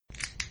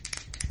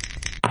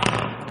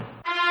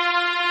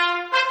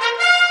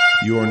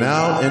You are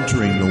now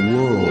entering the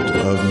world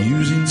of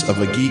Musings of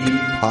a Geek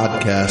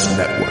podcast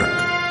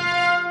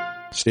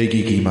network. Stay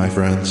geeky, my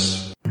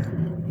friends.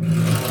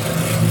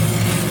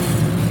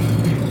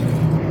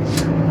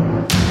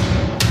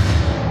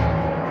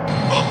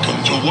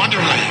 Welcome to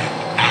Wonderland,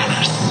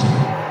 Alice.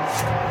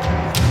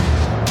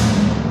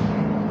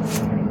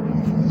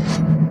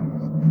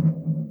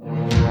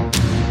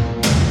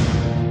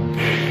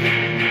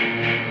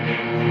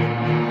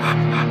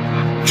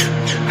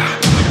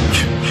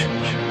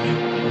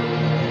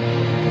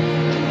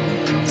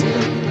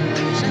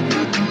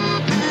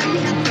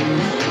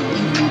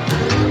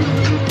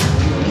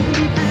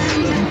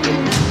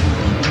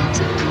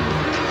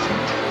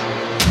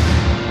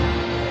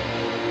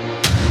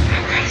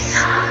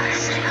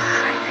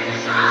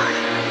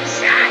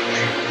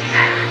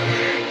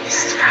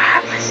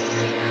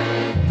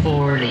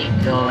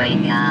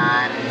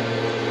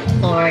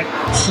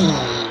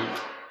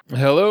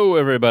 Hello,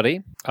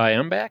 everybody. I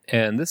am back,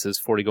 and this is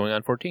 40 Going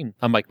on 14.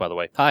 I'm Mike, by the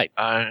way. Hi.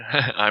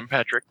 I'm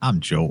Patrick. I'm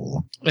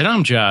Joel. And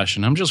I'm Josh,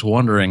 and I'm just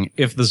wondering,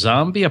 if the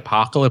zombie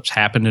apocalypse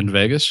happened in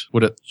Vegas,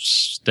 would it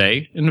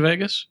stay in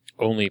Vegas?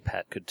 Only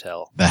Pat could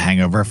tell. The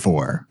Hangover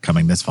 4,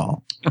 coming this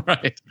fall.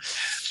 Right.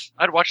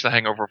 I'd watch The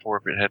Hangover 4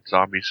 if it had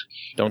zombies.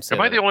 Don't say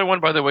Am I that. the only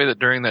one, by the way, that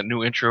during that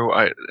new intro,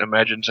 I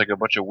imagine it's like a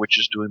bunch of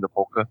witches doing the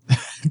polka?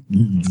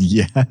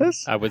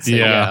 Yes? I would say,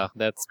 yeah.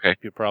 That's Okay.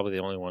 You're probably the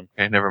only one.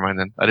 Okay, never mind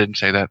then. I didn't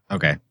say that.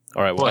 Okay.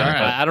 All right. Well, All right.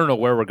 I don't know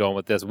where we're going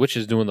with this.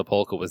 Witches doing the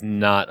polka was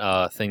not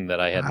a thing that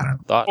I had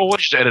thought. Well, we'll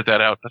just edit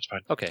that out. That's fine.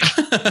 Okay.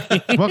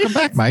 Welcome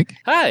back, Mike.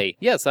 Hi.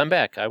 Yes, I'm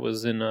back. I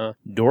was in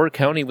Door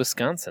County,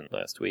 Wisconsin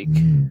last week,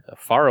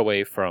 far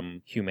away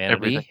from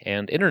humanity Everything.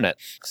 and internet.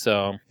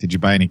 So, Did you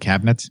buy any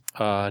cabinets?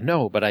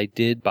 no, but I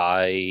did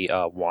buy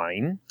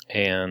wine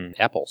and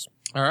apples.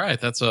 All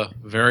right, that's a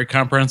very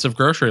comprehensive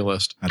grocery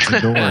list. That's a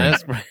door.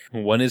 That's right.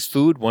 One is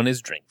food, one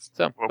is drink.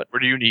 So, Well, but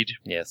what do you need?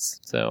 yes.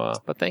 So,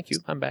 but thank you.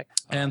 I'm back.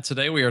 And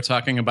today we are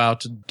talking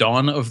about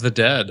Dawn of the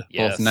Dead,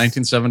 Yes. both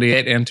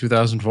 1978 and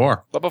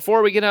 2004. But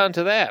before we get on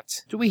to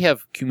that, do we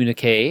have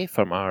communique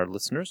from our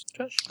listeners,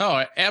 Josh?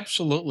 Oh,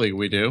 absolutely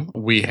we do.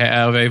 We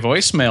have a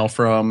voicemail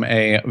from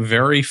a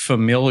very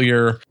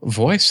familiar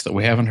voice that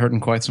we haven't heard in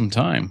quite some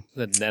time.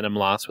 The Nenim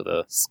Loss with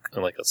a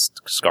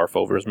scarf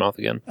over his mouth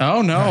again.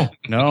 Oh, no,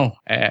 no.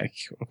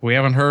 We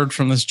haven't heard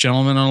from this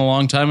gentleman in a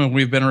long time, and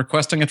we've been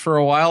requesting it for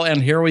a while,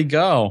 and here we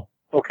go.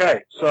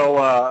 Okay, so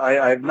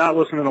I've not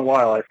listened in a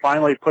while. I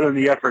finally put in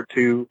the effort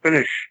to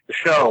finish the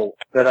show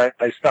that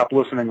I stopped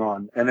listening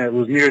on, and it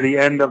was near the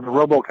end of the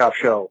RoboCop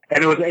show.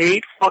 And it was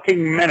 8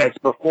 fucking minutes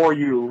before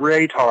you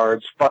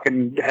retards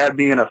fucking had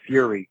me in a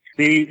fury.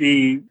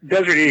 The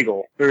Desert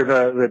Eagle, or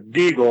the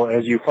Deagle,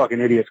 as you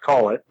fucking idiots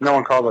call it. No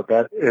one calls it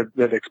that.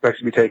 That expects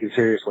to be taken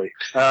seriously.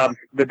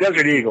 The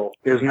Desert Eagle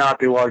is not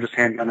the largest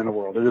handgun in the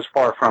world. It is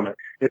far from it.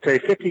 It's a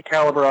 50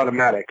 caliber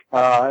automatic,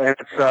 and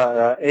it's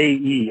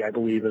AE, I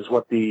believe, is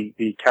what the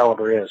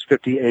caliber is.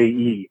 50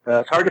 AE.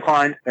 It's hard to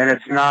find, and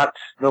it's not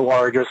the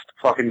largest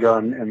fucking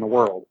gun in the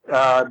world.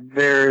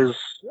 There's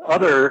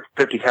other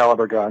 50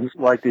 caliber guns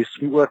like the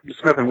Smith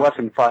 &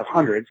 Wesson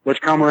 500s,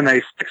 which come in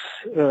a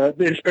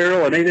 6-inch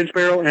barrel, an 8-inch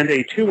barrel, and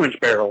a 2-inch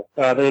barrel.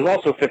 There's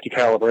also 50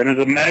 caliber, and it's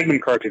a Magnum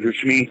cartridge,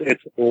 which means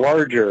it's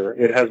larger.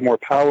 It has more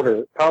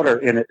powder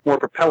in it, more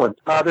propellant.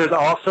 There's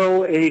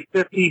also a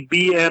 50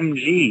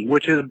 BMG,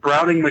 which is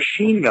Browning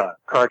machine gun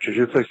cartridge.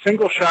 It's a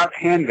single-shot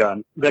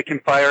handgun that can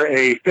fire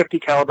a 50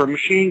 caliber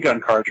machine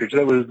gun cartridge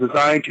that was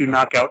designed to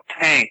knock out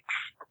tanks.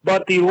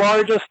 But the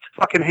largest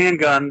fucking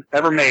handgun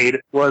ever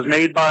made was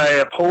made by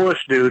a Polish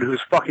dude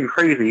who's fucking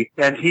crazy,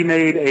 and he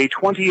made a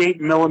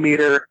 28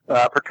 millimeter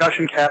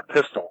percussion cap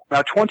pistol.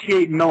 Now,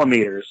 28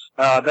 millimeters,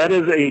 that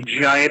is a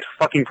giant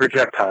fucking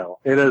projectile.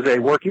 It is a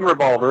working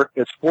revolver.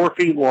 It's 4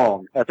 feet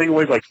long. I think it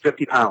weighs like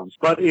 50 pounds.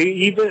 But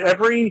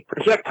every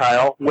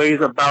projectile weighs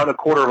about a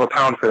quarter of a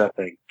pound for that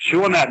thing.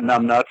 Chew on that,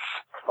 numbnuts.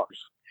 Fuckers.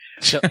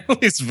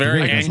 He's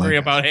very Really does angry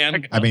like about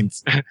handguns. I mean,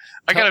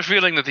 I got a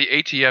feeling that the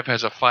ATF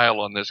has a file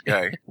on this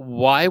guy.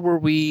 Why were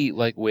we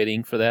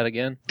waiting for that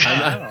again? I don't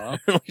know. I'm not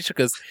really sure,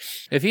 because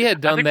if he had I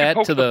done think we that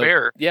poked to the the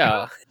bear.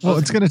 yeah, well,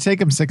 it's going to take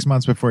him 6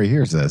 months before he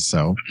hears this,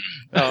 so.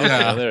 oh, okay,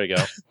 Yeah. there we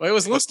go. Well, he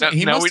was listening.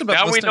 He now must we, have been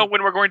now we listening. know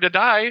when we're going to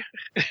die.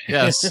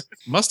 Yes,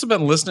 must have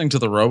been listening to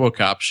the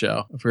RoboCop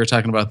show. If we were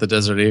talking about the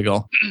Desert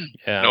Eagle,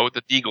 Yeah, No,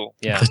 the Deagle.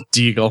 yeah. the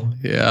Deagle.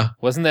 Yeah,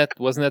 Wasn't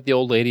that the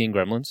old lady in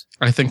Gremlins?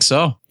 I think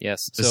so.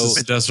 Yes. This So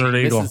is Desert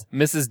Eagle.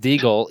 Mrs.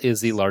 Deagle is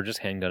the largest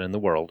handgun in the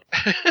world.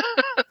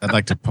 I'd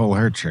like to pull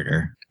her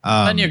trigger.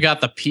 Then you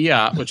got the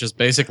Piat, which is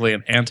basically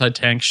an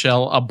anti-tank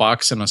shell, a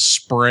box, and a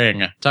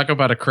spring. Talk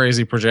about a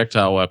crazy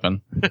projectile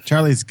weapon.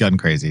 Charlie's gun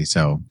crazy,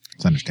 so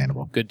It's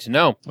understandable. Good to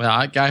know. Well,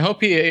 I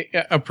hope he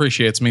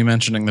appreciates me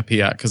mentioning the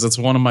Piat because it's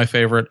one of my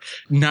favorite.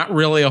 Not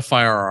really a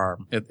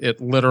firearm.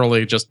 It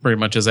literally just pretty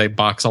much is a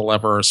box, a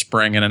lever, a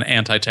spring, and an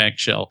anti-tank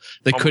shell.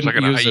 They Almost couldn't like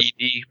an use it.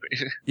 IED.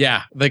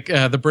 Yeah,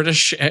 the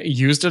British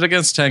used it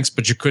against tanks,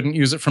 but you couldn't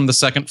use it from the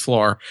second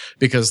floor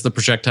because the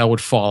projectile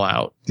would fall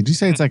out. Did you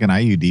say it's like an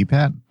IUD,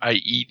 Pat?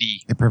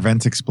 IED. It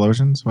prevents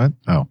explosions? What?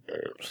 Oh.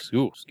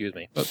 Ooh, excuse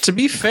me. But to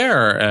be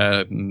fair,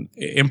 an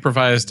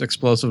improvised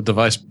explosive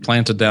device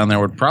planted down there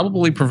would probably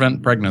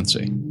prevent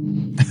pregnancy.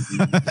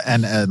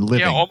 And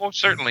living. Yeah,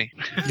 almost certainly.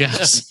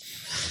 Yes.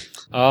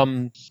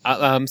 I'm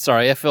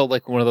sorry. I felt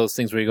like one of those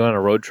things where you go on a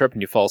road trip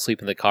and you fall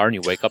asleep in the car and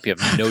you wake up, you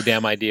have no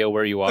damn idea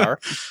where you are.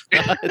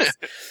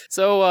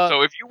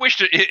 So if you wish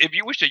to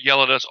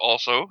yell at us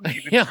also,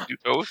 you can Yeah. do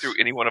so through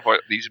any one of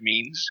these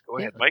means. Go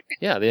ahead, Mike.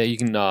 Yeah, you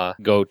can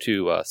go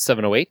to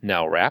 708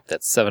 Now Rap.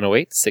 That's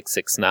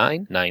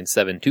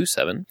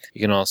 708-669-9727.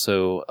 You can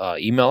also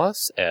email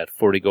us at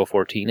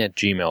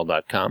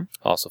 40go14@gmail.com.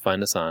 Also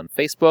find us on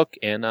Facebook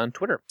and on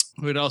Twitter.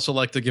 We'd also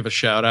like to give a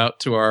shout out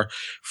to our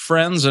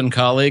friends and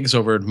colleagues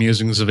over at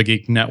Musings of a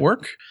Geek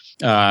Network,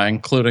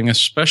 including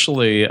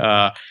especially,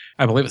 I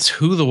believe it's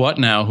Who the What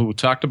Now, who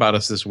talked about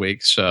us this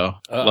week. So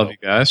love you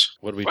guys.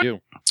 What do we do?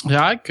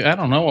 Yeah, I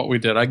don't know what we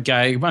did.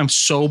 I'm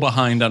so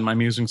behind on my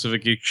Musings of a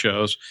Geek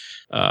shows.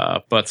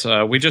 But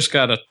we just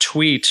got a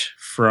tweet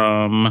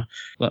from,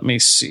 let me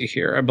see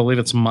here. I believe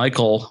it's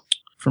Michael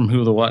from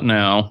Who the What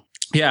Now.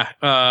 Yeah.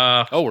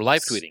 We're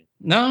live tweeting.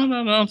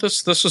 No.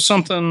 This is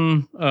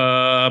something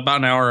about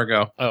an hour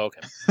ago. Oh,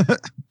 okay.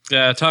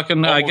 Yeah,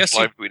 talking. I guess he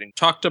live tweeting.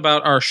 talked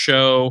about our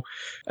show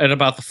at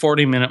about the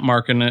 20-minute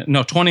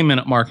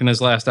mark in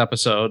his last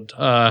episode.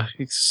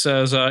 He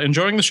says,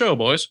 "Enjoying the show,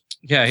 boys."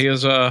 Yeah, he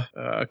is a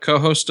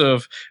co-host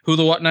of Who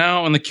the What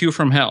Now and the Q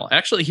from Hell.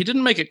 Actually, he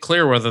didn't make it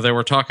clear whether they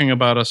were talking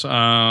about us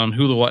on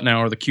Who the What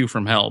Now or the Q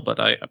from Hell, but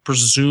I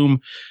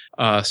presume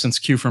since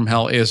Q from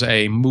Hell is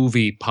a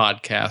movie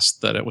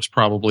podcast, that it was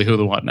probably Who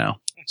the What Now.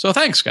 So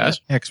thanks,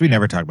 guys. Yeah, because we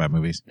never talk about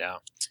movies. No.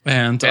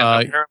 And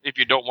apparently, if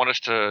you don't want us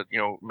to,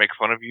 make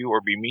fun of you or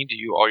be mean to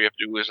you, all you have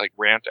to do is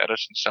rant at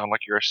us and sound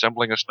like you're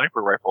assembling a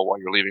sniper rifle while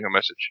you're leaving a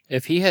message.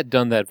 If he had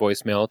done that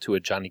voicemail to a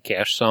Johnny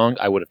Cash song,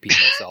 I would have peed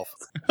myself.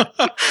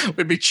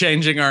 we'd be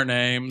changing our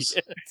names.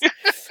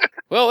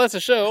 Well, that's a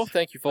show.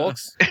 Thank you,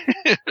 folks.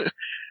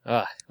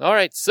 All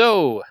right,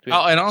 so...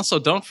 and also,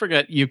 don't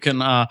forget, you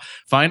can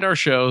find our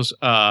shows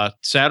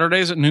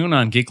Saturdays at noon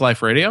on Geek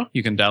Life Radio.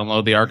 You can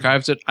download the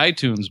archives at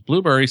iTunes,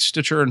 Blueberry,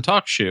 Stitcher, and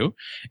TalkShoe.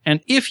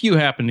 And if you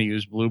happen to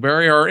use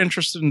Blueberry or are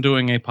interested in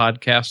doing a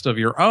podcast of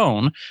your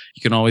own,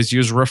 you can always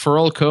use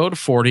referral code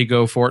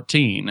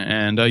 40go14,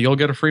 and you'll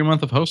get a free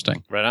month of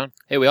hosting. Right on.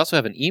 Hey, we also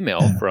have an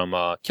email from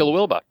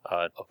Kilowilba,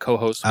 a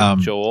co-host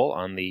with Joel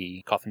on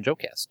the Coffin Joe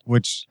Cast.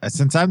 Which,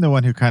 since I'm the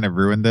one who kind of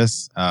ruined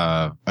this,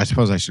 I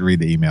suppose I should read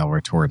the email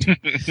retort.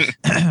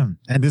 And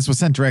this was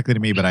sent directly to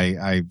me, but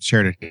I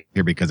shared it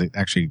here because it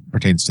actually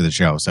pertains to the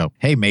show. So,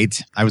 hey,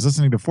 mate, I was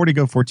listening to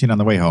 40go14 on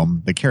the way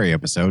home, the Carrie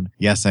episode.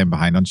 Yes, I'm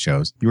behind on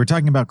shows. You were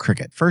talking about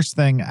cricket. First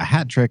thing, a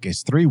hat trick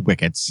is 3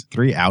 wickets,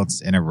 3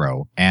 outs in a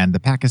row. And the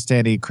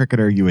Pakistani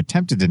cricketer you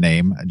attempted to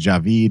name,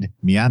 Javed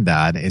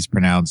Miandad, is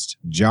pronounced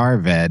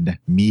Jarved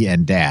Me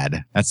and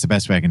Dad. That's the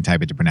best way I can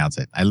type it to pronounce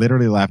it. I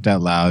literally laughed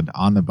out loud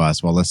on the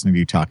bus while listening to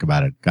you talk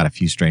about it. Got a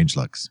few strange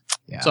looks.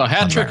 Yeah, so a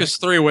hat trick is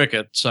 3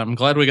 wickets. I'm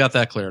glad we got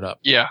that cleared up.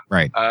 Yeah.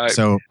 Right.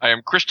 So I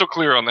am crystal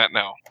clear on that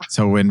now.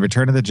 So in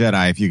Return of the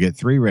Jedi, if you get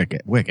 3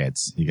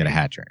 wickets, you get a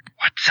hat trick.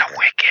 What's a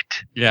wicket?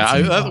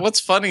 Yeah. What's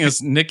funny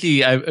is Nikki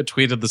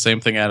tweeted the same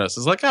thing at us.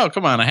 It's like, oh,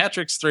 come on, a hat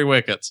trick's 3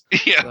 wickets.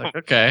 Yeah. Like,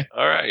 okay.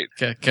 All right.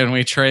 Can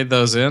we trade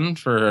those in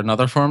for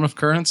another form of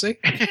currency?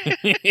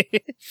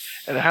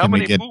 And how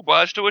many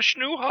boobas to a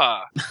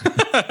schnooha?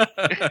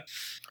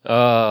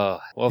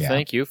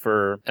 Thank you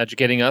for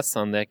educating us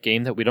on that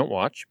game that we don't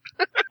watch.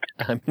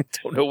 I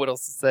don't know what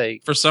else to say.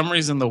 For some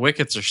reason, the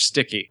wickets are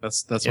sticky.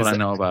 That's what I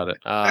know about it.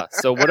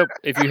 So what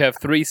if you have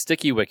 3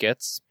 sticky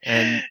wickets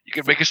and you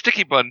can make a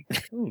sticky bun?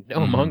 Ooh,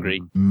 now I'm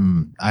hungry.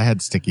 I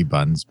had sticky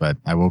buns, but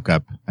I woke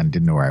up and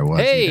didn't know where I was.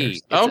 Hey,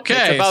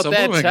 okay, it's about so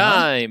that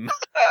time.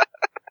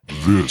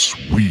 This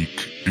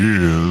week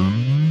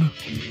in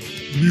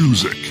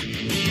music,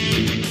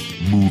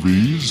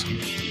 movies,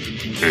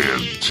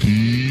 and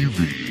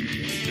TV.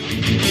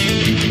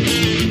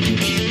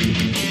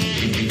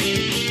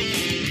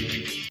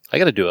 I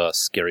got to do a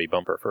scary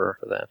bumper for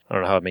that. I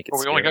don't know how to make it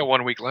Well, we scary. only got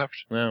 1 week left.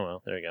 Oh,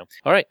 well, there you go.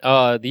 All right.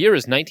 The year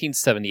is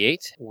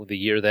 1978, the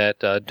year that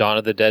Dawn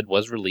of the Dead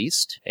was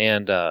released.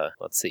 And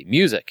let's see.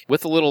 Music,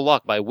 With a Little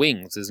Luck by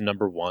Wings is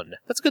number 1.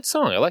 That's a good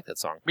song. I like that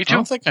song. Me I too.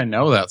 don't think I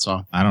know that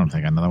song. I don't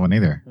think another one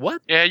either.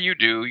 What? Yeah, you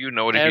do. You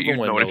know it if you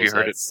Everyone know it if knows you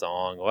heard that it.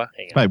 song. What?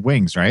 Hang It's on. by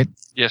Wings, right?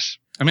 Yes.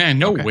 I mean, I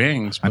know Okay.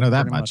 Wings. I know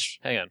that pretty much.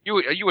 Hang on.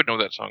 You would know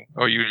that song.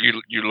 Oh, you're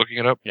looking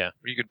it up? Yeah.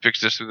 You can fix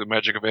this through the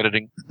magic of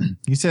editing.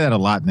 You say that a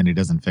lot, and then he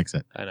doesn't fix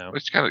it. I know.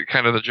 It's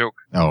kind of the joke.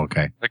 Oh,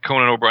 okay. Like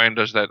Conan O'Brien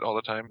does that all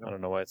the time. I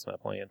don't know why it's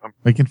not playing.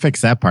 We can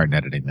fix that part in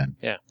editing then.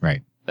 Yeah.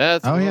 Right. There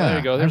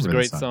you go. I There's a remember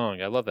great that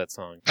song. I love that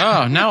song.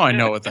 Oh, now I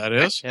know what that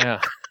is.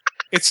 Yeah.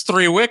 It's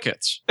 3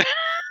 wickets.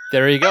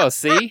 There you go.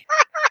 See?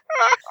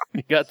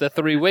 You got the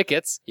 3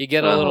 wickets, you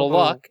get a little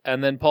luck,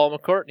 and then Paul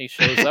McCartney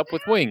shows up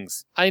with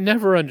wings. I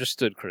never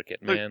understood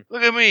cricket, man.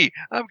 Look at me.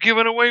 I'm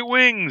giving away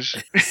wings.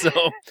 So,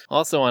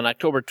 also on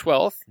October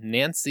 12th,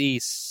 Nancy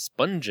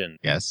Spungen,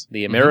 Yes.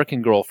 the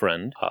American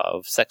girlfriend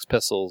of Sex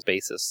Pistols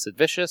bassist Sid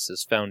Vicious,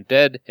 is found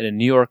dead in a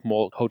New York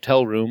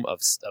hotel room of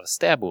a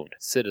stab wound.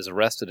 Sid is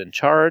arrested and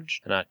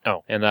charged.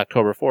 And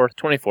October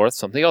 24th,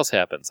 something else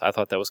happens. I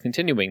thought that was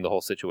continuing the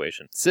whole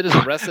situation. Sid is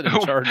arrested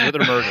and charged with a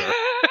murder.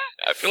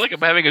 I feel like I'm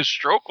having a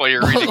stroke while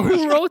you're reading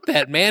this. Who wrote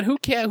that, man?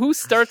 Who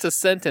starts a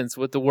sentence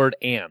with the word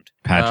 "and"?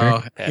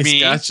 Patrick? Oh,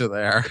 he's got you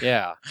there.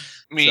 Yeah.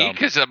 Me, So-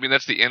 because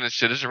that's the end.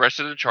 Sid is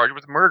arrested and charged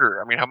with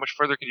murder. I mean, how much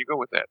further can you go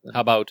with that?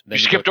 How about You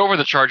skipped over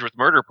the charge with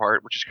murder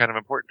part, which is kind of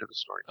important to the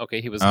story.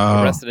 Okay, he was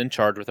Oh. arrested and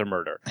charged with a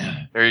murder.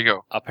 There you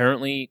go.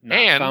 Apparently not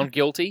And- found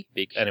guilty.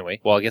 Anyway,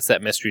 well, I guess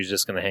that mystery is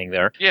just going to hang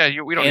there.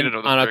 Yeah, we don't need to And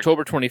know the on story.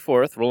 October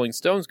 24th, Rolling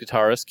Stones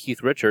guitarist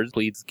Keith Richards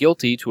pleads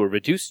guilty to a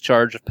reduced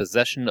charge of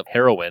possession of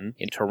heroin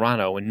in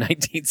Toronto in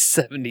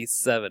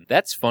 1977.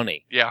 That's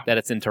funny Yeah. that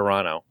it's in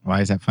Toronto. Why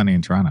is that funny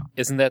in Toronto?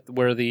 Isn't that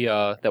where the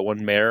that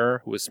one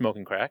mayor who was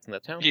smoking crack in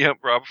that town? Yep,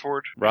 Rob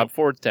Ford. Rob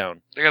Ford's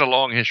town. They got a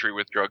long history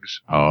with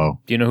drugs. Oh,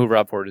 Do you know who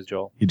Rob Ford is,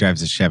 Joel? he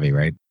drives a Chevy,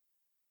 right?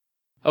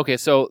 Okay,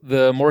 so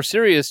the more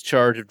serious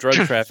charge of drug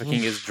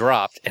trafficking is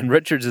dropped, and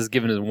Richards is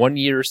given a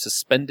 1-year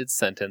suspended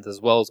sentence,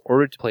 as well as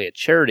ordered to play a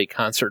charity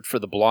concert for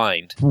the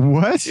blind.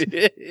 What?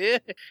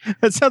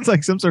 That sounds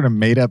like some sort of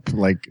made-up,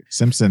 like,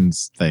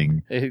 Simpsons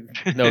thing.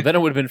 No, then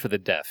it would have been for the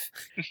deaf.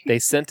 They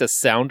sent a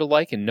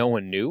sound-alike, and no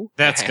one knew.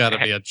 That's got to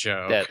be a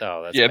joke. That's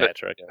Yeah,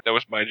 Patrick. That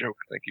was my joke.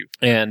 Thank you.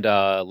 And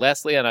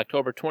lastly, on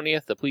October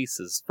 20th, the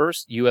Police's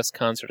first U.S.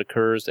 concert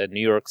occurs at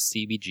New York's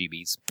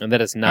CBGB's, and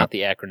that is not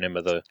the acronym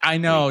of the. I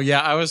know.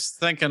 Yeah, I was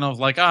thinking of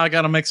like, I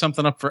got to make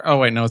something up for. Oh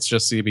wait, no, it's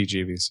just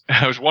CBGB's.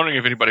 I was wondering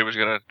if anybody was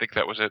going to think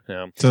that was it.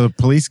 So the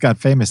police got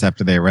famous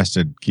after they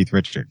arrested Keith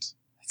Richards.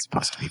 It's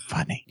supposed to be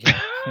funny.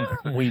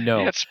 We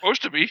know. Yeah, it's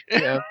supposed to be.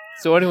 Yeah.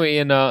 So anyway,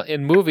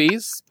 in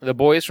movies, The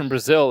Boys from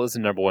Brazil is the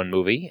 #1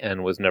 movie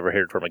and was never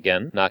heard from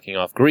again, knocking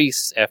off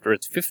Grease after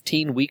its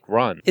 15-week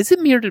run. Is it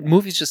weird that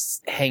movies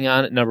just hang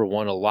on at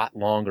 #1 a lot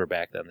longer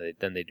back then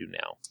than they do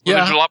now? Well, Yeah.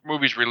 there's a lot of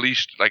movies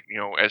released, like,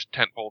 as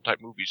tentpole type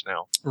movies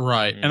now.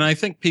 Right. Mm. And I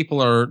think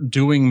people are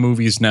doing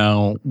movies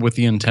now with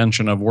the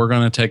intention of we're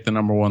going to take the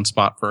 #1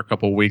 spot for a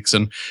couple of weeks,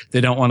 and they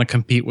don't want to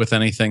compete with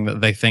anything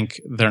that they think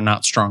they're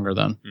not stronger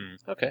than.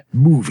 Okay.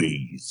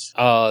 Movies.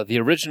 The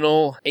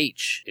original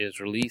H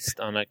is released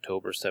on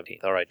October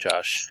 17th. All right,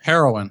 Josh.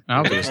 Heroin, Original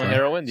obviously.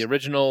 heroin, the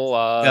original.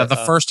 Yeah, the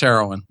first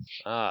heroin.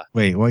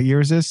 Wait, what year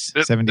is this?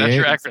 That's 78?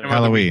 your acronym of the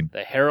Halloween.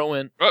 The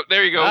heroin. Oh,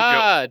 there you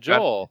go.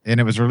 Joel. And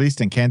it was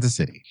released in Kansas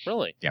City.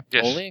 Really? Yep.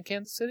 Yes. Only in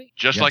Kansas City?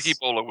 Just Yes. like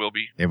Ebola will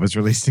be. It was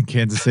released in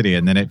Kansas City,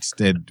 and then it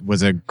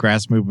was a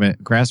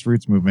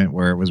grassroots movement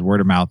where it was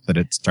word of mouth that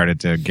it started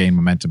to gain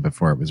momentum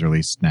before it was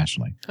released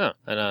nationally. Huh.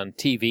 And on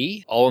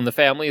TV, All in the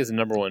Family is the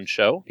 #1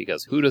 show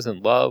because who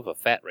doesn't love a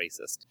fat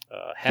racist?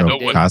 Happy Bill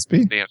Days.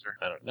 Cosby? The answer.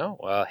 I don't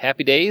know.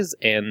 Happy Days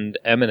and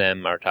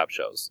Eminem are top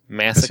shows.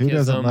 'Cause who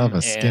doesn't love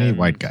a skinny and-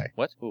 white guy?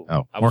 What? Ooh,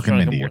 Oh, I was Mork and trying to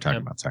Mindy come you're with talking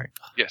them. about. Sorry.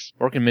 Yes.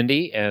 Mork and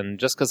Mindy, and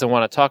just because I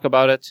want to talk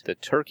about it, the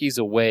Turkeys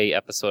Away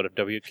episode of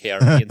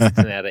WKRP in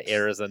Cincinnati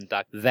airs on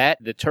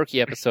the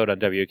Turkey episode on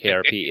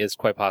WKRP is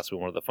quite possibly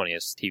one of the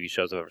funniest TV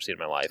shows I've ever seen in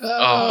my life.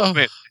 Oh,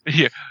 man.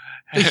 Yeah.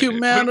 The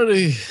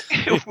humanity.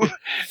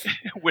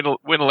 when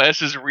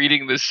Les is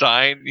reading the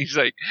sign, he's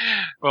like,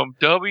 from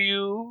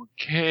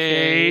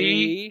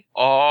WKRP.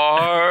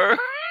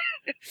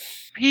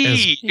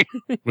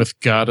 With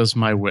God as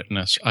my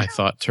witness, I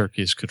thought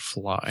turkeys could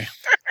fly.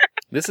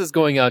 This is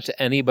going out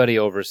to anybody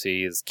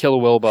overseas,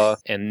 Killawilba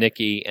and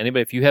Nikki.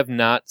 Anybody, if you have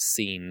not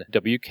seen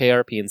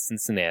WKRP in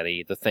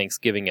Cincinnati, the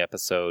Thanksgiving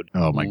episode,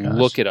 Oh my gosh.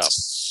 look it up.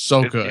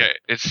 So good. Yeah,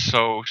 it's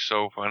so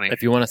funny.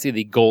 If you want to see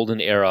the golden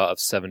era of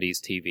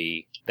 70s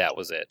TV, that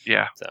was it.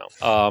 Yeah. So,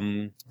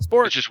 It's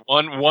sports. just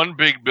one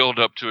big build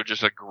up to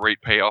just a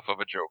great payoff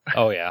of a joke.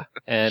 Oh, yeah.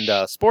 And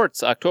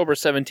sports, October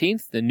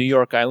 17th, the New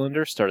York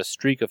Islanders start a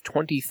streak of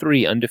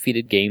 23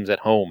 undefeated games at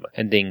home,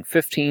 ending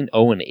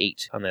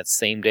 15-0-8. On that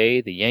same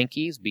day, the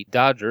Yankees beat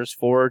Dodgers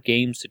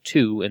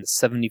 4-2 in the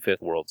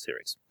 75th World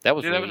Series. That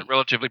was Dude, that was a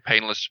relatively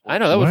painless sport. I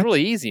know, that was What?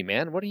 really easy,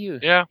 man. What are you?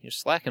 Yeah. You're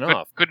slacking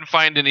off. Couldn't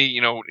find any,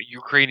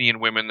 Ukrainian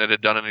women that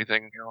had done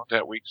anything,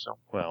 that week. So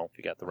Well, if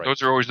you got the right.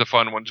 those are always the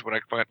fun ones when I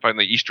find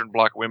the Eastern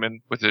Bloc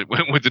women with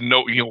the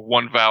note,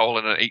 one vowel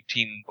and an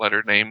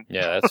 18-letter name.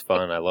 Yeah, that's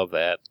fun. I love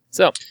that.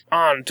 So,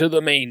 on to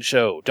the main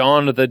show,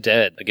 Dawn of the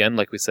Dead. Again,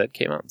 like we said,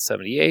 came out in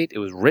 78. It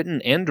was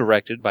written and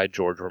directed by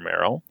George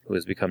Romero, who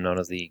has become known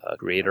as the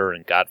creator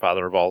and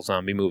godfather of all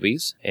zombie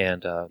movies.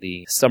 And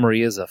the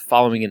summary is,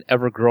 following an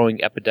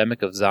ever-growing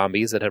epidemic of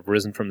zombies that have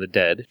risen from the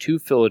dead, 2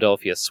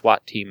 Philadelphia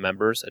SWAT team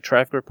members, a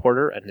traffic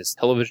reporter, and his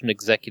television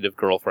executive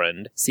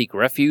girlfriend seek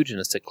refuge in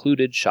a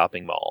secluded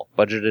shopping mall,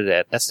 budgeted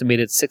at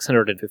estimated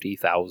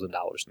 $650,000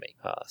 to make.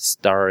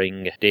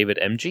 Starring David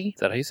MG. Is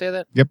that how you say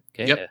that? Yep.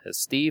 Okay. Yep. As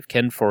Steve,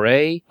 Ken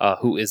Foray,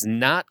 who is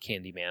not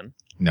Candyman.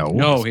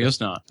 No, he is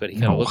not. But he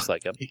kind of looks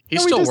like him. He's No, he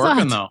still does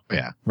working, not. though,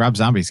 Yeah. Rob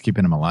Zombie's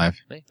keeping him alive.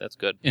 Hey, that's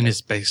good. in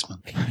his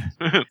basement.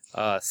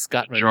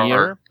 Scott Jar.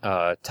 Rainier,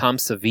 Tom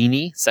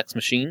Savini, Sex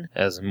Machine,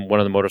 as one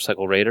of the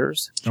motorcycle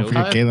raiders. Don't Joe-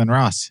 forget Galen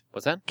Ross.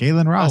 What's that?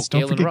 Galen Ross. Oh,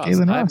 Don't forget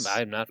Galen Ross.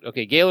 I'm not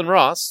okay. Galen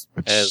Ross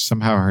Which as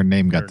somehow her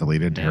name got her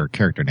deleted, name. her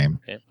character name.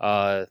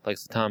 okay. Like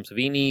Tom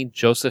Savini,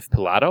 Joseph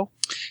Pilato.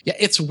 Yeah,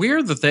 it's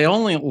weird that they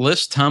only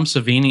list Tom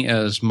Savini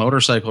as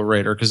motorcycle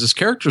raider because his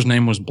character's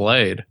name was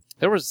Blade.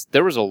 There was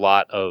a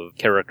lot of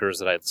characters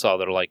that I saw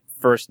that are like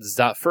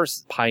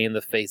first pie in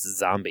the face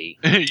zombie.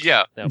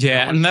 Yeah.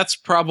 Yeah, and that's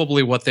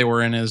probably what they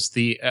were in as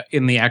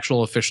in the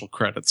actual official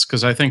credits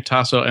because I think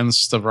Tasso and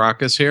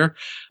Stavrakis here.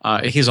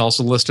 He's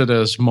also listed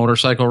as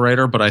motorcycle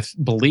raider, but I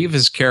believe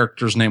his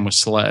character's name was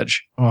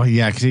Sledge. Oh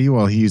yeah, because he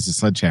used a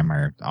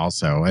sledgehammer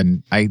also,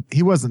 and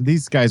he wasn't.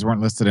 These guys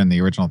weren't listed in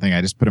the original thing.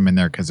 I just put them in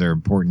there because they're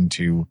important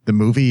to the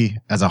movie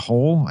as a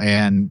whole.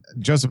 And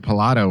Joseph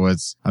Pilato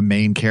was a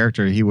main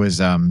character. He was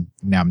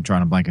now I'm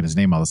drawing a blank on his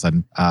name all of a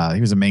sudden. He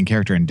was a main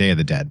character in Day of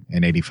the Dead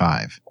in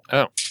 '85.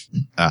 Oh.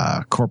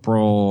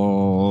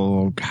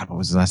 Corporal, God, what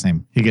was his last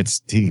name?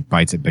 He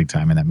bites it big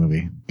time in that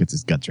movie. Gets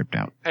his guts ripped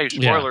out. Hey,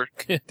 spoiler.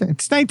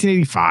 It's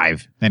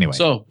 1985. Anyway.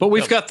 So, but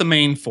we've got the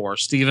main four: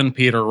 Stephen,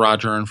 Peter,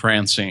 Roger, and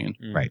Francine.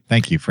 Right.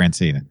 Thank you,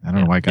 Francine. I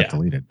don't know why it got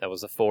deleted. That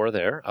was the 4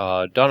 there.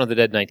 Dawn of the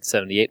Dead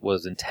 1978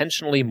 was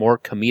intentionally more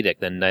comedic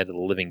than Night of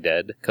the Living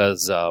Dead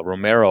because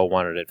Romero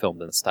wanted it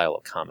filmed in the style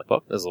of comic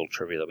book. There's a little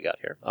trivia that we got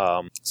here.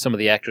 Some of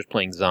the actors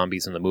playing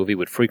zombies in the movie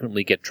would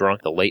frequently get drunk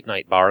at the late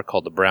night bar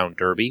called the Brown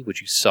Derby,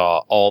 which you saw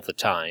all the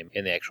time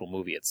in the actual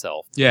movie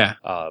itself. Yeah.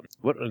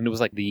 It was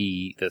like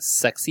the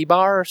sexy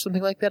bar or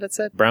something like that, it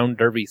said? Brown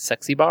Derby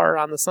sexy bar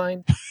on the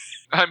sign?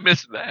 I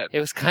missed that. It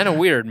was kind of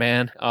weird,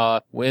 man.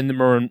 In the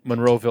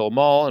Monroeville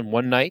Mall, and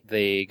one night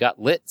they got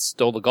lit,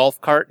 stole the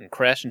golf cart, and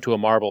crashed into a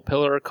marble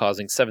pillar,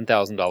 causing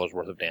 $7,000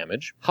 worth of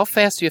damage. How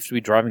fast do you have to be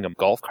driving a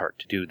golf cart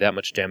to do that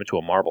much damage to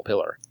a marble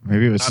pillar?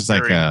 Maybe it was Not just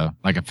very-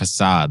 like a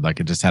facade,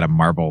 like it just had a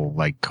marble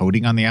like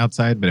coating on the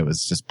outside, but it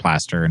was just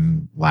plaster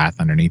and lath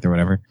underneath or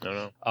whatever. I don't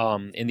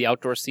know. In the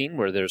outdoor scene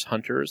where there's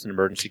hunters and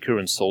emergency crew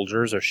and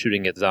soldiers are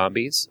shooting at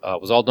zombies,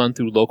 was all done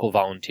through local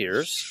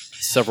volunteers.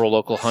 Several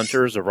local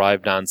hunters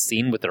arrived on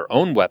scene with their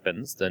own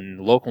weapons. Then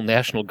local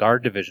National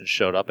Guard division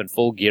showed up in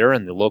full gear,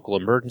 and the local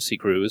emergency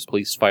crews,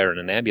 police, fire, and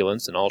an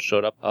ambulance, and all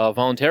showed up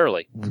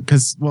voluntarily.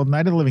 Because, well,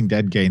 Night of the Living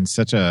Dead gained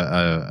such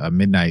a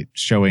midnight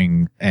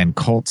showing and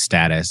cult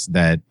status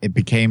that it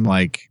became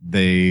like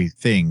the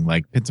thing.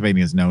 Like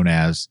Pennsylvania is known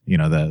as,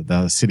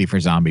 the city for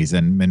zombies,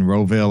 and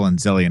Monroeville and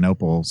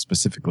Zelienople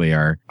specifically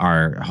are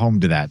home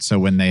to that. So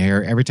when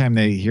every time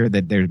they hear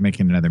that they're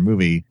making another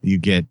movie, you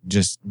get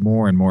just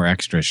more and more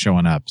extras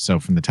showing up. So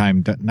from the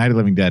time Night of the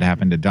Living Dead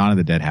happened to Dawn of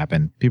the Dead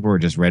happened, people were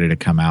just ready to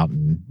come out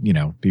and,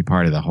 be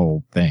part of the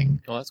whole thing.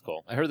 Oh, that's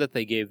cool. I heard that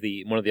they gave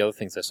one of the other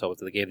things I saw was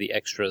that they gave the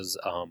extras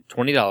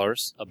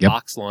 $20, a Yep.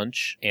 box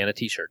lunch, and a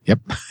t-shirt. Yep.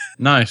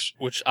 Nice.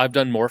 Which I've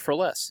done more for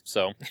less,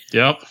 so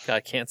Yep. I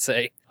can't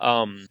say.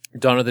 Dawn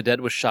of the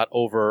Dead was shot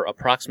over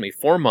approximately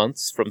 4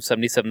 months from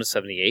 77 to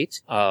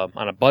 78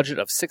 on a budget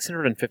of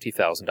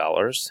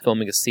 $650,000.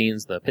 Filming of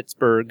scenes in the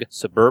Pittsburgh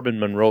suburban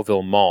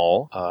Monroeville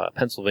Mall,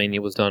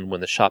 Pennsylvania, was done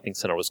when the shopping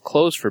center was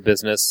closed for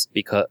business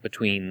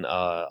between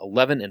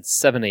 11 and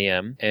 7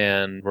 a.m.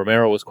 And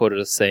Romero was quoted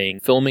as saying,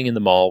 "Filming in the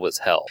mall was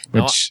hell."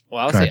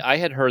 I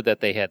had heard that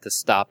they had to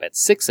stop at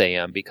 6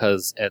 a.m.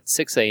 because at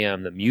 6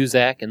 a.m. the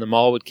Muzak in the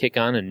mall would kick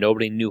on and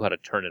nobody knew how to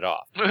turn it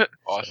off.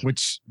 Awesome.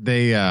 Which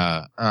they,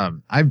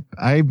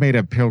 I made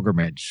a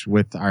pilgrimage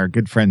with our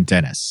good friend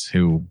Dennis,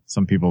 who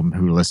some people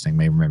who are listening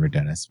may remember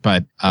Dennis.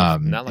 But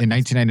in Not like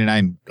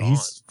 1999, gone.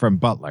 he's from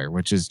Butler,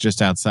 which is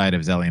just outside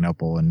of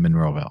Zelienople and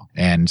Monroeville.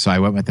 And so I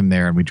went with him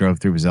there, and we drove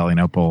through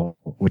Zelienople,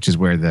 which is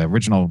where the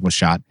original was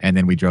shot. And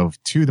then we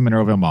drove to the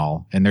Monroeville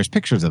Mall. And there's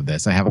pictures of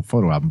this. I have a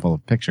photo album full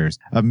of pictures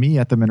of me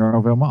at the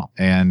Monroeville Mall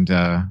and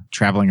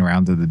traveling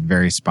around to the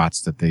various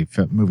spots that the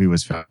movie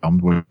was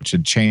filmed, which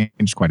had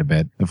changed quite a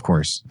bit, of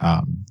course,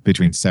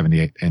 between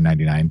 78 and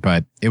 99.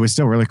 But it was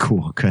still really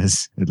cool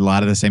because a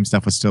lot of the same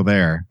stuff was still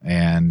there.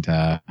 And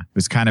it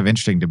was kind of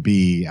interesting to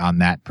be on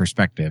that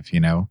perspective, You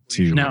No.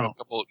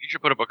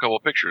 should put up a couple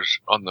of pictures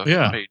on the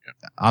Yeah. page.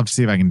 I'll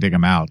see if I can dig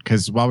them out.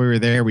 Because while we were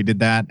there, we did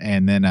that.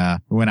 And then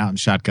we went out and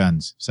shot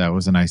guns. So it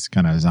was a nice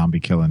kind of zombie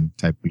killing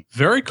type week.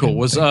 Very cool.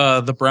 Was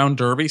the Brown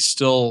Derby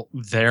still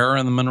there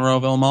in the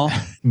Monroeville Mall?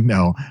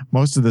 No,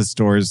 most of the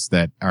stores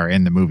that are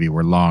in the movie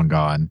were long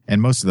gone.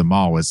 And most of the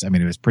mall was, it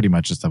was pretty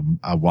much just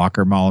a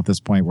walker mall at this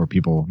point where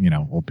people,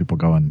 old people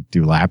go and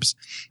do laps.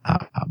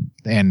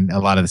 And a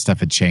lot of the stuff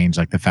had changed,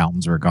 like the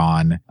fountains were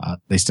gone.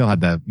 They still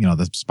had the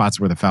spots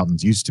where the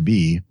fountains used to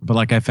be. But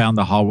like I found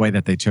the hallway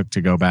that they took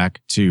to go back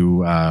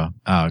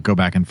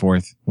and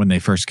forth when they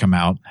first come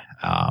out.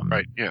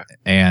 Right. Yeah.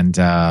 And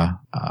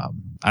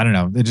I don't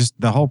know.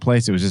 The whole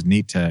place. It was just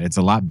neat it's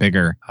a lot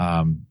bigger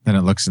than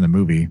it looks in the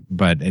movie,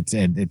 but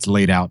it's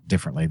laid out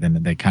differently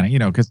than they kind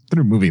of because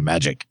through movie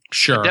magic.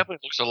 Sure. It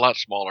definitely looks a lot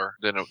smaller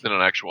than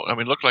an actual. I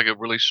mean, it looked like a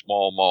really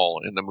small mall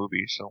in the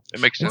movie, so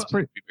it makes sense to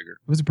be bigger.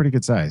 It was a pretty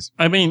good size.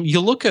 I mean, you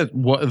look at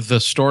what the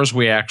stores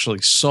we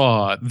actually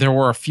saw. There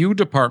were a few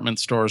department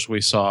stores we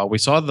saw. We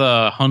saw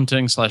the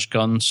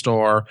hunting/gun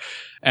store.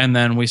 And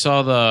then we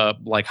saw the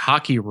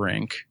hockey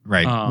rink.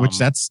 Right. Which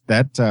that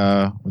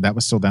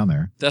was still down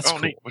there. That's cool.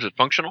 Neat. Was it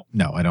functional?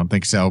 No, I don't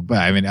think so. But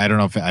I mean, I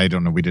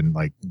don't know. We didn't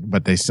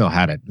but they still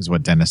had it, is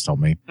what Dennis told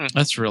me.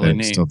 That's really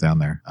neat. It's still down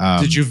there.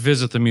 Did you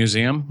visit the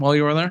museum while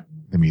you were there?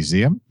 The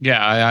museum?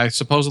 Yeah, I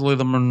supposedly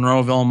the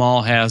Monroeville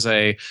Mall has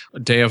a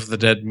Day of the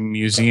Dead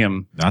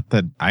museum. Not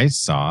that I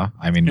saw.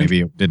 I mean,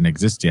 maybe it didn't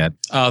exist yet.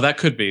 That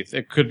could be.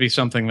 It could be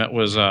something that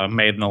was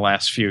made in the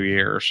last few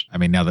years. I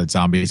mean, now that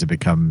zombies have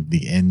become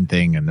the in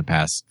thing in the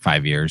past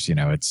 5 years,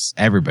 it's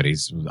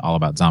everybody's all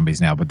about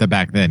zombies now. But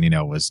back then,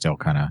 it was still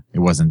it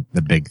wasn't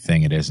the big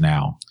thing it is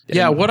now.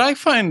 Yeah, what I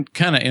find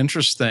kind of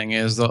interesting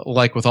is that,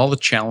 with all the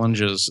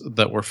challenges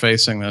that we're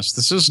facing,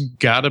 this has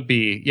got to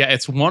be,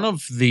 it's one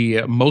of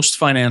the most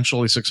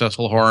financially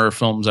successful horror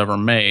films ever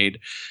made.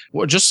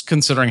 Well, just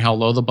considering how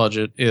low the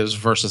budget is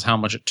versus how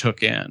much it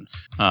took in.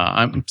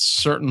 I'm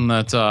certain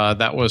that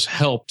that was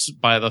helped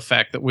by the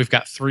fact that we've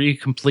got 3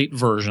 complete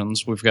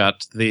versions. We've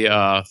got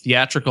the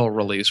theatrical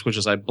release, which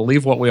is, I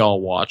believe, what we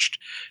all watched.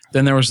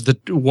 Then there was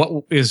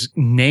what is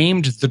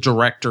named the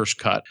director's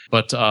cut,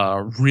 but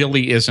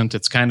really isn't.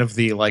 It's kind of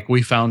the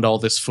we found all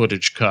this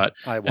footage cut.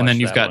 And then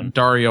you've got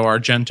Dario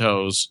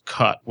Argento's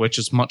cut, which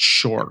is much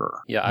shorter.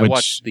 Yeah, I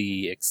watched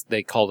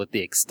they called it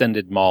the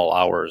extended mall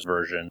hours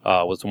version,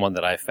 was the one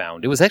that I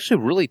found. It was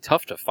actually really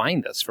tough to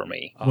find this for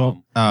me.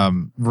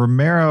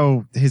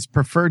 Romero, his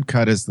preferred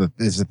cut is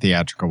the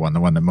theatrical one,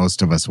 the one that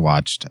most of us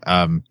watched.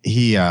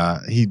 He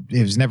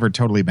has never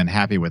totally been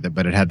happy with it,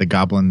 but it had the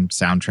Goblin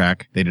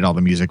soundtrack. They did all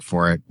the music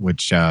for it,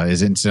 which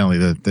is incidentally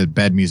the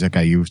bed music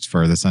I used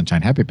for the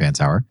Sunshine Happy Pants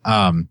Hour.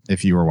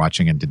 If you were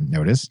watching and didn't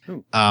notice,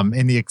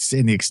 in the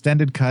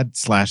extended cut /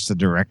 the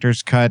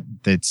director's cut,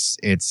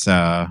 it's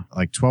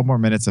 12 more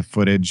minutes of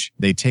footage.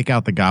 They take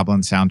out the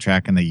Goblin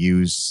soundtrack and they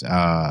use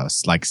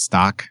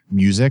stock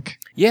music.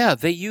 Yeah,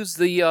 they use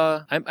the.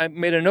 I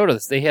made a note of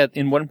this. They had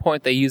in one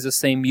point they use the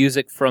same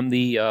music from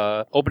the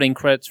opening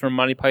credits from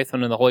Monty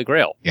Python and the Holy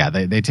Grail. Yeah,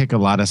 they take a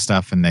lot of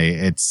stuff and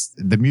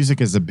the music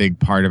is a big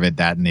part of it.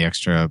 That and the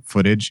extra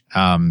footage,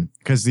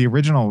 because it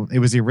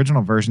was the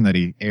original version that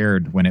he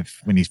aired when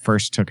he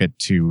first took it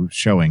to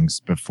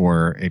showings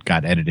before it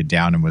got edited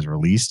down and was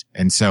released.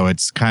 And so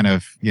it's kind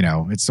of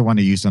it's the one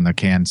he used on the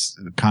Cannes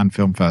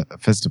Film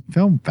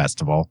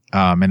Festival,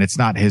 and it's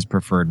not his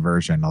preferred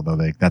version,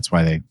 although that's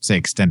why they say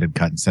extended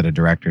cut instead of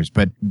directors.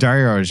 But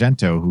Dario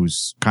Argento,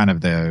 who's kind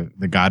of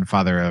the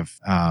godfather of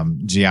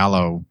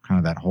giallo, kind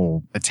of that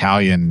whole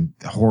Italian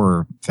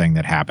horror thing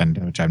that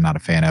happened, which I'm not a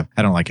fan of.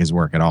 I don't like his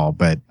work at all,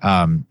 but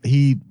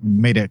he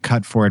made a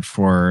cut for it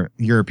for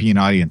European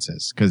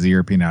audiences because the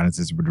European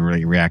audiences would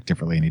really react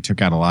differently, and he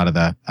took out a lot of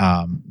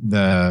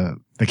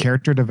the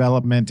character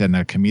development and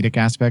the comedic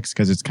aspects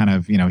because it's kind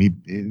of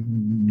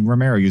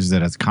Romero uses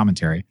it as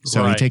commentary,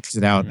 so he takes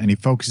it out and he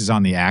focuses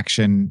on the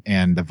action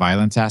and the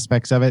violence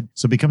aspects of it,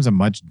 so it becomes a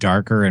much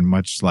darker and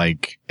much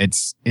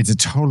it's a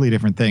totally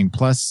different thing.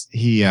 Plus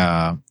he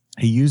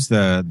used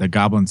the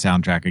Goblin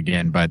soundtrack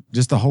again, but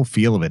just the whole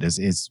feel of it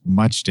is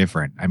much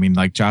different. I mean,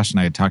 like Josh and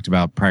I had talked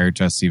about prior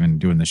to us even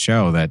doing the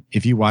show, that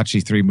if you watch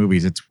these 3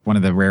 movies, it's one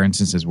of the rare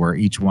instances where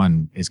each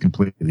one is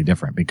completely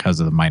different because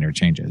of the minor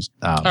changes.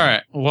 All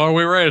right. Well, are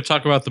we ready to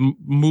talk about the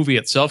movie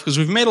itself? Because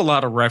we've made a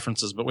lot of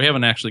references, but we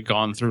haven't actually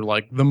gone through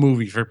the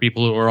movie for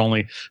people who are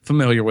only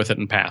familiar with it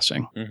in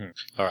passing. Mm-hmm.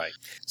 All right.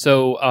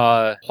 So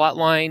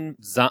plotline,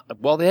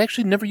 they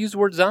actually never use the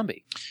word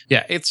zombie.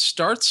 Yeah, it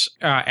starts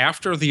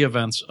after the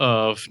events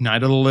of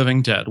Night of the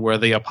Living Dead, where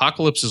the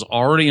apocalypse is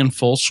already in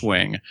full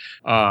swing.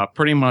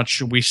 Pretty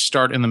much we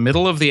start in the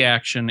middle of the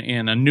action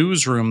in a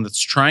newsroom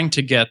that's trying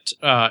to get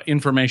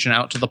information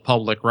out to the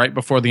public right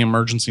before the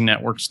emergency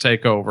networks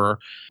take over.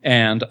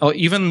 And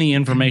even the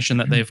information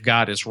that they've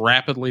got is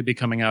rapidly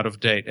becoming out of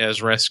date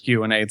as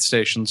rescue and aid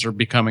stations are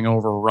becoming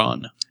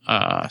overrun.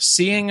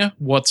 Seeing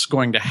what's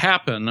going to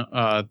happen,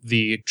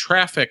 the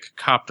traffic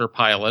copter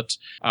pilot,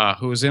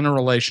 who is in a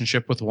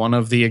relationship with one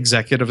of the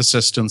executive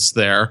assistants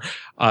there,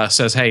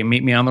 says, "Hey,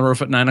 meet me on the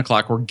roof at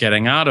 9:00. We're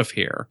getting out of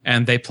here."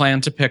 And they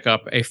plan to pick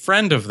up a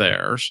friend of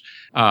theirs,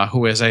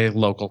 who is a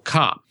local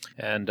cop.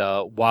 And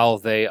while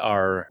they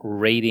are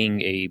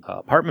raiding a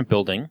apartment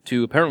building,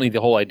 apparently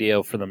the whole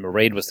idea for them to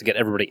raid was to get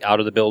everybody out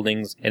of the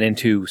buildings and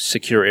into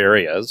secure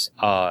areas.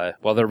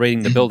 While they're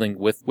raiding the building,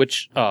 with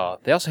which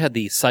they also had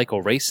the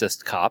psycho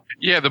racist cop.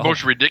 Yeah, the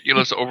most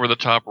ridiculous,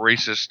 over-the-top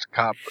racist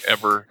cop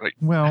ever.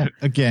 Well,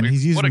 again,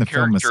 he's using the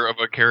film as of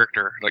a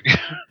character.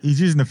 He's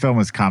using the film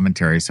as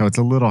commentary, so it's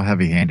a little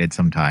heavy-handed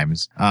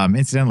sometimes.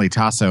 Incidentally,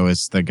 Tasso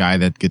is the guy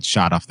that gets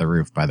shot off the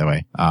roof, by the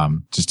way,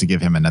 just to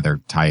give him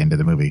another tie into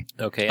the movie.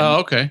 Okay. Oh,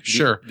 okay.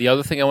 Sure. The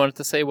other thing I wanted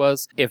to say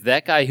was, if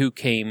that guy who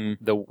came,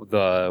 the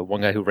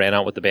one guy who ran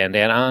out with the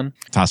bandana on,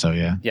 Tasso,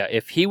 yeah. yeah,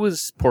 if he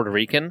was Puerto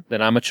Rican,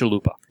 then I'm a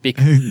chalupa,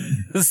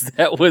 because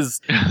that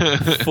was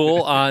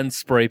full-on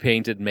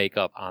spray-painted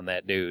makeup on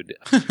that dude.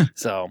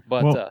 So,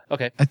 but Well,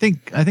 okay. I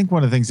think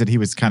one of the things that he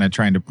was kind of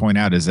trying to point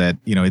out is that,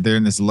 you know, they're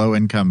in this low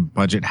income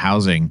budget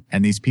housing,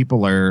 and these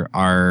people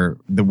are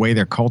the way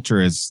their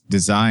culture is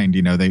designed,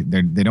 you know, they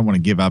don't want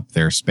to give up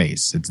their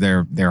space. It's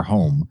their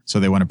home. So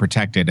they want to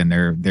protect it, and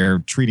they're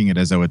treating it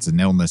as though it's an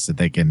illness that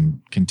they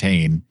can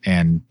contain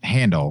and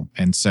handle.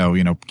 And so,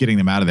 you know, getting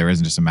them out of there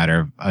isn't just a matter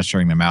of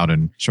ushering them out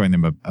and showing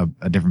them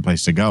a different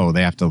place to go.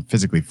 They have to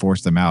physically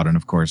force them out. And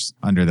of course,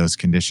 under those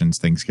conditions,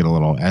 things get a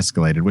little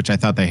escalated, which I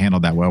thought they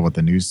handled that well with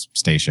the news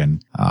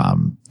station,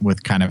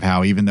 with kind of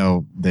how, even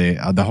though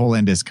the whole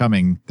end is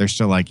coming, they're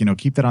still like, you know,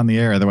 keep that on the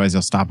air, otherwise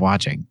they'll stop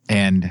watching.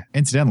 And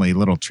incidentally,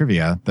 little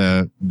trivia,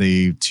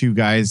 the two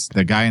guys,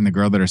 the guy and the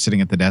girl that are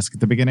sitting at the desk at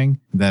the beginning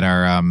that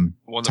are One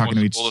that talking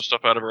wants to to pull the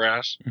stuff out of her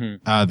ass.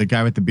 the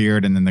guy with the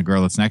beard and then the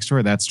girl that's next to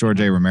her, that's George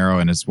A. Romero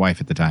and his wife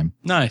at the time.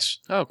 Nice.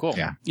 Oh, cool.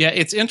 Yeah. Yeah,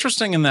 it's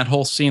interesting in that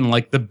whole scene,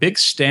 like the big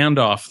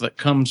standoff that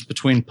comes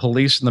between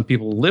police and the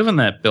people who live in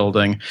that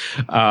building.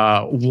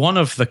 One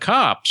of the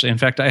cops, in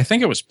fact, I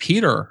think it was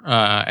Peter,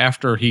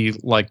 after he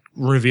like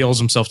reveals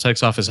himself,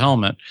 takes off his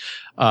helmet,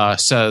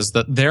 says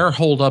that they're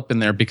holed up in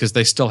there because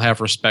they still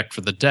have respect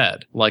for the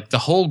dead. Like the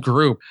whole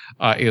group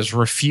is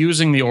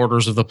refusing the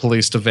orders of the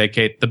police to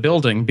vacate the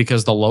building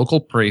because the local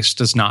priest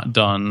is not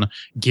done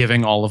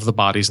giving all of the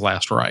bodies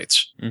last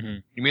rites. Mm-hmm.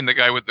 You mean the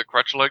guy with the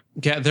crutch leg?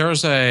 Yeah,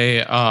 there's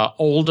a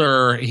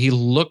older. He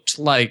looked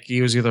like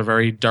he was either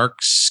very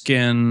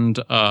dark-skinned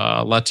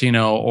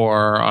Latino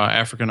or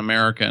African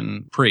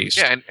American priest.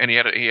 Yeah, and he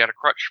had a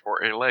crutch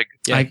for a leg.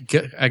 Yeah.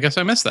 I guess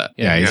I missed that.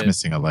 Yeah, he's yeah.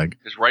 missing a leg.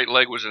 His right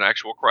leg was an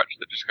actual crutch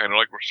that just kind of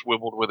like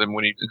swiveled with him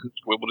when he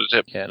swiveled his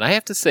hip. Yeah, and I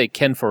have to say,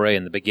 Ken Foray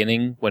in the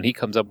beginning, when he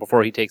comes up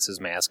before he takes his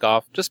mask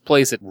off, just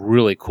plays it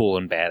really cool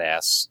and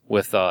badass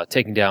with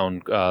taking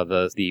down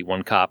the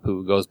one cop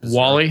who goes berserk.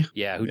 Wally?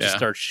 Yeah, who just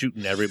starts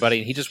shooting everybody,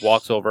 and he just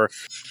walks over.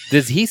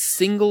 Does he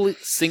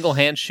single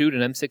hand shoot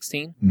an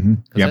M16? Mm-hmm.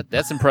 Yep.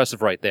 That's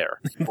impressive right there.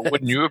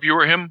 Wouldn't you if you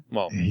were him?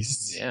 Well,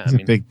 He's yeah,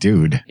 a big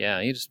dude.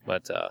 yeah, he just,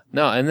 but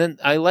no, and then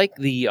I like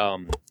the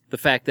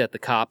fact that the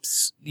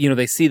cops, you know,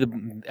 they see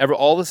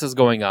all this is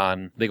going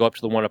on. They go up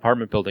to the one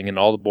apartment building and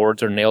all the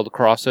boards are nailed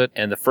across it.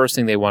 And the first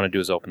thing they want to do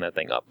is open that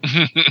thing up.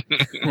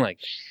 Like,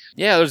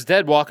 yeah, there's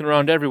dead walking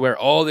around everywhere.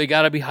 Oh, they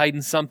got to be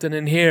hiding something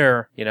in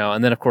here, you know.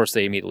 And then, of course,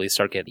 they immediately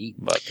start getting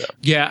eaten. But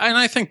Yeah, and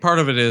I think part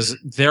of it is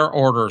their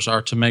orders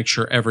are to make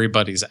sure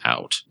everybody's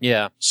out.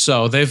 yeah,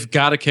 So they've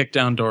got to kick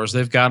down doors.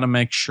 They've got to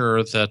make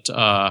sure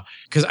that,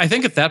 because I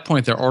think at that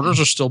point their orders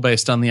are still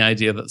based on the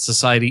idea that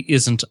society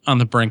isn't on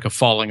the brink of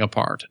falling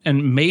apart.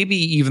 And maybe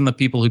even the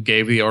people who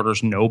gave the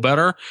orders know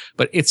better,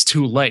 but it's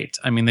too late.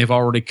 I mean, they've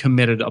already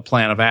committed a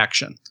plan of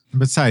action.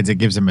 Besides, it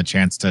gives him a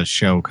chance to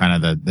show kind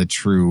of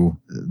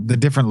the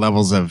different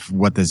levels of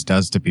what this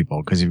does to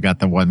people. Because you've got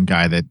the one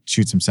guy that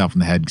shoots himself in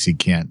the head because he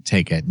can't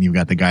take it. And you've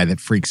got the guy that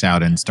freaks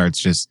out and starts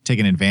just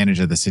taking advantage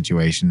of the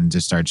situation and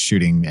just starts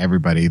shooting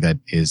everybody that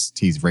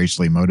he's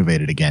racially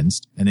motivated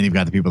against. And then you've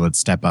got the people that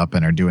step up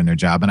and are doing their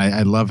job. And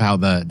I love how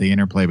the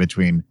interplay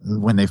between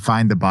when they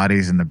find the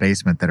bodies in the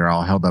basement that are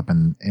all held up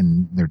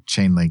in their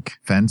chain link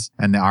fence,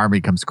 and the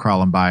army comes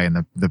crawling by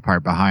in the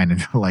part behind and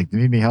they're like, do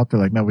you need any help? They're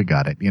like, no, we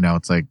got it. You know,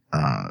 it's like,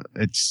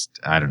 it's,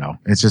 I don't know.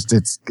 It's just,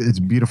 it's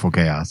beautiful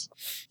chaos.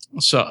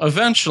 So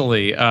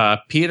eventually,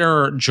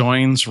 Peter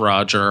joins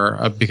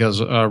Roger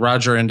because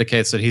Roger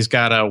indicates that he's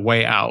got a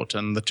way out,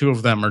 and the two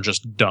of them are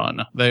just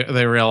done.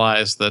 They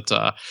realize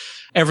that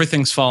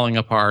everything's falling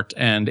apart,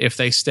 and if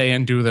they stay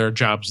and do their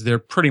jobs, they're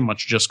pretty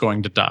much just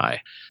going to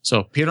die.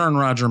 So Peter and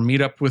Roger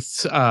meet up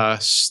with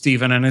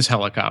Steven and his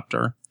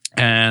helicopter.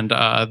 And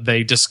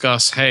they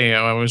discuss, hey,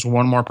 is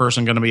one more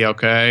person going to be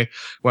okay?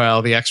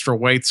 Well, the extra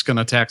weight's going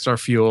to tax our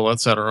fuel,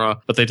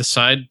 etc. But they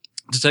decide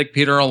to take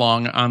Peter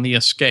along on the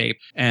escape.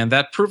 And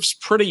that proves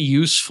pretty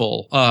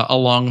useful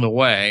along the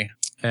way,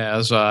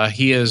 as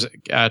he is,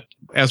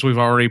 as we've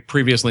already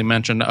previously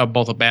mentioned,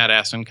 both a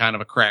badass and kind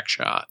of a crack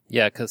shot.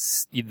 yeah,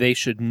 because they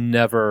should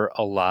never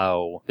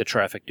allow the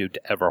traffic dude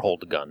to ever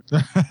hold a gun.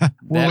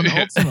 Well, and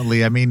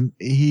ultimately, I mean,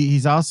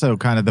 he's also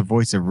kind of the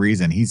voice of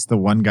reason. He's the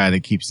one guy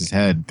that keeps his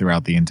head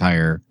throughout the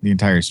entire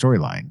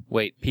storyline.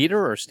 Wait,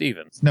 Peter or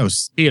Steven? No,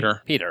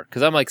 Peter. Peter,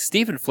 because I'm like,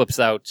 Steven flips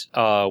out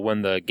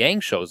when the gang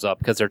shows up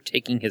because they're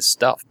taking his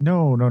stuff.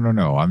 no.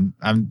 I'm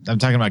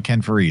talking about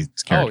Ken Foree's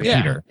character,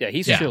 yeah. Peter. Yeah,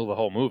 he's Yeah. chill the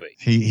whole movie.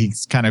 He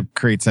kind of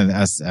creates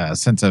a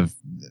sense of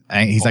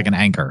he's like an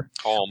anchor.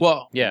 Calm.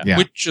 Well, Yeah.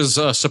 which is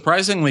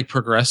surprisingly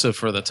progressive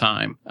for the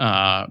time,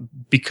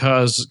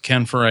 because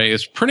Ken Foree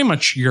is pretty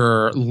much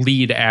your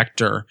lead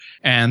actor,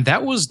 and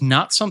that was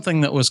not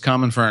something that was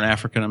common for an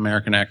African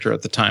American actor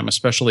at the time,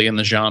 especially in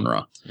the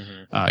genre.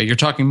 You're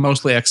talking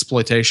mostly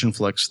exploitation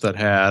flicks that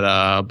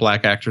had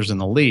black actors in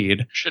the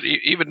lead. Shit,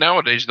 even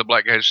nowadays, the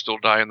black guys still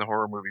die in the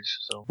horror movies.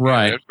 So,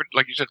 Right. yeah, it's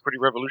like you said, pretty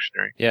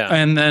revolutionary. Yeah.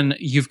 And then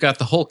you've got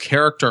the whole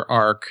character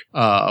arc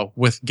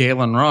with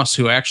Galen Ross,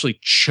 who actually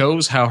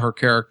chose how her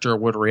character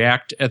would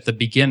react at the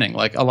beginning.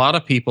 Like, a lot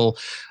of people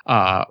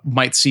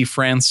might see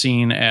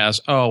Francine as,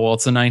 oh, well,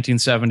 it's the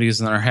 1970s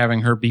and they're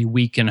having her be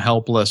weak and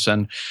helpless.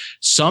 And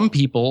some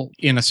people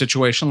in a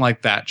situation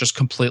like that just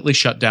completely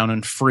shut down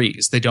and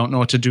freeze. They don't know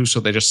what to do, so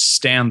they just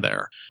stand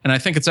there. And I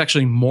think it's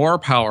actually more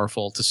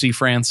powerful to see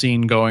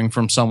Francine going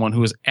from someone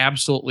who is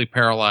absolutely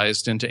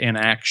paralyzed into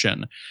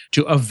inaction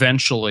to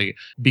eventually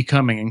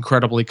becoming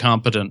incredibly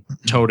competent,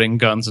 toting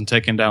guns and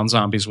taking down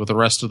zombies with the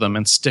rest of them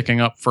and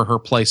sticking up for her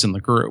place in the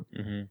group.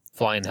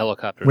 Flying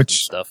helicopters and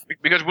Which- stuff.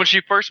 Because when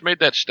she first made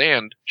that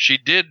stand, she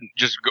did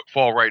just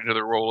fall right into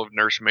the role of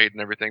nursemaid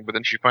and everything. But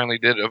then she finally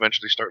did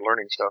eventually start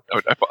learning stuff.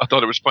 I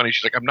thought it was funny.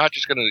 She's like, I'm not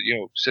just gonna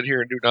sit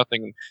here and do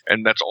nothing,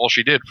 and that's all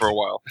she did for a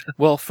while.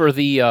 Well, for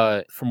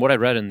the from what I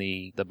read in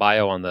the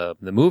bio on the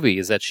movie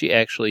is that she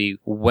actually,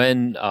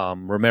 when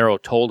Romero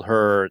told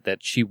her that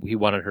he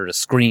wanted her to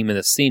scream in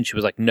the scene, she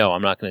was like, no,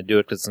 I'm not going to do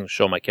it because it's going to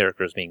show my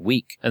character as being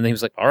weak. And then he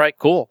was like, all right,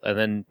 cool. And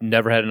then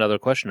never had another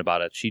question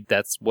about it.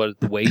 That's what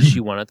the way she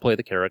wanted to play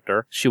the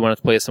character. She wanted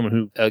to play as someone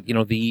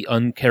who, the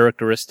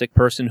uncharacteristic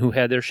person who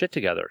had their shit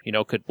together.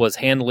 Was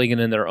handling it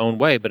in their own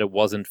way, but it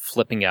wasn't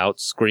flipping out,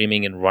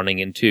 screaming, and running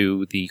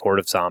into the horde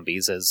of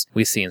zombies as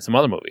we see in some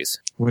other movies.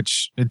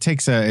 Which it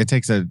takes a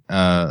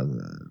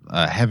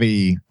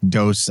heavy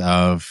dose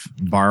of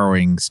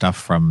borrowing stuff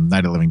from Night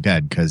of the Living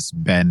Dead, because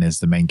Ben is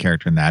the main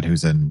character in that,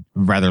 who's a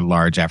rather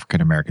large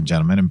African American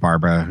gentleman, and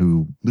Barbara,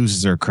 who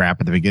loses her crap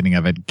at the beginning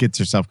of it, gets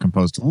herself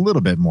composed a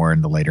little bit more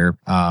in the later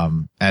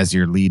as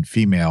your lead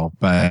female.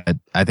 But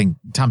I think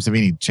Tom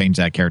Savini changed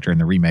that character in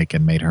the remake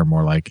and made her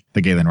more like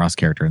the Galen Ross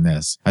character in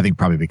this. I think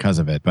probably because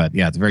of it. But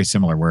yeah, it's very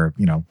similar where,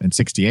 in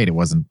 68, it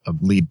wasn't a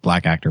lead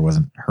black actor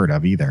wasn't heard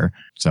of either.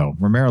 So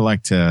Romero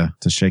liked to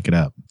shake it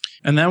up.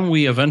 And then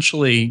we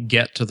eventually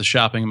get to the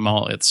shopping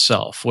mall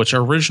itself, which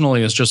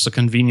originally is just a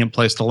convenient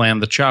place to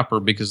land the chopper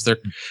because they're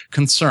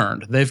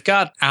concerned. They've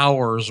got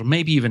hours or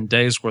maybe even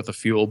days worth of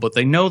fuel, but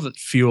they know that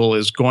fuel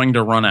is going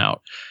to run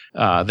out.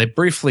 They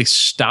briefly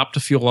stop to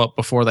fuel up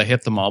before they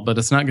hit the mall, but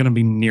it's not going to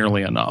be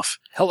nearly enough.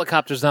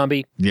 Helicopter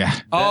zombie. Yeah.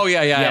 Oh,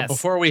 yeah. Yes.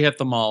 Before we hit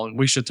the mall,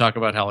 we should talk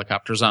about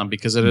Helicopter Zombie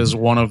because it is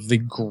one of the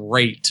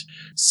great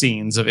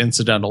scenes of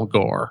incidental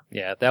gore.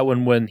 Yeah, that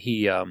one when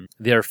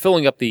they're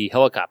filling up the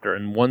helicopter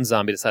and one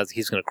zombie decides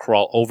he's going to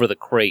crawl over the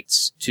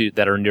crates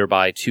that are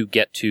nearby to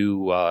get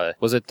to,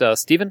 was it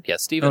Steven? Yeah,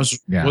 Steven. I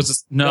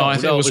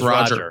think it was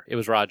Roger. It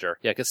was Roger.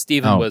 Yeah, because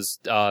Steven was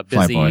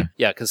busy. Flyboy.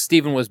 Yeah, because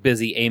Steven was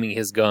busy aiming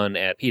his gun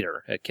at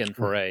Peter, at Ken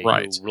Foree,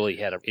 Right. who really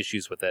had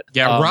issues with it.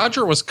 Yeah,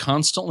 Roger was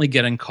constantly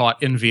getting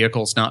caught in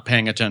vehicles not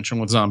paying attention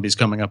with zombies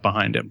coming up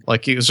behind him.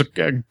 Like, he was a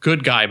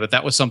good guy, but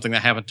that was something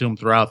that happened to him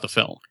throughout the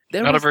film.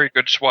 Not a very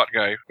good SWAT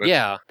guy. But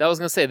Yeah, that was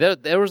going to say,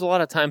 there was a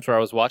lot of times where I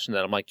was watching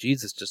that. I'm like,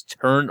 Jesus, just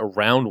turn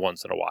around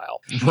once in a while.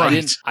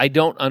 Right. I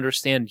don't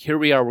understand. Here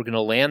we are. We're going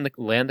to land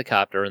the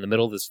copter in the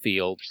middle of this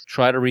field,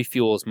 try to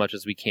refuel as much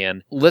as we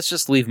can. Let's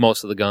just leave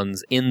most of the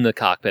guns in the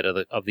cockpit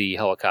of the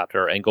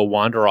helicopter and go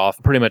wander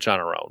off pretty much on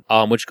our own.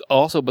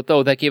 But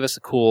that gave us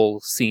a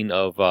cool scene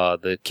of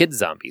the kid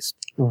zombies.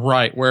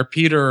 Right, where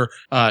Peter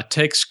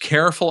takes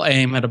careful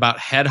aim at about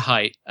head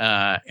height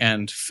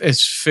and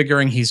is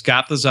figuring he's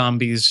got the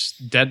zombies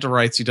dead to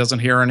rights. He doesn't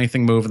hear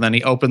anything move, and then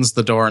he opens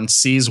the door and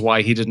sees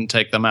why he didn't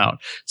take them out.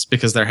 It's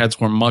because their heads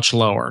were much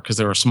lower because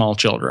they were small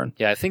children.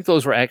 Yeah, I think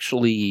those were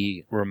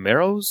actually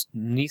Romero's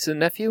niece and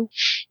nephew.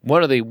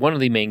 One of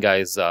the main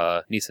guy's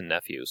niece and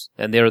nephews,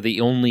 and they're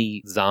the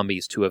only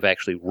zombies to have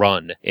actually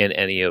run in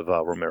any of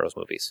Romero's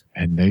movies.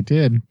 And they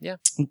did. Yeah,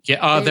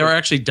 they were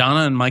actually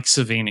Donna and Mike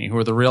Savini, who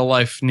are the real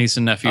life niece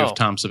and nephew of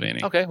Tom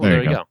Savini. Okay, well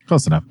there you go.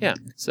 Close enough. Yeah.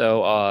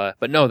 So,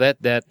 but no,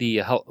 that the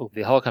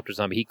helicopter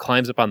zombie, he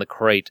climbs up on the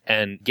crate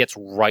and gets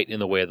right in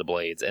the way of the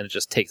blades, and it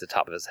just takes the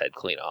top of his head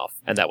clean off,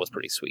 and that was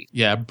pretty sweet.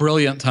 Yeah,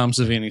 brilliant Tom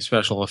Savini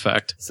special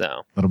effect. So,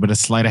 A little bit of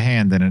sleight of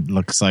hand, and it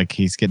looks like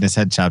he's getting his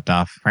head chopped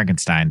off.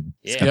 Frankenstein.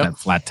 He's got Yeah. that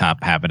flat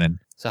top happening.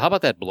 so how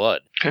about that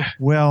blood?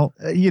 Well,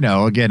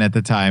 again, at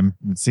the time,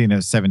 seeing it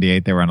was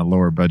 78, they were on a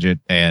lower budget,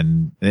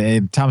 and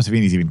Tom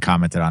Savini's even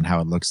commented on how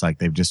it looks like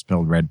they've just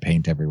spilled red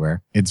paint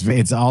everywhere.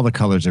 It's all the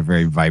colors are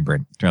very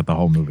vibrant throughout the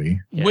whole movie.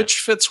 Yeah. Which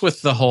fits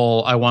with the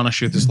whole I want to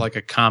shoot this like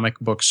a comic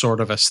book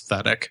sort of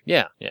aesthetic.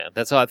 Yeah.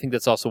 That's I think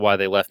that's also why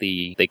they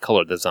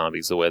colored the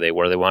zombies the way they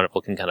were. They wound up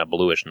looking kind of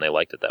bluish, and they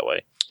liked it that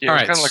way. Yeah, All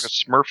it's right. kind of like a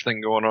Smurf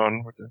thing going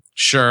on with the.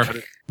 Sure.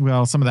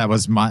 Well, some of that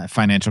was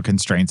financial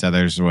constraints.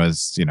 Others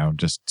was,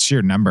 just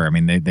sheer number. I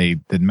mean, the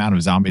amount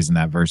of zombies in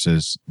that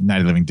versus Night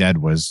of the Living Dead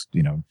was,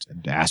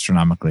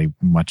 astronomically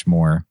much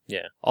more.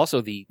 Yeah.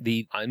 Also, the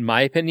in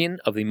my opinion,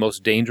 of the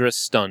most dangerous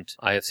stunt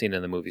I have seen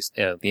in the movies,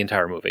 the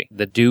entire movie,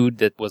 the dude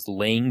that was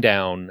laying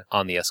down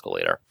on the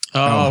escalator.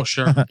 Oh,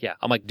 sure. Yeah,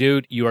 I'm like,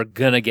 dude, you are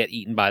gonna get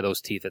eaten by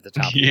those teeth at the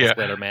top of the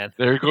escalator, man.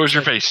 There goes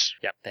your face.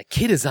 Yeah, that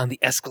kid is on the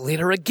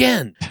escalator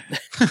again.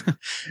 All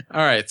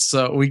right,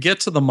 so we get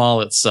to the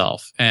mall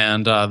itself,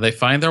 and they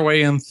find their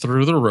way in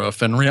through the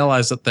roof and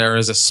realize that there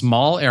is a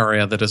small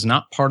area that is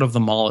not part of the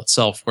mall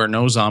itself where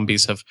no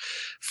zombies have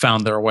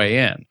found their way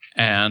in.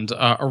 And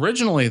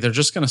originally, they're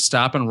just going to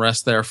stop and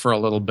rest there for a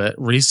little bit,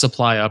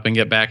 resupply up, and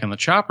get back in the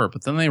chopper.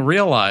 But then they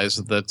realize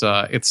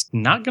that it's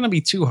not going to be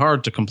too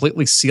hard to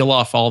completely seal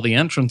off all the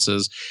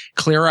entrances,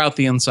 clear out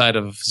the inside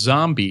of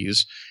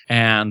zombies,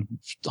 and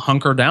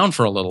hunker down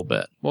for a little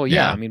bit. Well,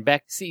 yeah. I mean,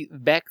 back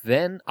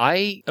then,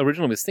 I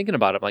originally was thinking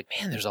about it. I'm like,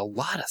 man, there's a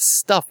lot of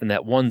stuff in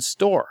that one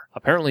store.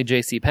 Apparently,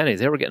 JCPenney's,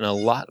 they were getting a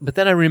lot. But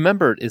then I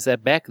remembered is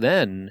that back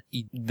then,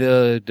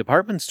 the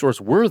department stores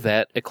were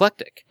that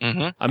eclectic.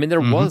 Mm-hmm. I mean, there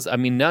was. I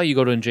mean, now you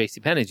go to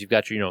JCPenney's, you've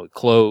got your,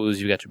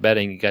 clothes, you've got your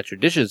bedding, you got your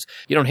dishes.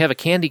 You don't have a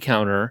candy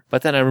counter.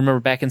 But then I remember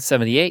back in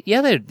 '78,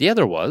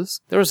 there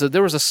was. There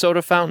was a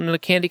soda fountain and a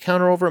candy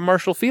counter over at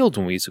Marshall Fields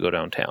when we used to go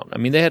downtown. I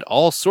mean, they had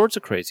all sorts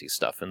of crazy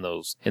stuff in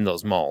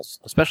those malls,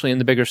 especially in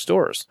the bigger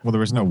stores. Well, there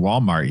was no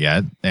Walmart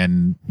yet,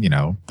 and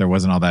there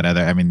wasn't all that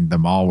other. I mean, the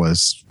mall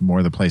was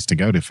more the place to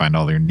go to find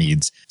all their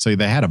needs. So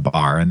they had a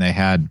bar and they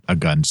had a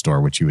gun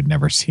store, which you would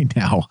never see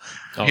now.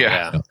 Oh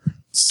yeah.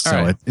 So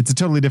right. it's a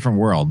totally different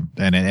world,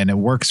 and it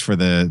works for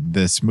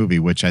this movie,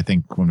 which I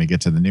think when we get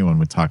to the new one,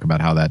 we'll talk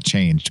about how that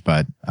changed.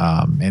 But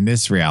in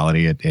this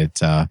reality,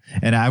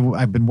 and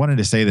I've been wanting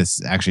to say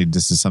this. Actually,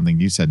 this is something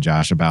you said,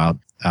 Josh, about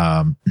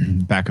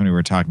back when we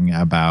were talking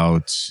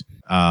about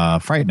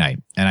Fright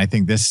Night, and I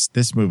think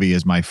this movie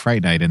is my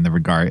Fright Night in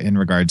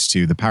regards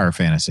to the power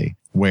fantasy.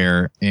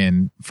 Where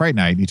in Fright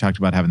Night, you talked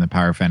about having the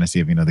power fantasy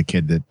of, the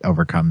kid that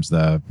overcomes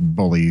the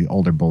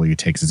older bully who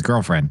takes his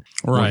girlfriend.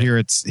 Right. Well, here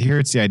it's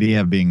the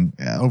idea of being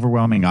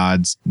overwhelming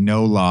odds,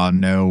 no law,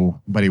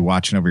 nobody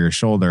watching over your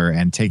shoulder,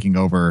 and taking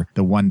over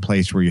the one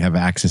place where you have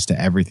access to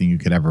everything you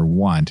could ever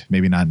want.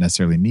 Maybe not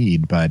necessarily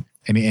need, but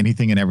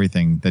anything and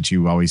everything that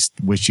you always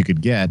wish you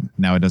could get.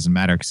 Now it doesn't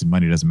matter because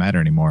money doesn't matter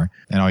anymore.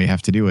 And all you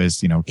have to do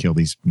is, kill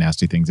these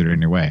nasty things that are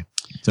in your way.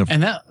 So,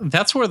 and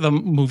that's where the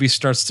movie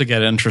starts to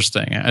get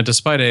interesting.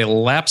 Despite a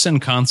lapse in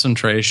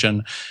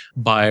concentration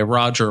by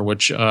Roger,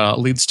 which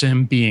leads to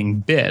him being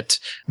bit,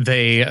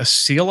 they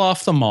seal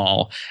off the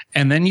mall.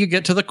 And then you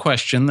get to the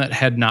question that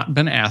had not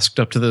been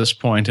asked up to this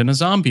point in a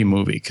zombie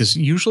movie. Because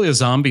usually a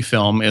zombie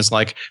film is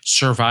like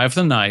survive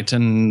the night.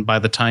 And by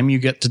the time you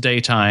get to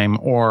daytime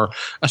or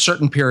a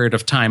certain period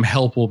of time,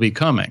 help will be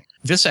coming.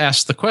 This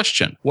asks the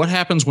question, what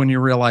happens when you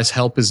realize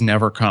help is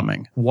never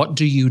coming? What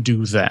do you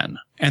do then?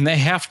 And they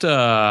have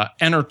to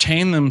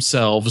entertain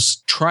themselves,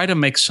 try to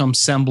make some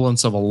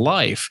semblance of a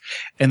life.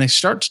 And they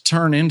start to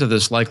turn into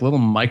this like little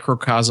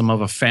microcosm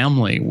of a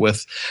family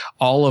with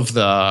all of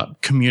the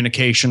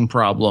communication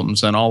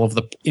problems and all of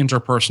the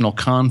interpersonal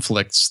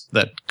conflicts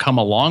that come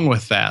along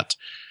with that.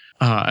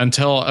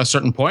 Until a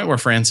certain point where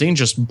Francine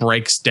just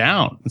breaks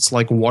down. It's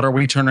like, what are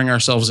we turning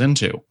ourselves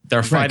into?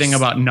 They're fighting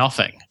about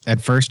nothing.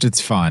 At first,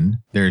 it's fun.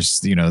 There's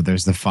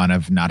the fun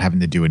of not having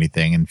to do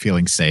anything and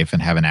feeling safe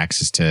and having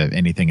access to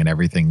anything and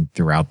everything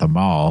throughout the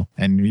mall.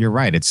 And you're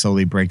right. It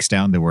slowly breaks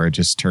down to where it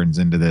just turns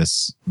into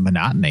this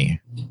monotony.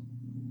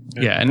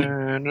 Yeah. And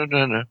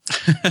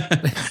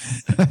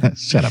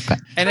shut up, Pat.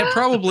 And it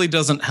probably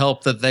doesn't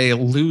help that they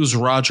lose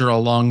Roger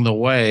along the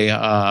way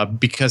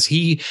because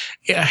he,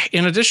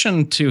 in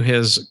addition to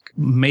his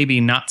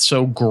maybe not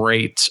so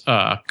great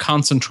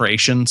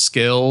concentration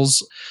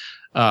skills,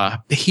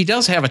 he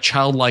does have a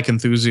childlike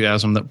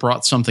enthusiasm that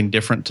brought something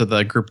different to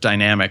the group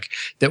dynamic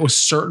that was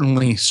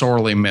certainly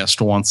sorely missed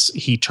once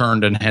he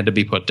turned and had to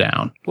be put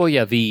down. Well,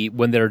 yeah,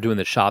 when they're doing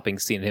the shopping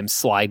scene, him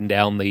sliding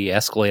down the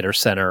escalator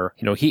center,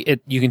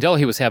 you can tell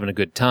he was having a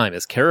good time.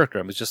 His character,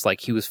 it was just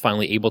like he was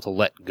finally able to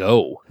let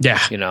go. Yeah.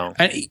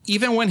 And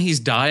even when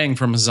he's dying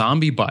from a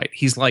zombie bite,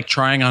 he's like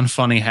trying on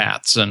funny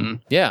hats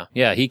and yeah,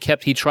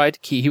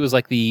 he was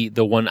like the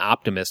one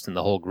optimist in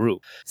the whole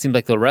group. It seemed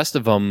like the rest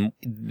of them,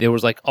 there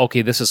was like,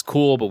 okay, this is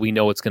cool, but we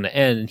know it's going to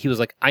end. And he was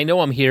like, I know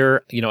I'm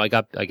here. I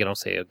don't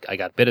say I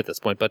got bit at this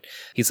point, but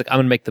he's like, I'm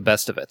going to make the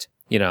best of it.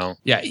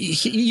 Yeah,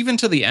 even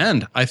to the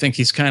end, I think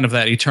he's kind of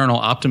that eternal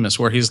optimist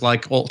where he's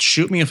like, well,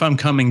 shoot me if I'm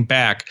coming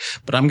back,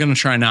 but I'm going to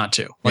try not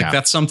to.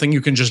 That's something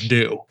you can just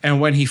do. And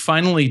when he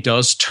finally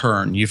does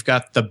turn, you've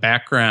got the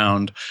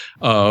background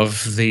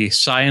of the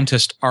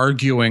scientist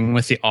arguing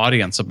with the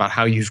audience about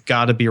how you've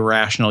got to be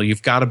rational,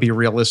 you've got to be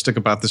realistic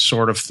about this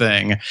sort of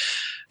thing.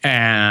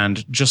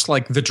 And just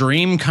like the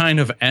dream kind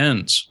of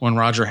ends when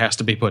Roger has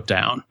to be put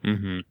down.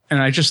 Mm-hmm.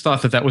 And I just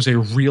thought that was a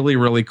really,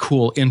 really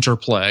cool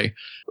interplay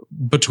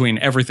between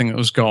everything that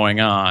was going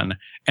on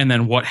and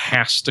then what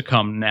has to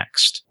come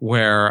next,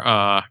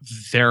 where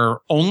they're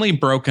only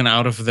broken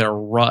out of their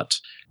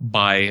rut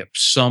by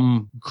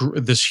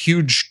this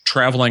huge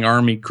traveling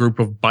army group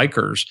of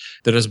bikers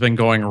that has been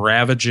going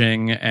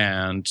ravaging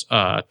and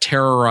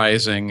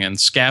terrorizing and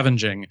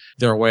scavenging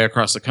their way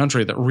across the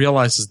country, that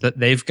realizes that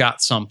they've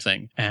got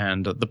something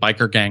and the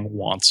biker gang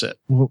wants it.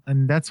 Well,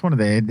 and that's one of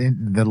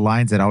the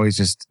lines that always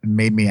just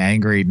made me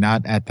angry,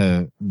 not at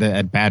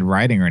at bad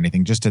writing or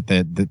anything, just at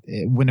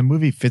when a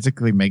movie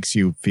physically makes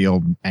you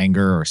feel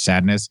anger or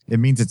sadness, it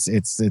means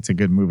it's a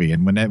good movie.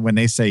 And when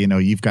they say,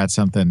 you've got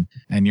something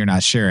and you're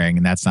not sharing,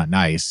 and that's not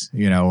nice,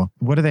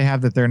 what do they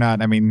have that they're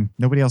not? I mean,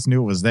 nobody else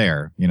knew it was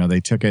there.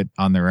 They took it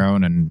on their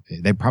own, and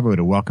they probably would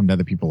have welcomed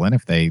other people in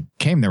if they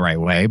came the right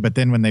way. But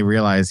then when they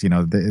realized,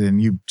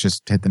 and you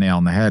just hit the nail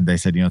on the head, they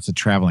said, it's a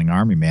traveling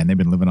army, man. They've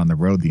been living on the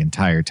road the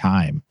entire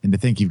time. And to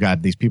think you've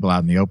got these people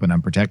out in the open,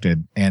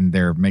 unprotected, and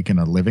they're making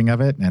a living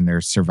of it, and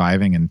they're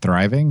surviving and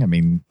thriving. I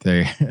mean,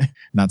 they're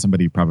not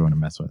somebody you probably want to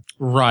mess with.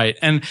 Right.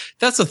 And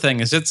that's the thing,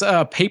 is it's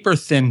a paper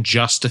thin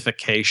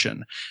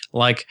justification.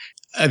 Like,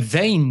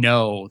 they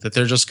know that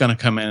they're just going to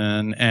come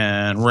in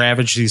and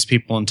ravage these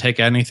people and take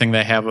anything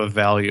they have of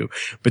value,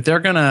 but they're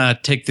going to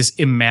take this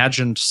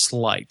imagined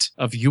slight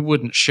of, you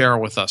wouldn't share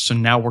with us, so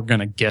now we're going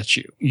to get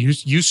you.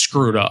 You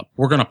screwed up.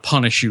 We're going to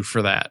punish you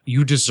for that.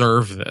 You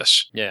deserve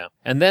this. Yeah.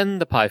 And then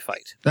the pie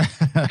fight.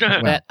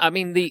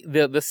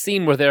 The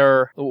scene where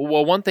they're,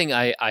 well, one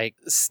thing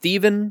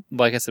Steven,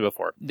 like I said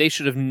before, they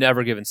should have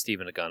never given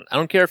Steven a gun. I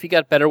don't care if he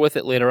got better with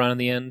it later on in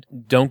the end.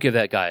 Don't give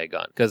that guy a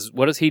gun. Because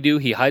what does he do?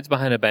 He hides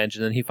behind a bench,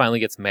 and then he finally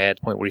gets mad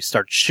to the point where he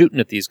starts shooting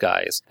at these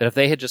guys. That if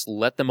they had just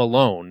let them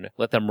alone,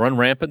 let them run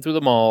rampant through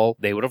the mall,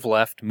 they would have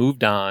left,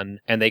 moved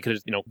on, and they could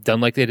have, done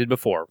like they did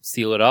before.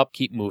 Seal it up,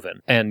 keep moving,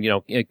 and,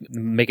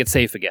 make it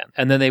safe again.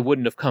 And then they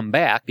wouldn't have come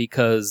back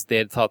because they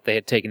had thought they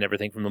had taken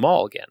everything from the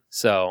mall again.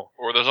 So,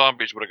 or the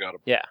zombies would have got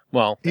them. Yeah,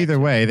 well. Either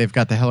way, they've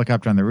got the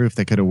helicopter on the roof.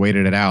 They could have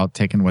waited it out,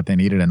 taken what they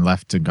needed, and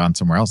left and gone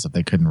somewhere else if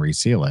they couldn't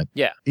reseal it.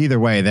 Yeah. Either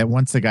way, that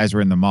once the guys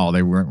were in the mall,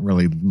 they weren't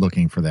really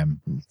looking for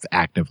them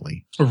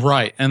actively.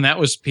 Right. And that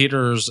was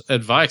Peter's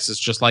advice. It's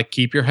just like,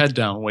 keep your head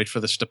down, wait for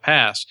this to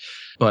pass.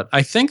 But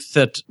I think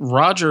that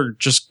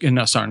Roger's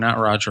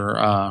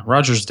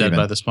dead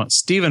by this point.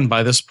 Steven,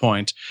 by this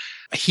point,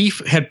 he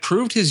had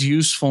proved his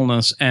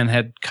usefulness and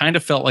had kind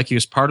of felt like he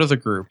was part of the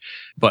group,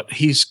 but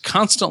he's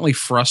constantly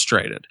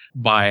frustrated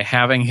by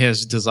having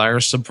his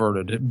desires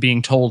subverted,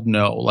 being told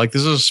no. Like,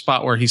 this is a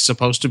spot where he's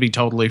supposed to be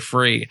totally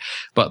free,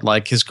 but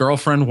like, his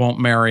girlfriend won't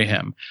marry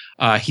him.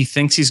 He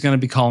thinks he's going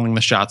to be calling the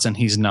shots, and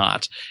he's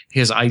not.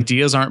 His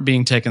ideas aren't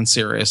being taken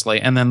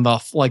seriously. And then the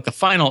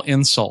final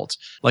insult,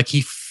 like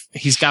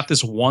he's got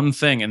this one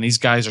thing and these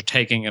guys are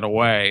taking it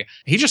away.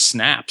 He just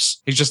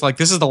snaps. He's just like,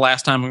 this is the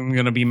last time I'm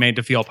going to be made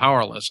to feel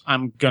powerless.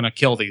 I'm going to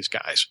kill these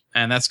guys.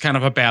 And that's kind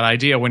of a bad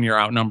idea when you're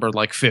outnumbered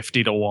like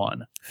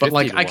 50-1. But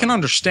like, I can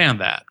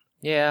understand that.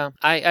 Yeah,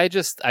 I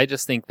just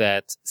think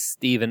that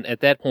Steven,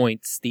 at that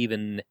point,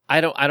 I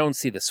don't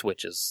see the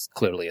switch as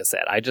clearly as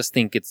that. I just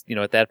think it's,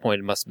 at that point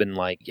it must have been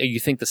like, you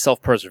think the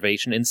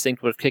self-preservation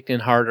instinct would have kicked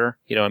in harder.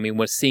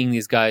 When seeing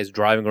these guys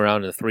driving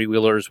around in the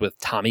three-wheelers with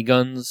Tommy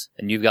guns,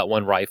 and you've got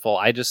one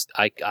rifle,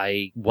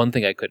 one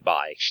thing I could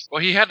buy.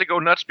 Well, he had to go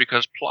nuts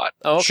because plot.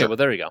 Oh, okay, Sure. Well,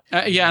 there you go.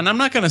 Yeah, and I'm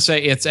not going to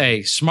say it's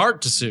a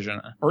smart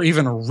decision or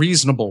even a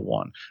reasonable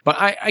one, but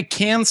I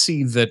can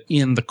see that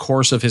in the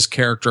course of his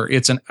character,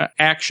 it's an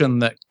action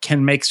that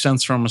can make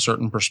sense from a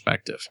certain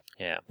perspective.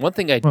 Yeah. One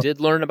thing I did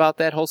learn about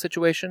that whole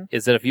situation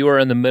is that if you are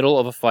in the middle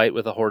of a fight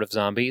with a horde of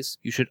zombies,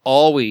 you should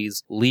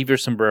always leave your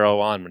sombrero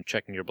on when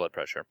checking your blood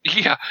pressure.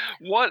 Yeah.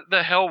 What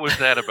the hell was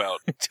that about?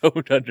 I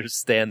don't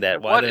understand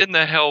that. What in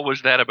the hell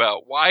was that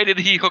about? Why did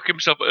he hook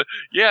himself?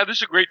 This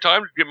is a great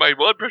time to get my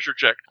blood pressure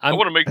checked. I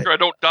want to make sure I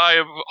don't die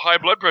of high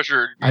blood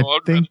pressure. I'll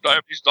just die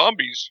of these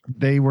zombies.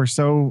 They were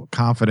so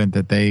confident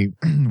that they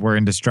were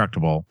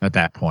indestructible at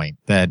that point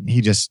that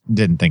he just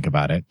didn't think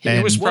about it. He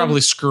was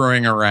probably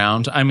screwing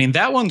around. I mean,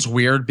 that one's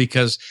weird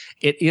because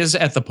it is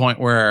at the point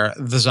where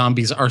the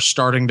zombies are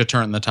starting to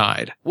turn the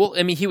tide. Well,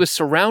 I mean, he was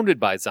surrounded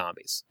by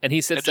zombies, and he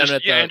sits down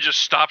and just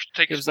stops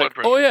taking his blood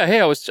pressure. Oh yeah, hey,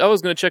 I was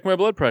going to check my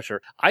blood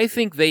pressure. I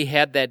think they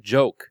had that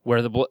joke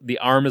where the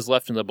arm is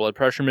left in the blood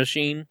pressure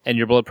machine, and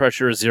your blood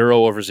pressure is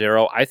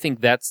 0/0. I think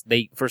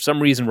for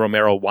some reason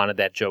Romero wanted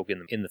that joke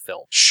in the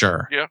film.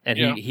 Sure. Yeah. And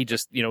he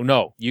just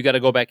no, you got to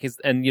go back.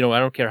 I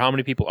don't care how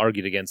many people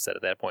argued against it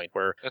at that point.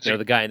 Where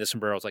the guy in the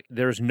sombrero was like,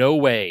 "There's no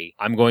way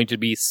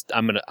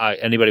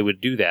anybody would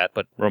do that."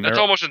 But Romero. That's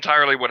almost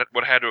entirely what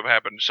had to have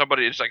happened.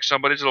 It's like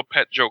somebody's little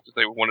pet joke that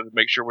they wanted to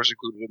make sure was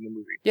included in the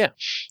movie. Yeah.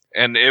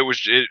 And it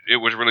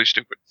was really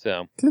stupid.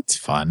 So it's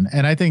fun,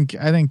 and I think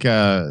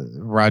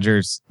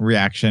Roger's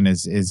reaction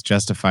is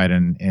justified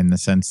in the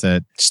sense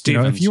that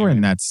if you were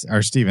in that,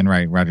 or Steven,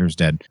 right? Roger's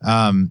dead.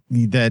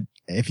 That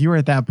if you were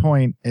at that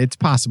point, it's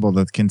possible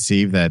to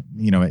conceive that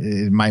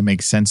it might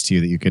make sense to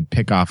you that you could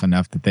pick off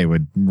enough that they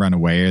would run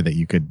away, or that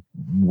you could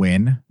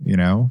win,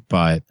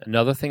 but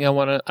Another thing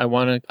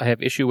I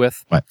have issue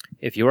with. What?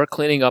 If you are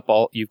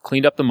you've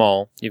cleaned up the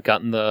mall, you've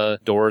gotten the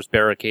doors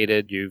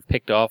barricaded, you've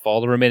picked off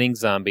all the remaining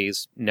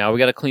zombies. Now we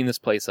got to clean this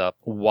place up.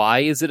 Why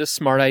is it a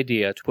smart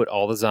idea to put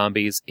all the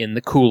zombies in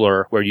the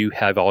cooler where you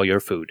have all your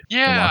food?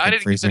 Yeah, walk-in I didn't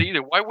get freezer. that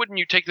either. Why wouldn't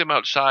you take them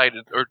outside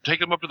or take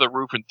them up to the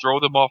roof and throw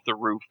them off the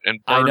roof and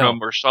I burn know. them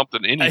or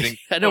something? Anything.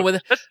 I know.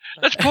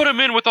 Let's put them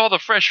in with all the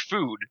fresh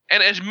food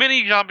and as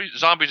many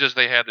zombies as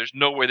they had. There's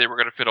no way they were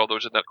going to fit all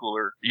those in that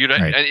cooler.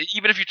 Right. And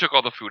even if you took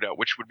all the food out,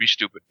 which would be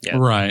stupid. Yeah.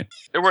 Right.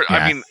 There were. Yeah.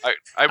 I mean,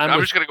 I'm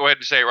just going to go ahead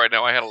and say it right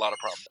now. I had a lot of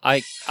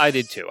problems. I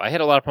did too. I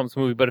had a lot of problems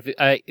with the movie,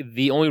 but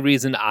the only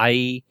reason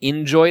I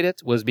enjoyed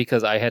it was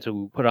because I had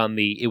to put on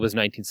it was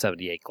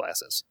 1978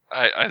 glasses.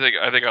 I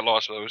think I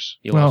lost those.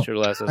 You Well, lost your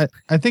glasses.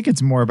 I think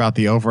it's more about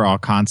the overall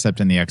concept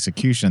and the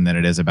execution than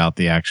it is about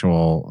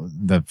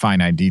the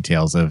finite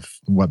details of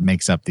what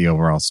makes up the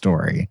overall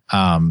story.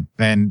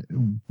 And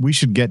we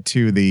should get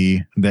to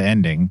the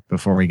ending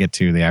before we get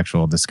to the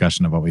actual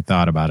discussion of what we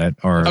thought about it.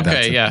 Or Okay,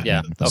 that's it.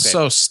 yeah. Okay.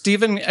 So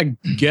Steven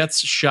gets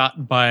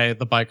shot by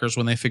the bikers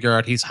when they figure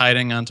out he's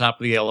hiding on top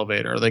of the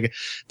elevator.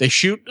 They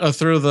shoot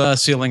through the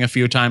ceiling a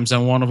few times,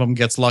 and one of them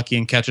gets lucky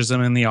and catches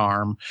him in the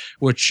arm,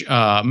 which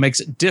makes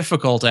it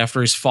difficult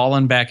after he's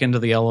fallen back into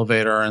the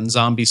elevator and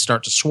zombies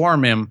start to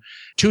swarm him.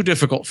 Too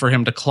difficult for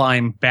him to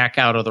climb back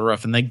out of the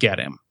roof, and they get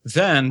him.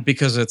 Then,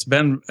 because it's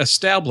been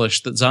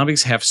established that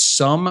zombies have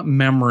some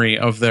memory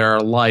of their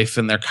life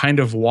and they're kind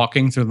of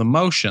walking through the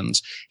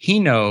motions, he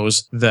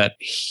knows that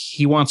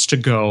he wants to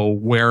go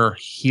where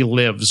he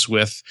lives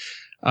with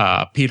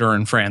Peter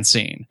and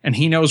Francine. And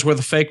he knows where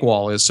the fake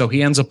wall is, so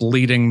he ends up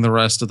leading the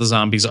rest of the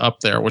zombies up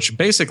there, which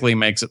basically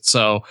makes it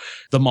so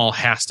the mall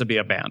has to be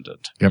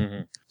abandoned. Yep.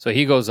 Mhm. So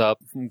he goes up,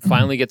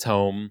 finally gets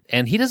home,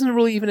 and he doesn't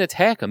really even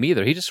attack him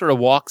either. He just sort of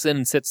walks in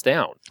and sits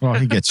down. Well,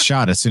 he gets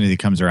shot as soon as he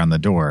comes around the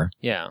door.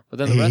 Yeah, but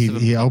then the rest of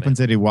them He come opens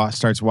it. He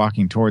starts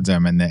walking towards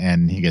him,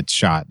 and he gets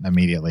shot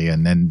immediately.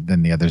 And then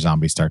the other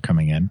zombies start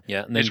coming in.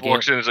 Yeah, and He then just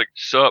walks in and is like,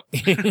 "Sup?"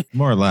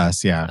 More or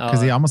less, yeah,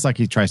 because he almost like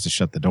he tries to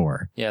shut the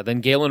door. Yeah, then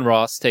Galen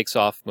Ross takes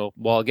off.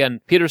 Well, again,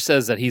 Peter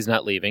says that he's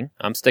not leaving.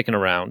 I'm sticking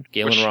around.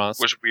 Galen Which Ross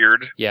was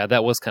weird. Yeah,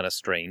 that was kind of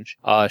strange.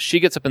 She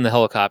gets up in the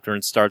helicopter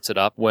and starts it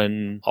up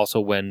when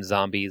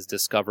zombies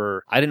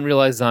discover... I didn't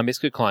realize zombies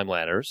could climb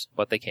ladders,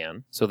 but they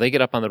can. So they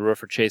get up on the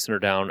roof, are chasing her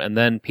down, and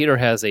then Peter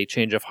has a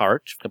change of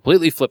heart,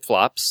 completely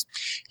flip-flops.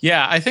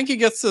 Yeah, I think he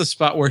gets to the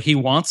spot where he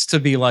wants to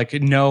be like,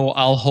 no,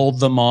 I'll hold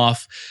them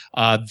off.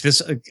 I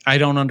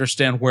don't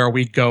understand where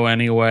we'd go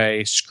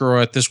anyway. Screw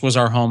it. This was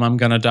our home. I'm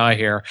going to die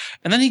here.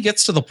 And then he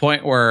gets to the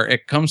point where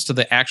it comes to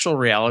the actual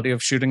reality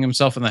of shooting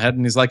himself in the head.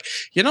 And he's like,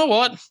 you know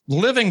what?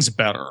 Living's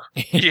better.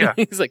 Yeah.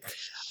 He's like,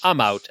 I'm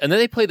out. And then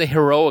they play the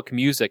heroic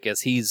music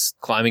as he's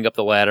climbing up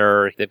the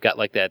ladder. They've got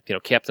like that,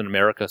 Captain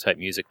America type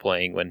music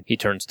playing when he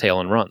turns tail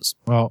and runs.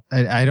 Well,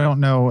 I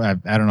don't know. I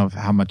don't know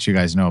how much you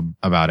guys know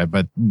about it,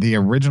 but the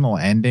original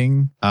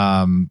ending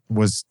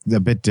was a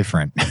bit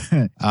different.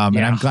 And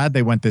I'm glad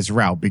they went this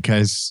route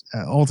because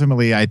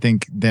ultimately I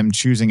think them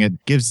choosing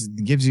it gives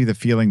you the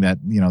feeling that,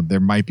 there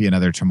might be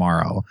another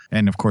tomorrow.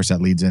 And of course that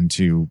leads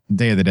into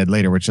Day of the Dead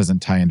later, which doesn't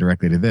tie in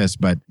directly to this,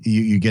 but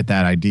you get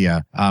that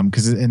idea.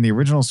 Because in the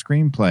original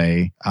screenplay,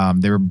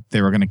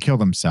 they were going to kill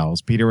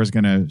themselves. Peter was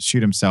going to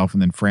shoot himself,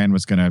 and then Fran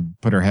was going to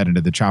put her head into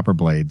the chopper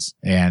blades,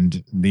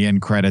 and the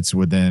end credits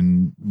would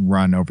then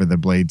run over the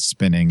blades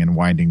spinning and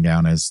winding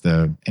down as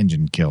the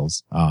engine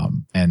kills.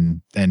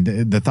 And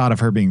the thought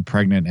of her being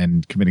pregnant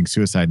and committing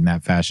suicide in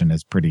that fashion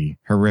is pretty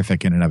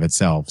horrific in and of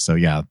itself. So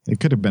yeah, it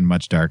could have been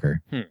much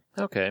darker.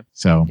 Okay.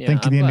 So Yeah,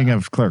 think of the ending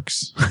of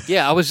Clerks.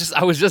 Yeah, I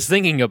was just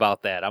thinking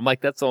about that. I'm like,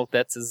 that's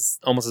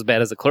almost as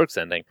bad as the Clerks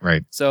ending.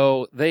 Right.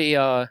 So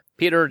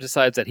Peter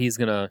decides that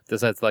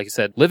like you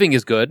said, living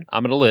is good.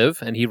 I'm going to live.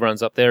 And he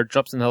runs up there,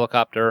 jumps in the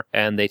helicopter,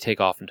 and they take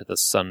off into the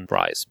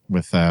sunrise.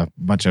 With a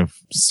bunch of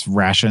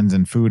rations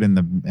and food in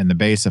the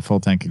base, a full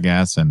tank of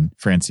gas, and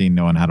Francine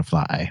knowing how to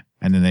fly.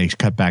 And then they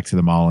cut back to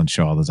the mall and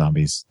show all the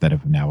zombies that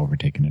have now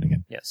overtaken it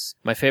again. Yes.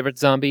 My favorite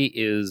zombie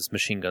is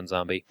Machine Gun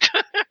Zombie.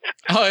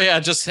 Oh yeah,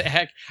 just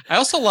heck. I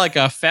also like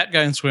a Fat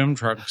Guy in Swim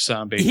Trunk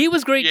zombie. He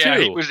was great Yeah,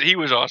 too. he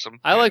was awesome.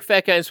 I like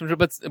Fat Guy in Swim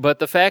Trunk, but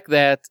the fact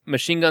that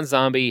Machine Gun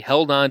Zombie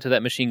held on to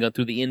that machine gun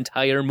through the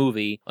entire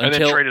movie And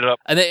then traded up.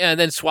 and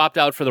then swapped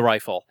out for the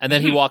rifle, and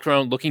then he walked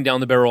around looking down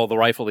the barrel of the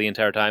rifle the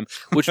entire time,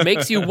 which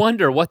makes you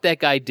wonder what that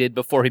guy did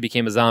before he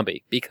became a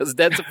zombie, because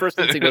that's the first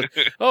thing he goes,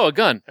 oh, a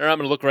gun, or I'm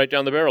going to look right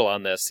down the barrel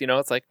on this.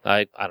 It's like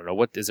I don't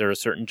know, is there a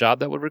certain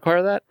job that would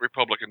require that?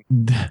 Republican.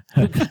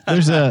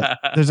 There's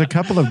a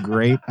couple of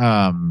great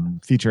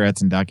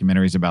featurettes and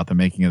documentaries about the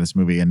making of this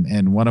movie,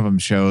 and one of them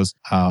shows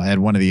at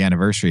one of the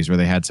anniversaries where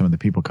they had some of the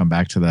people come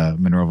back to the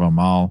Monroeville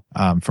Mall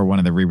for one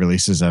of the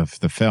re-releases of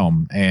the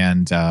film,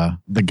 and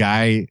the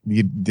guy,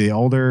 the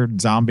older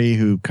zombie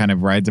who kind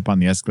of rides up on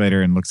the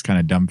escalator and looks kind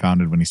of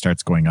dumbfounded when he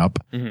starts going up,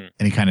 and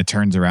he kind of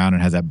turns around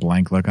and has that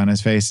blank look on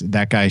his face.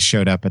 That guy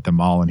showed up at the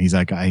mall, and he's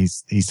like,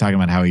 he's talking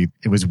about how it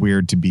was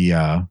weird to be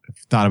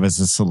thought of as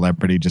a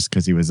celebrity just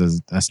because he was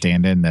a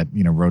stand-in that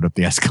rode up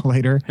the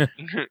escalator.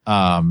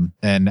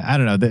 And I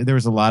don't know, there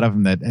was a lot of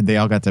them and they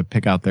all got to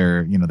pick out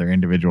their their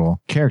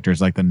individual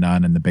characters, like the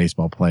nun and the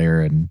baseball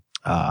player, and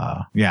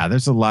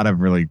there's a lot of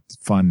really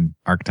fun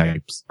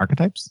archetypes,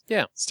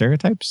 yeah,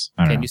 stereotypes.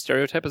 I don't Can know. you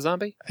stereotype a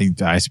zombie?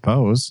 I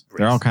suppose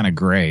they're all kind of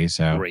gray,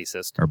 so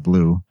Racist. or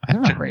blue.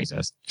 I'm not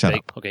racist. Shut Big.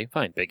 up. Okay,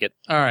 fine. Bigot.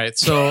 All right,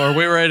 so are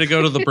we ready to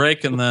go to the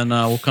break, and then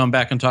we'll come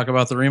back and talk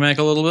about the remake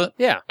a little bit?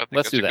 Yeah, I think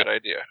let's that's do a that. good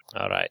idea.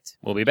 All right.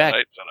 We'll be back.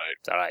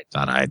 Tonight. All right.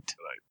 All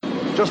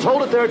right. Just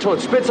hold it there till it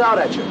spits out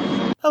at you.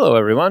 Hello,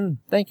 everyone.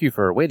 Thank you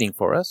for waiting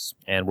for us.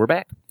 And we're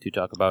back to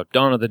talk about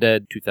Dawn of the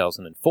Dead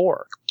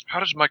 2004. How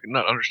does Mike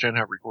not understand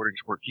how recordings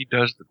work? He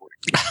does the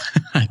recording.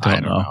 I I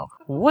don't know.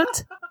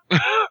 What?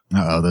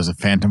 Uh-oh, there's a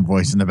phantom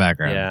voice in the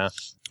background. Yeah.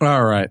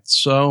 All right,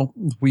 so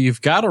we've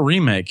got a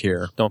remake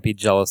here. Don't be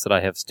jealous that I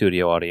have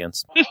studio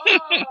audience.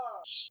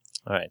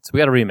 All right. So we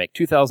got a remake,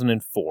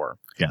 2004.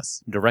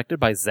 Yes. Directed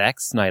by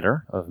Zack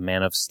Snyder of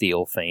Man of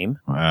Steel fame.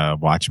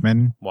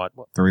 Watchmen, What?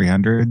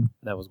 300.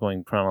 That was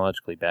going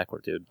chronologically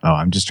backward, dude. Oh,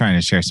 I'm just trying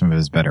to share some of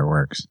his better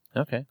works.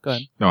 Okay, go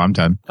ahead. No, I'm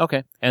done.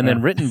 Okay. And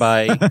then written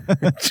by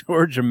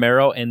George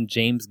Romero and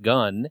James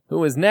Gunn,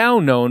 who is now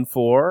known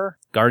for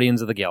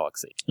Guardians of the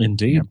Galaxy.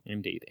 Indeed.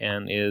 Indeed.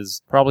 And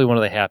is probably one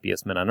of the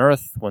happiest men on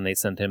earth when they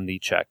sent him the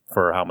check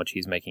for how much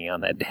he's making on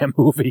that damn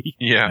movie.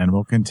 Yeah. And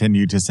we'll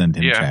continue to send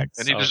him Yeah. checks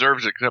And he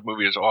deserves it because that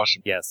movie is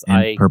awesome. Yes,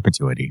 in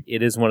perpetuity.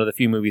 it is one of the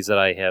few movies that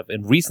I have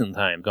in recent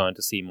time gone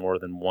to see more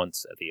than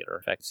once at theater.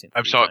 In fact, I've seen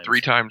I've saw it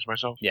 3 times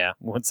myself. Yeah,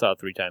 once saw it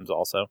 3 times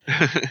also.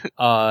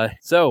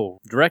 So,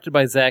 directed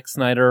by Zack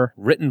Snyder,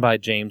 written by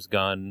James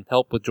Gunn,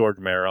 help with George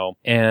Romero,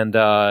 and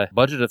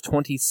budget of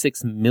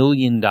 $26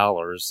 million.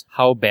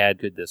 How bad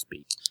could this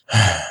be?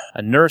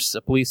 A nurse,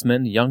 a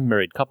policeman, a young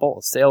married couple,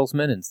 a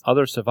salesman, and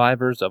other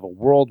survivors of a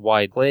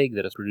worldwide plague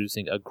that is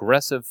producing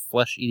aggressive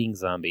flesh-eating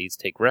zombies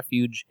take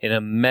refuge in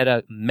a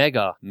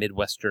mega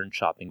Midwestern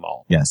shopping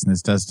mall. Yes, and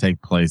this does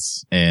take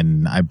place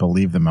in, I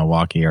believe, the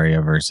Milwaukee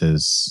area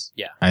versus.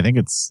 Yeah. I think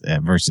it's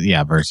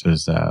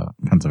versus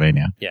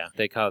Pennsylvania. Yeah,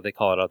 they call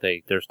it out.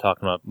 They're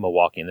talking about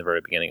Milwaukee in the very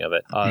beginning of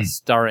it.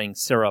 Starring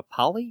Sarah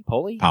Polly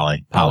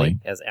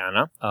as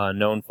Anna,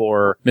 known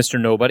for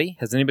Mr. Nobody.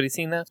 Has anybody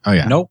seen that? Oh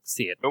yeah. Nope.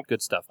 See it. Nope.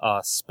 Good stuff.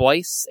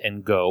 Splice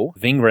and Go.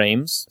 Ving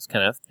Rhames is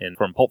Kenneth, and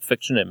from Pulp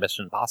Fiction and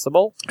Mission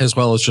Impossible. As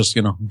well as just,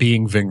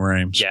 being Ving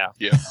Rhames. Yeah.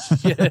 Yeah.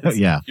 Yes.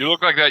 Yeah. You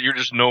look like that, you're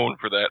just known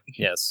for that.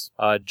 Yes.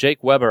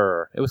 Jake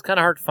Weber. It was kind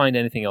of hard to find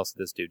anything else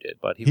that this dude did,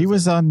 but He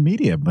was on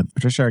Medium with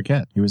Patricia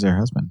Arquette. He was her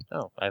husband.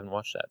 Oh, I haven't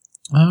watched that.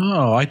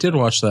 Oh, I did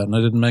watch that, and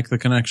I didn't make the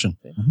connection.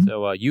 Okay.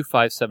 So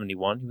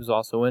U571 he was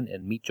also in,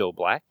 and Meet Joe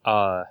Black.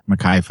 Mekhi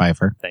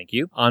Phifer. Thank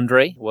you.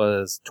 Andre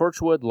was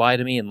Torchwood, Lie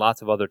to Me, and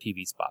lots of other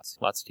TV spots.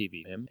 Lots of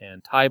TV him.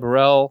 And Ty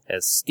Burrell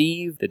as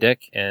Steve the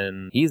Dick,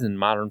 and he's in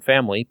Modern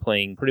Family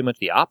playing pretty much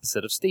the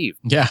opposite of Steve.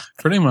 Yeah,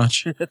 pretty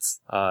much. That's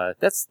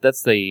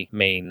the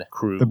main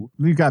crew.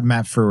 We've got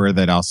Matt Frewer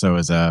that also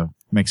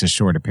makes a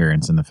short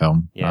appearance in the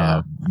film.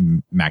 Yeah.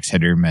 Max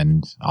Headroom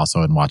and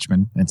also in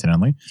Watchmen,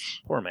 incidentally.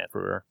 Poor Matt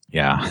Brewer.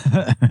 Yeah.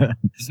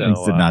 So,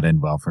 Things did not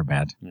end well for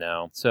Matt.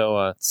 No.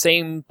 So,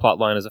 same plot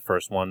line as the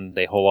first one.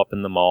 They hole up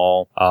in the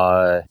mall.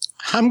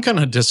 I'm going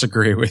to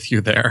disagree with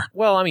you there.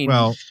 Well, I mean,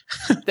 Well,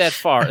 that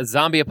far. A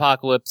zombie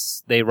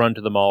apocalypse, they run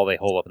to the mall, they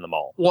hole up in the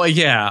mall. Well,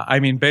 yeah. I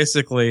mean,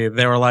 basically,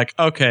 they were like,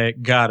 okay,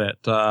 got it.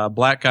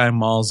 Black guy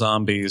mall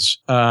zombies.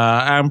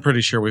 I'm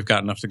pretty sure we've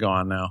got enough to go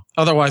on now.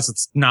 Otherwise,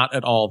 it's not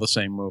at all the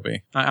same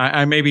movie.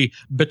 I may be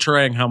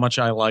betraying how much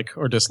I like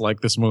or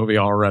dislike this movie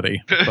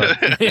already. But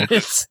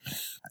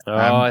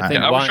I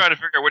think I was trying to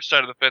figure out which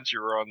side of the fence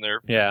you were on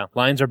there. yeah,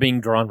 lines are being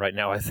drawn right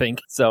now, I think.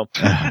 So,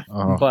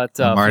 oh, but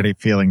I'm already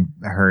feeling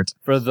hurt.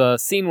 for the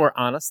scene where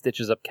Anna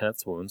stitches up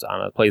Kenneth's wounds,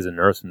 Anna plays a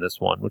nurse in this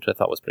one, which I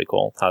thought was pretty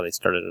cool, how they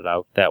started it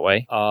out that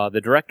way.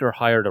 The director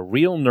hired a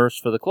real nurse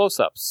for the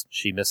close-ups.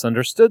 She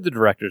misunderstood the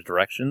director's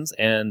directions,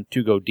 and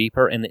to go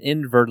deeper, and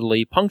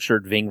inadvertently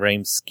punctured Ving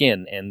Rhames'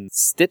 skin and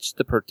stitched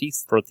the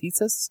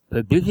prosthesis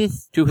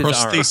to his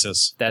arm.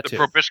 prosthesis. That The too.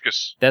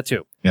 proboscis. That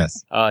too.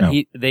 Yes. No.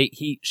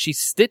 She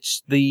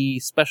stitched the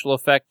special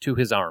effect to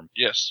his arm.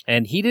 Yes.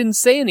 And he didn't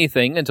say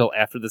anything until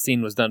after the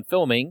scene was done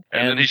filming.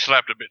 And then he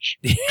slapped a bitch.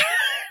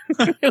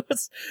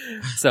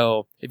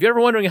 So, if you're ever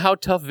wondering how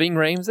tough Ving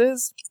Rhames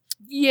is,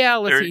 yeah,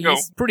 There you go.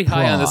 he's pretty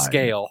high on the Pride.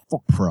 scale.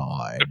 Fuck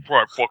pride.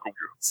 Right, fuck you.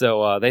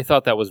 So they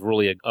thought that was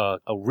really a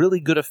really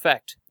good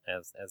effect,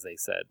 as they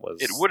said.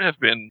 It would have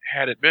been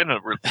had it been a.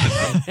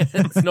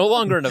 It's no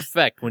longer an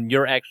effect when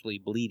you're actually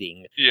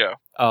bleeding. Yeah.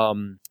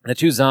 The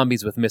two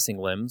zombies with missing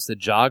limbs, the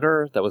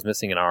jogger that was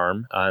missing an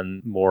arm,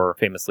 and more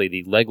famously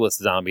the legless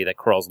zombie that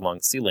crawls along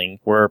the ceiling,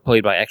 were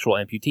played by actual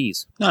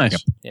amputees. Nice.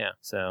 Yep. Yeah,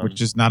 so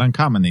Which is not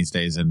uncommon these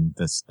days in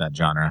that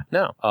genre.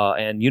 no.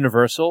 And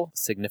Universal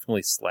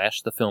significantly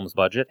slashed the film's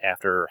budget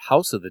after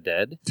House of the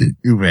Dead.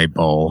 Uwe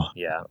Boll.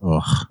 Yeah,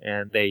 Ugh.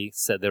 and they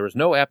said there was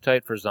no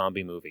appetite for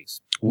zombie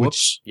movies.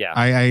 Whoops. Yeah.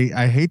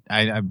 I hate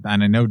and I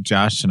know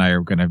Josh and I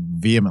are going to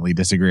vehemently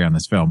disagree on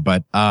this film,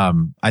 but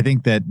I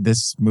think that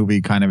this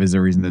movie kind of is the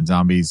reason that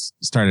zombies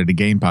started to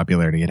gain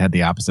popularity. It had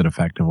the opposite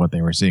effect of what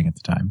they were seeing at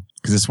the time,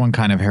 because this one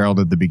kind of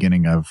heralded the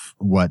beginning of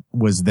what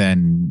was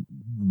then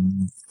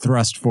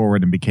thrust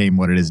forward and became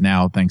what it is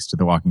now, thanks to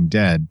The Walking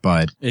Dead.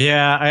 But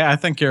Yeah, I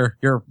think you're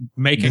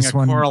making This a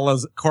one-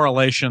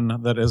 correlation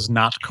that is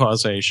not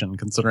causation,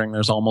 considering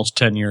there's almost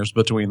 10 years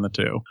between the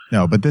two.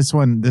 no, but this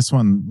one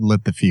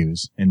lit the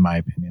fuse, in my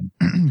opinion,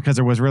 because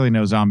there was really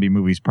no zombie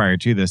movies prior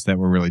to this that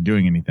were really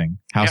doing anything.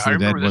 House I of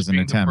the Dead remember this was an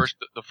being attempt.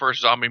 the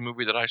first zombie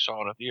movie that I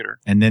saw in a theater.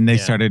 And then they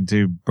Yeah. started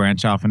to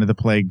branch off into the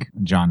plague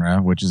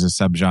genre, which is a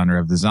subgenre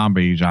of the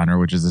zombie genre,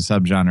 which is a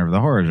subgenre of the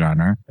horror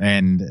genre.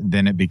 And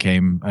then it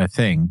became a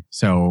thing.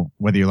 So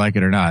whether you like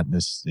it or not,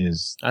 this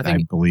is, I I,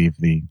 think- believe,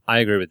 I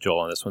agree with Joel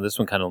on this one. This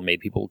one kind of made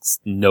people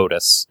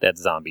notice that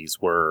zombies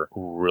were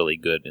really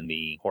good in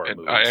the horror And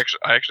movies.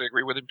 I actually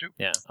agree with him too.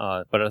 Yeah,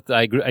 but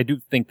I agree. I do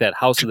think that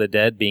House of the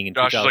Dead being in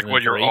Josh is like, 2003.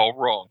 well, you're all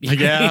wrong.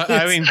 Yeah,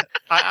 I mean,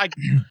 I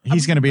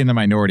he's going to be in the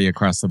minority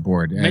across the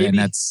board. Maybe. And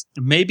that's,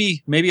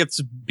 maybe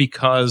it's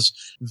because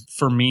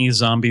for me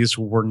zombies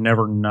were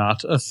never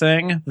not a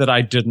thing that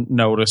I didn't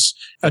notice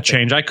a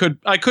change. I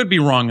could be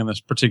wrong in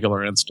this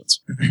particular instance.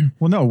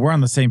 well, no, we're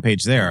on the same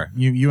page there.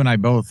 You and I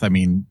both, I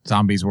mean,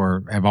 zombies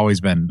have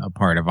always been a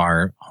part of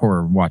our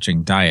horror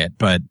watching diet,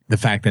 but the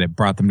fact that it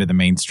brought them to the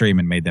mainstream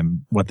and made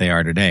them what they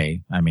are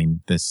today, I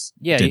mean, this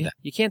Yeah, did you, that.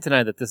 you can't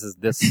deny that this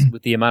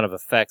with the amount of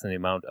effects and the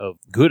amount of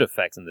good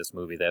effects in this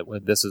movie, that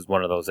this is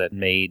one of those that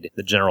made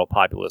the general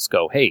populace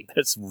go, "Hey,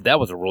 that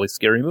was a really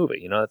scary movie."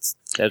 You know,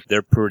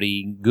 they're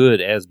pretty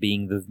good as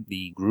being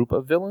the group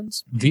of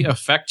villains. The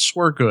effects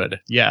were good.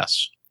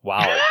 Yes.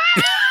 Wow.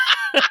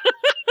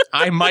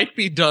 I might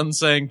be done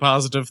saying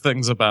positive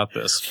things about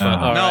this. But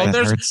All no,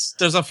 right.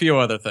 there's a few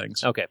other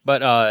things. Okay,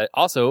 but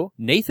also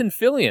Nathan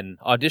Fillion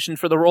auditioned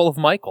for the role of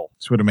Michael.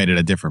 This would have made it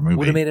a different movie.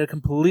 Would have made it a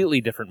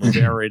completely different movie.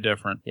 Very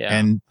different. Yeah.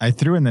 And I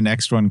threw in the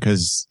next one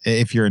because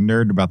if you're a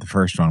nerd about the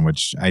first one,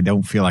 which I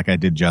don't feel like I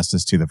did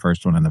justice to the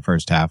first one in the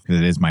first half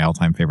because it is my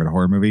all-time favorite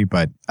horror movie,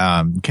 but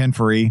Ken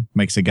Faree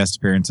makes a guest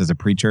appearance as a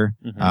preacher.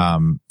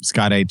 Mhm.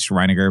 Scott H.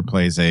 Reiniger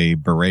plays a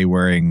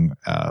beret-wearing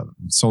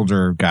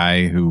soldier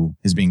guy who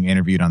is being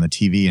interviewed on the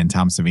TV, and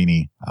Tom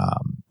Savini,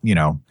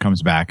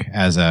 comes back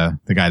as the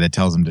guy that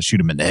tells him to shoot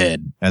him in the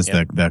head as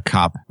Yep. the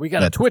cop. We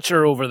got a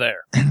Twitcher over there.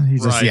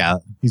 He's just, Right.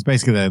 he's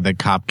basically the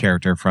cop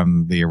character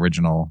from the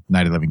original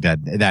Night of the Living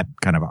Dead. That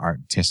kind of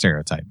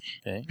stereotype.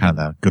 Okay. Kind of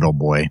the good old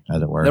boy,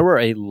 as it were. There were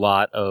a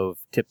lot of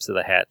tips of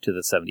the hat to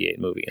the 78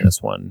 movie in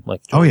this one.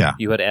 Like, Oh, yeah.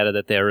 You had added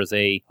that there is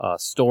a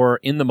store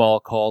in the mall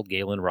called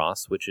Galen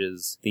Ross, which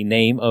is the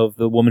name of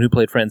the woman who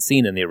played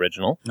Francine in the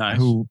original. Nice.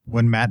 Who,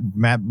 when Matt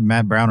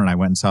Brown and I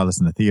went and saw this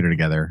in the theater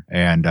together,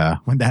 and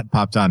when that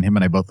popped on, him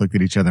and I both looked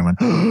at each other and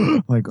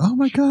went, like, oh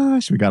my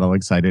gosh, we got all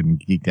excited and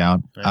geeked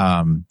out.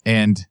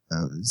 Right.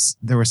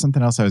 There was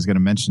something else I was going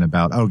to mention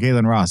about,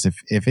 Galen Ross.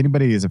 If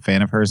anybody is a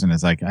fan of hers and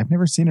is like, I've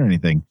never seen her in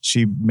anything,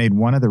 she made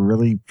one of the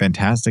really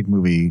fantastic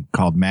movie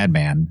called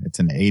Madman. It's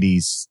an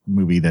 80s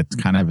movie that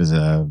kind of is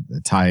a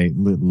tie.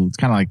 It's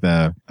kind of like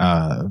the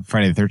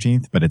Friday the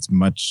 13th, but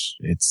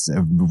it's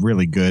a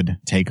really good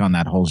take on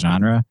that whole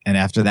genre. And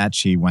after that,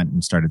 she went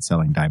and started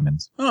selling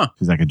diamonds. Huh.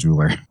 She's like a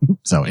jeweler.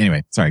 So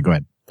anyway, sorry, go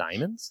ahead.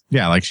 Diamonds?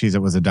 Yeah, like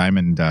it was a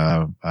diamond,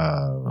 I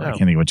can't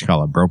think of what you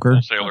call it, broker.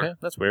 Wholesaler. Okay,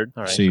 that's weird.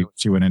 All right.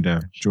 She went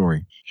into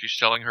jewelry. She's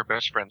selling her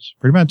best friends.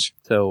 Pretty much.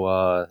 So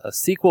a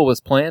sequel was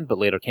planned but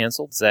later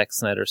canceled. Zack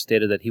Snyder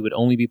stated that he would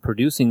only be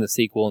producing the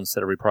sequel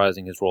instead of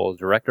reprising his role as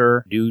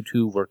director due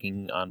to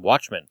working on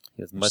Watchmen.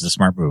 He was Which much is a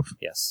smart move.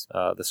 Yes.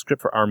 The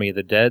script for Army of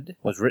the Dead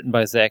was written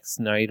by Zack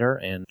Snyder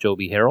and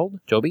Joby Harold.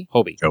 Joby?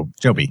 Hobie.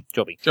 Joby.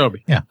 Joby.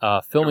 Joby.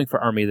 Filming for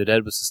Army of the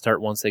Dead was to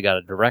start once they got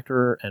a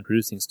director, and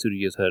producing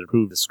studios had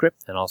approved the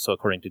script. And also,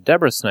 according to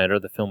Deborah Snyder,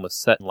 the film was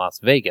set in Las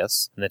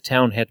Vegas, and the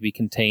town had to be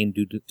contained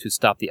to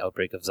stop the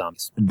outbreak of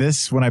zombies.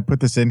 When I put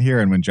this in here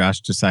and when Josh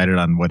decided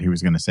on what he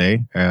was going to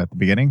say at the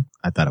beginning,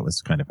 I thought it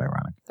was kind of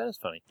ironic. That is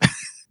funny.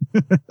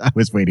 I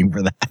was waiting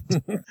for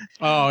that.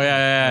 Oh,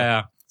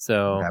 yeah.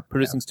 So, Yep,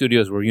 producing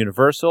studios were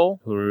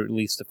Universal, who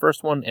released the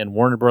first one, and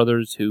Warner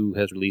Brothers, who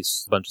has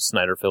released a bunch of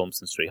Snyder films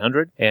since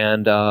 300.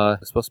 And it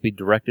was supposed to be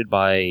directed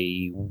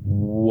by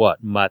what?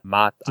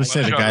 Just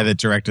say the guy that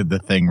directed the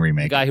Thing The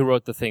remake. guy who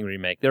wrote the Thing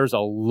remake. There's a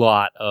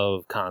lot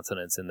of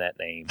consonants in that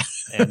name,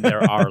 and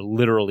there are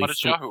literally But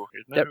it's Yahoo,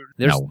 isn't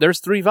it? there's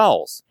 3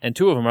 vowels, and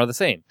 2 of them are the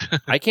same.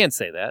 I can't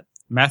say that.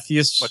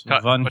 Matthias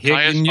von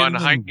Matthias von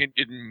Higgingen.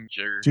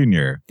 Higgingen.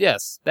 Junior.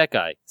 Yes, that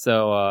guy.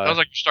 So Sounds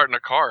like you're starting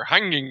a car.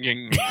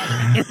 Hanging.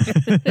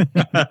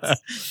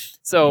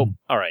 So,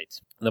 all right.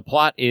 The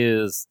plot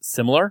is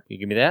similar. Can you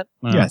give me that?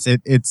 Yes,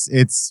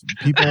 it's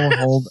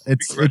people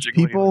it's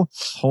people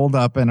holed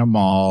up in a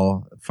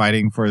mall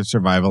fighting for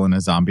survival in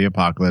a zombie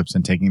apocalypse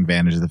and taking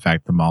advantage of the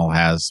fact the mall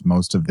has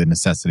most of the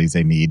necessities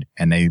they need,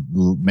 and they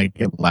make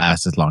it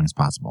last as long as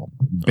possible.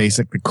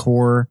 The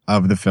core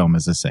of the film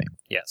is the same.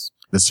 Yes.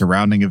 The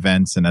surrounding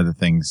events and other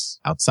things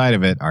outside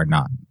of it are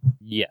not.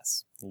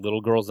 Yes.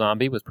 Little girl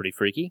zombie was pretty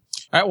freaky.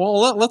 All right,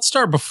 well, let's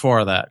start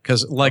before that,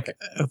 because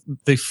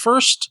the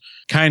first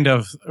kind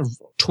of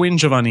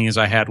twinge of unease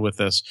I had with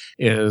this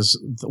is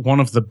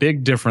one of the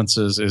big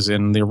differences is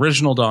in the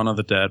original Dawn of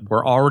the Dead,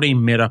 we're already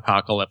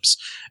mid-apocalypse,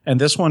 and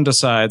this one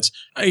decides,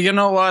 you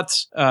know what,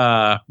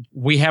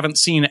 we haven't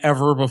seen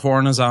ever before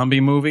in a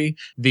zombie movie,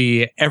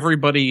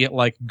 everybody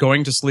like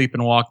going to sleep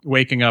and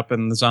waking up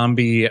and the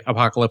zombie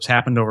apocalypse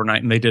happened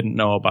overnight and they didn't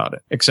know about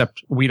it,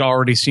 except we'd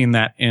already seen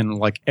that in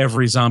like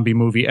every zombie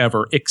movie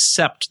ever,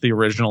 except the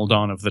original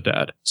Dawn of the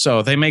Dead.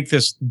 So they make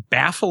this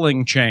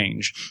baffling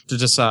change to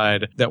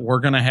decide that we're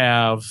going to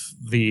have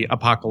the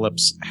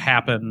apocalypse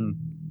happen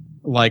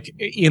like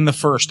in the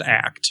first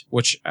act,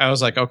 which I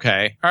was like,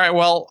 okay, all right,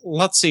 well,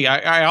 let's see.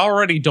 I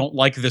already don't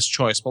like this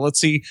choice, but let's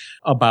see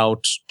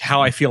about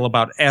how I feel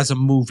about it as a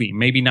movie,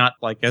 maybe not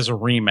like as a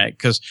remake.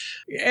 Because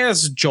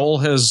as Joel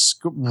has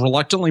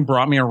reluctantly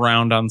brought me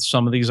around on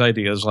some of these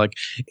ideas, like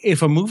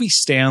if a movie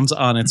stands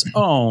on its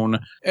own,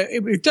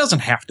 it doesn't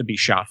have to be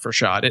shot for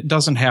shot. It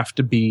doesn't have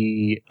to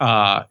be,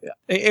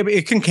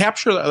 it can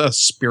capture the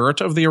spirit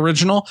of the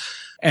original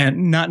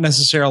and not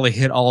necessarily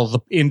hit all of the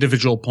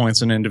individual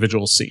points and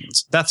individual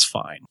scenes. That's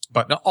fine.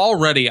 But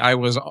already I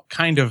was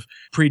kind of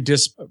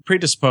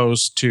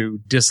predisposed to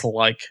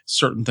dislike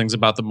certain things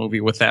about the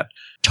movie with that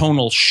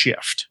tonal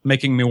shift,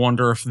 making me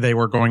wonder if they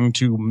were going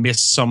to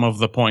miss some of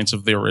the points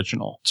of the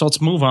original. So let's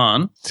move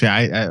on. See,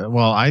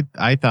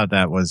 I thought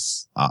that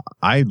was,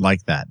 I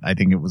liked that. I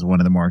think it was one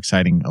of the more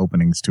exciting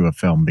openings to a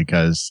film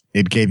because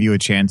it gave you a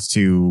chance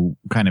to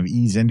kind of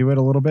ease into it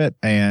a little bit.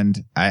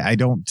 And I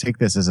don't take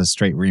this as a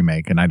straight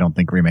remake, and I don't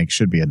think remake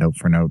should be a note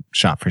for note,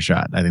 shot for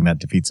shot. I think that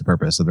defeats the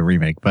purpose of the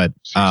remake. But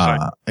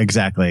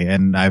exactly.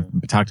 And I've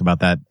talked about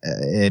that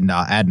in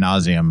ad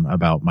nauseum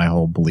about my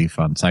whole belief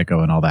on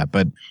Psycho and all that.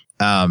 But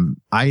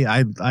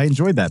I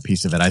enjoyed that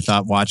piece of it. I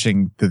thought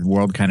watching the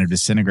world kind of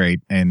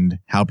disintegrate and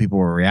how people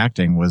were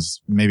reacting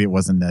was, maybe it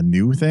wasn't a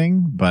new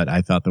thing, but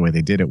I thought the way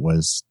they did it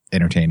was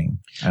entertaining.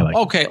 I like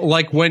Okay,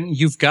 like when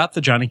you've got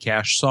the Johnny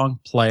Cash song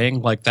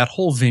playing, like that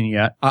whole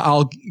vignette,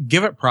 I'll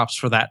give it props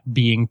for that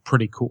being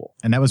pretty cool.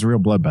 And that was Real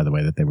Blood, by the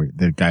way, that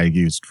the guy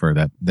used for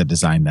that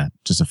designed that.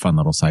 Just a fun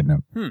little side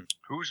note.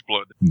 Whose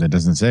blood? That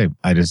doesn't say.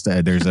 I just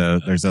there's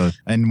a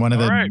and one of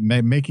the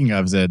making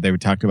ofs that they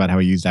talked about how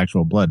he used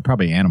actual blood,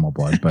 probably animal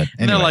blood, but anyway.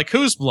 And they're like,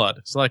 whose blood?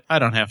 It's like, I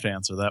don't have to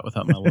answer that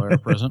without my lawyer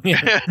present.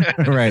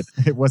 Right.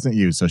 It wasn't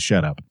you, so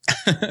shut up.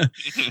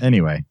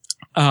 Anyway.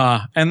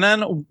 And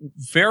then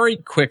very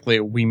quickly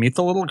we meet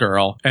the little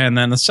girl, and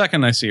then the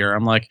second I see her,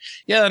 I'm like,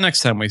 yeah, the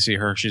next time we see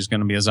her, she's going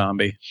to be a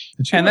zombie.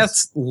 And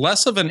that's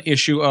less of an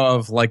issue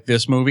of like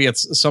this movie.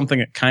 It's something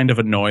that kind of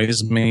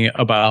annoys me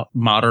about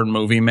modern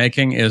movie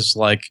making is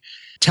like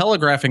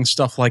telegraphing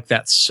stuff like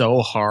that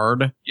so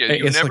hard. Yeah,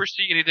 you never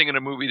see anything in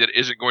a movie that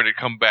isn't going to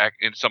come back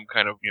in some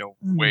kind of,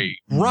 way.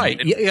 Right.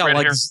 Yeah,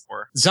 like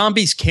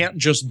zombies can't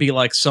just be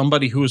like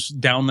somebody who's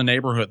down the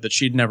neighborhood that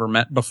she'd never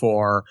met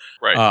before.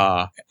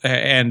 Right.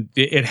 And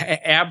it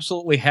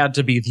absolutely had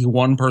to be the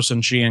one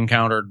person she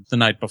encountered the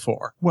night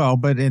before. Well,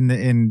 but in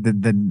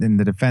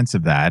the defense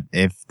of that,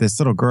 if this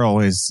little girl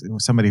is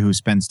somebody who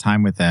spends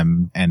time with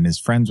them and is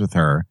friends with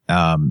her,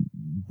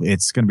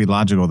 it's going to be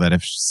logical that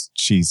if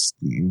she's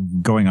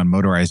going on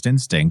motorized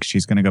instinct,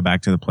 she's going to go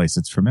back to the place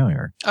that's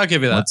familiar. I'll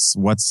give you that.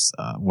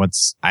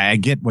 I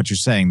get what you're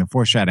saying. The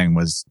foreshadowing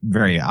was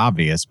very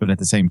obvious, but at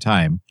the same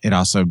time, it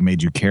also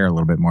made you care a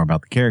little bit more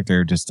about the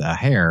character, just a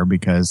hair,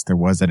 because there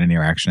was that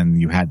interaction.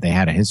 They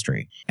had a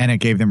history, and it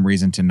gave them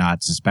reason to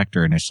not suspect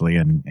her initially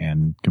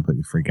and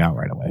completely freak out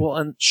right away. Well,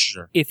 and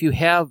if you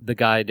have the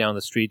guy down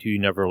the street who you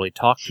never really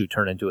talked to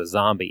turn into a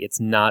zombie,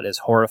 it's not as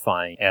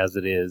horrifying as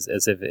it is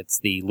as if it's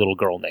the little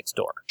girl next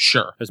door.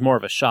 Sure. There's more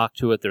of a shock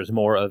to it. There's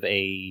more of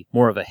a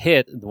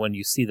hit when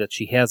you see that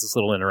she has this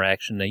little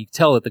interaction. Now you can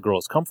tell that the girl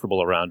is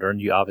comfortable around her, and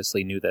you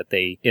obviously knew that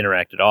they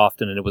interacted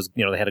often, and it was,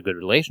 they had a good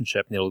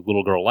relationship, and the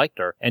little girl liked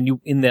her. And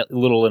in that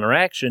little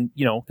interaction,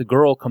 the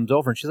girl comes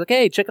over and she's like,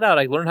 hey, check it out.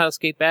 I learned how to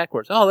skate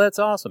backwards. Oh, that's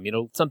awesome.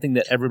 Something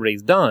that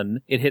everybody's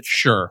done. It hits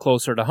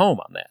closer to home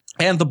on that.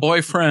 And the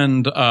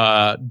boyfriend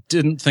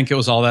didn't think it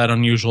was all that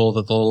unusual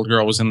that the little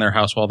girl was in their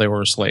house while they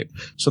were asleep.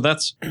 So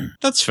that's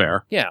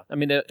fair. Yeah. I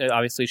mean,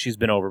 obviously she's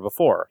been over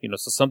before,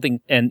 so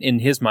something, and in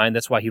his mind,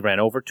 that's why he ran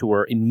over to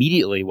her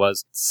immediately,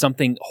 was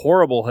something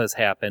horrible has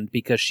happened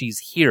because she's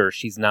here.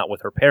 She's not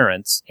with her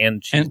parents,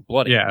 and she's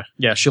bloody.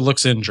 Yeah. She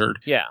looks injured.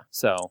 Yeah.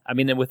 So, I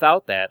mean, and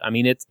without that, I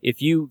mean, it's,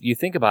 if you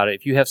think about it,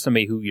 if you have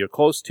somebody who you're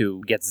close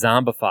to get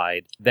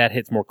zombified, that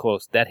hits more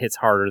close. That hits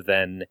harder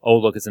than, oh,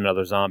 look, it's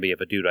another zombie of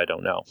a dude I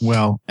don't know.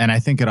 Well, and I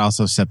think it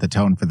also set the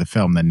tone for the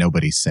film that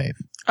nobody's safe.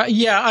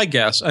 Yeah, I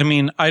guess. I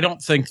mean, I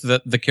don't think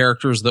that the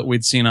characters that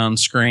we'd seen on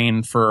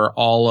screen for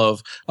all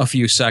of a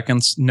few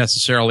seconds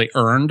necessarily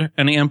earned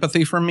any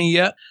empathy from me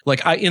yet.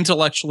 Like, I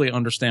intellectually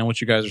understand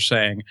what you guys are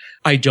saying.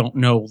 I don't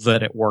know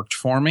that it worked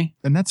for me.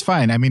 And that's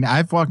fine. I mean,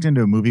 I've walked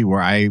into a movie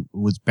where I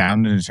was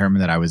bound and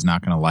determined that I was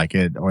not going to like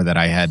it, or that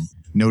I had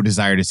no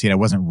desire to see it. I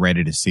wasn't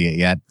ready to see it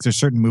yet. There's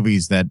certain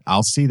movies that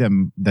I'll see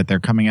them, that they're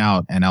coming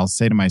out, and I'll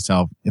say to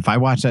myself, if I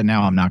watch that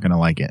now, I'm not going to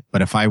like it.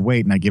 But if I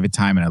wait and I give it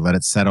time and I let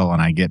it settle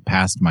and I get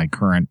past my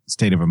current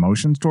state of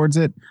emotions towards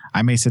it,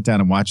 I may sit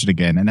down and watch it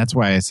again. And that's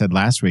why I said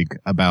last week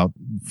about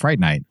Fright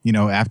Night. You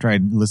know, after I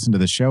listened to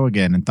the show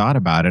again and thought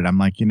about it, I'm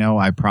like, you know,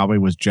 I probably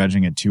was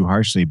judging it too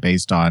harshly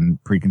based on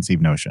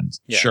preconceived notions.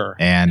 Yeah. Sure.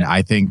 And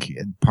I think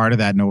part of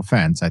that, no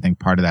offense, I think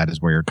part of that is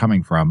where you're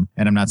coming from.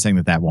 And I'm not saying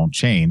that that won't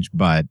change,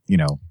 but, you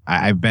know,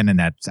 I've been in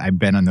that. I've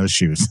been on those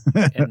shoes.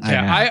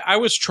 I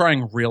was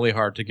trying really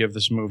hard to give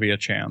this movie a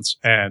chance,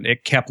 and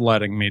it kept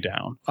letting me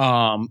down.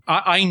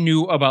 I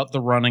knew about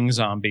the running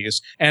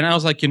zombies, and I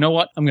was like, you know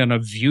what? I'm going to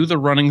view the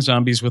running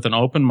zombies with an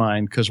open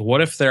mind, because what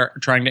if they're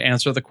trying to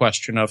answer the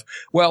question of,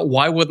 well,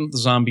 why wouldn't the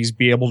zombies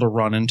be able to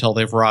run until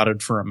they've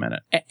rotted for a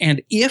minute?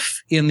 And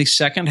if in the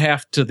second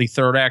half to the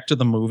third act of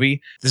the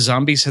movie, the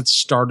zombies had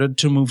started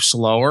to move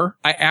slower,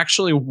 I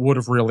actually would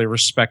have really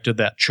respected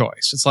that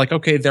choice. It's like,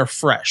 okay, they're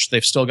fresh.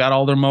 They've still got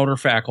all their motor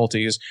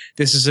faculties.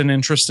 This is an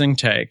interesting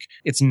take.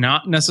 It's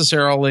not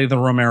necessarily the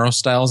Romero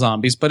style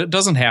zombies, but it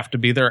doesn't have to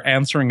be. They're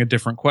answering a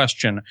different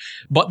question,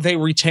 but they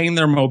retain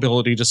their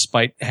mobility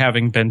despite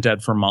having been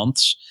dead for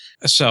months.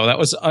 So that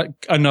was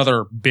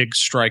another big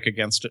strike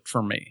against it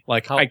for me.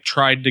 Like, I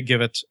tried to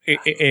give it,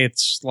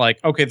 it's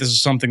like, okay, this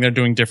is something they're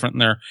doing different,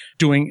 and they're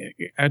doing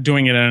it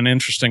in an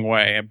interesting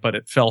way, but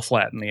it fell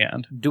flat in the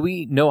end. Do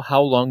we know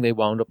how long they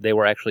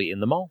were actually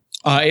in the mall?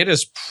 It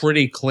is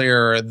pretty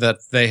clear that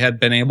they had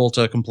been able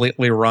to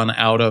completely run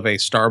out of a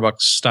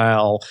Starbucks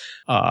style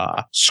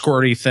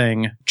squirty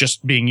thing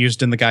just being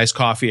used in the guy's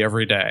coffee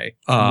every day.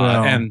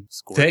 And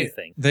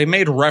they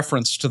made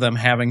reference to them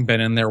having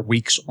been in there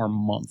weeks or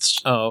months.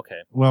 Oh,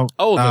 okay. Well,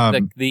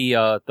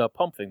 the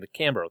pump thing, the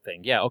Cambro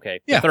thing. Yeah,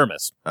 okay. Yeah. The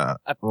thermos.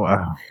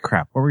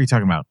 Crap. What were you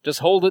talking about? Just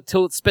hold it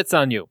till it spits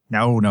on you.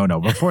 No.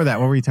 Before that,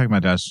 what were you talking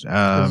about, Josh?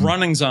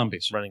 Running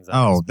zombies.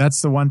 Oh,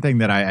 that's the one thing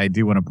that I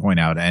do want to point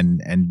out.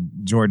 And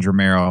George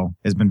Romero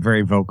has been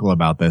very vocal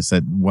about this,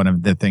 that one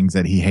of the things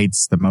that he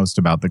hates the most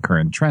about the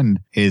current trend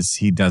is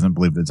he doesn't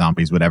believe that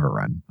zombies would ever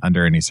run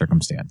under any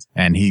circumstance.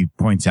 And he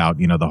points out,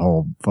 you know, the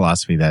whole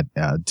philosophy that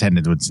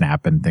tendons would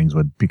snap and things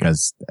would,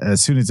 because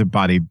as soon as a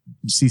body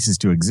ceases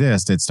to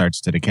exist, it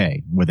starts to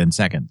decay within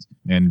seconds.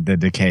 And the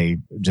decay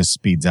just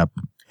speeds up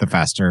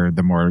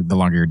the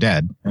longer you're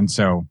dead. And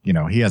so, you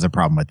know, he has a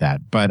problem with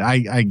that. But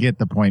I get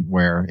the point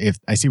where, if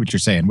I see what you're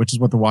saying, which is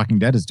what The Walking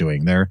Dead is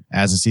doing.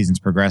 As the seasons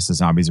progress, the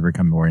zombies are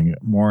becoming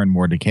more and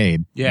more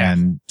decayed. Yeah.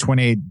 And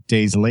 28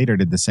 days later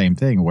did the same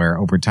thing, where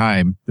over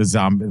time, in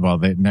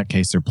that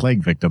case, they're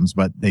plague victims,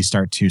 but they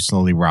start to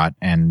slowly rot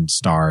and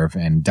starve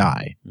and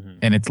die. Mm-hmm.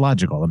 And it's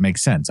logical. It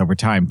makes sense. Over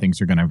time,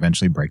 things are going to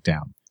eventually break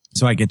down.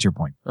 So I get your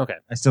point. Okay.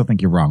 I still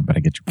think you're wrong, but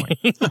I get your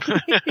point.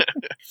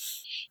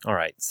 All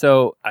right.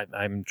 So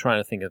I'm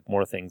trying to think of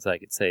more things I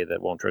could say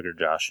that won't trigger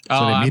Josh. So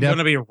I'm going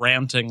to be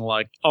ranting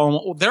like,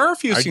 there are a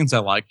few scenes I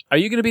liked. Are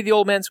you going to be the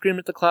old man screaming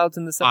at the clouds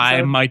in this episode?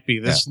 I might be.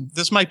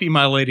 This might be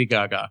my Lady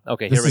Gaga.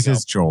 Okay, here we go. This is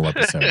his Joel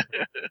episode.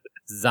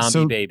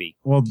 Zombie baby.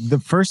 Well, the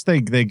first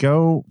they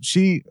go,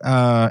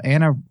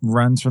 Anna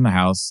runs from the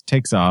house,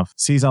 takes off,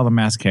 sees all the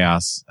mass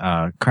chaos,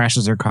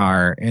 crashes her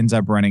car, ends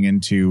up running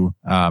into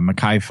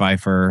Mekhi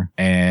Phifer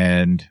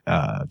and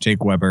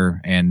Jake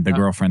Weber and the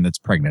girlfriend that's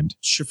pregnant.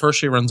 First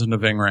she runs into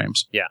Ving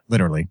Rhames. Yeah.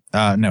 Literally.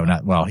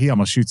 He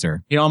almost shoots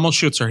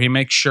her. He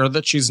makes sure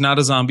that she's not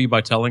a zombie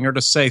by telling her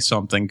to say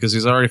something, because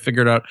he's already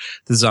figured out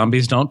the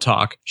zombies don't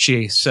talk.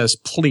 She says,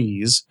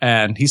 please,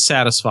 and he's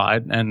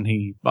satisfied, and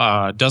he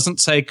doesn't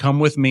say,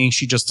 come with me.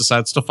 She just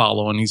decides to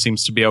follow, and he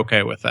seems to be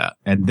okay with that.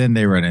 And then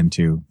they run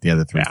into the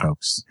other three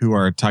folks who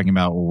are talking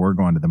about, well, we're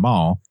going to the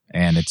mall.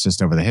 And it's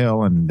just over the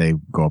hill, and they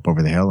go up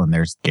over the hill, and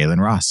there's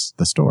Galen Ross,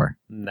 the store.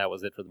 And that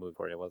was it for the movie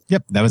for you, wasn't it?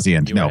 Yep, that was the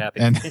end. You were happy.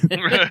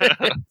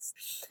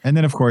 And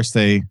then, of course,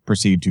 they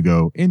proceed to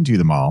go into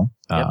the mall.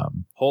 Yep.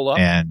 Hold up.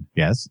 And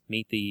yes.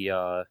 Meet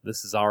the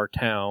This Is Our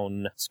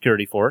Town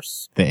security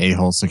force. The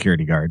a-hole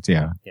security guards,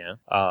 yeah. Yeah.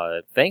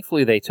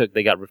 Thankfully they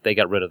got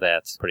rid of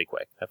that pretty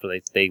quick. After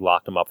they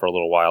locked them up for a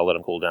little while, let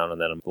them cool down,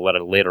 and then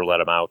later let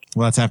them out.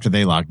 Well, that's after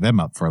they locked them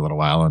up for a little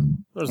while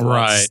and there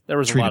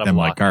was a lot of them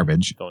like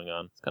garbage going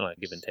on. It's kind of like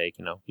give and take,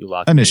 you know. You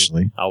lock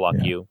initially. me, I'll lock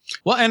you.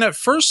 Well, and at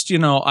first, you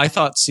know, I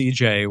thought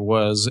CJ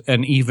was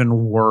an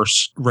even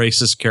worse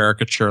racist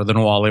caricature than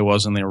Wally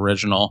was in the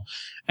original.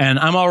 And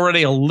I'm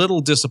already a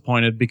little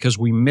disappointed because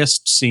we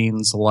missed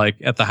scenes like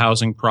at the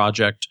housing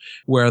project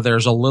where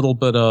there's a little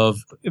bit of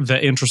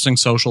the interesting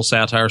social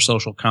satire,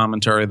 social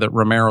commentary that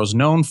Romero's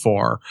known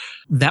for.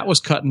 That was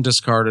cut and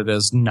discarded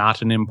as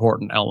not an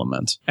important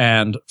element.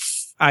 And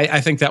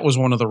I think that was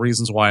one of the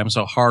reasons why I'm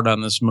so hard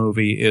on this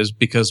movie, is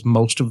because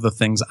most of the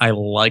things I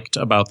liked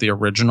about the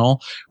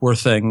original were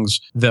things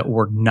that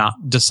were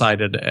not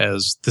decided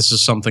as this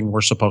is something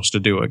we're supposed to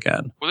do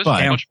again. Well,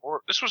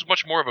 this was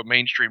much more of a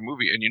mainstream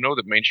movie, and you know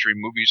that mainstream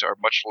movies are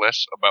much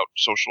less about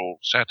social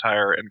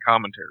satire and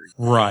commentary.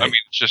 Right. I mean,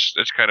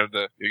 it's kind of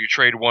you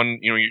trade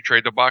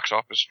the box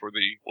office for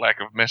the lack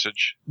of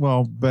message.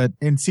 Well, but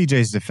in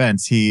CJ's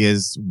defense, he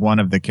is one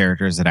of the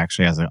characters that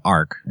actually has an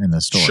arc in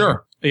the story.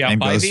 Sure. Yeah,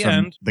 And by goes the from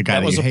end, the guy that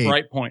that was you a hate.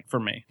 bright point for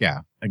me. Yeah.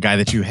 A guy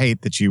that you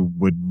hate, that you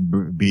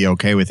would be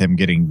okay with him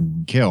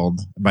getting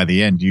killed. By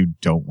the end, you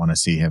don't want to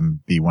see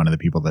him be one of the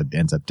people that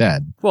ends up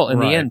dead. Well, in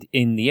Right.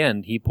 the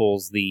end, he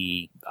pulls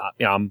the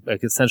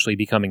essentially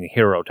becoming a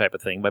hero type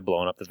of thing by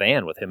blowing up the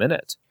van with him in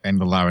it.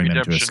 And allowing them to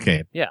Redemption.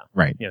 escape. Yeah.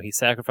 Right. You know, he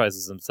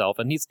sacrifices himself,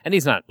 and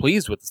he's not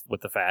pleased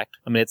with the fact.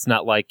 I mean, it's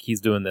not like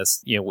he's doing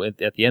this. You know,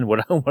 at the end,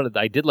 what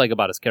I did like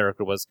about his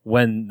character was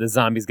when the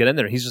zombies get in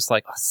there, he's just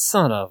like, oh,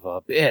 son of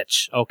a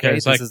bitch. Okay, Yeah,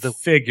 it's this like is the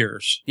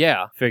figures.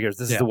 figures.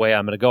 This is Yeah. the way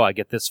I'm going to go. I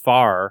get this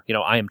far. You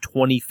know, I am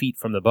 20 feet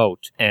from the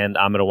boat, and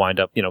I'm going to wind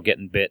up,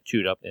 getting bit,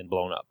 chewed up, and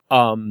blown up.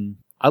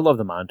 I love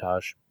the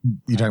montage.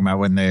 You're talking about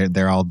when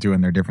they're all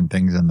doing their different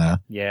things and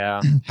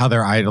Yeah. how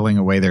they're idling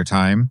away their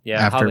time.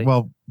 Yeah, how they-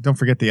 Well, don't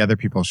forget the other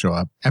people show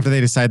up. After they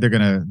decide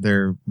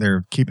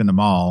they're keeping the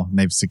mall and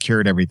they've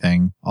secured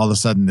everything, all of a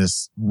sudden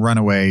this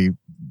runaway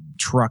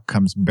truck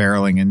comes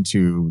barreling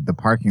into the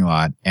parking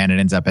lot, and it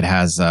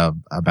has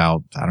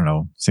about, I don't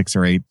know, 6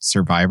 or 8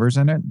 survivors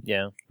in it,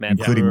 Yeah. Matt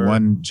including Brewer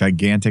one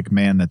gigantic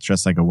man that's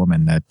dressed like a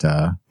woman that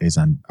is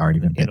already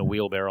been in a bitten.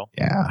 wheelbarrow.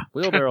 Yeah,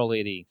 Wheelbarrow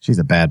lady. she's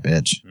a bad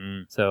bitch.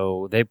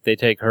 So they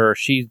take her.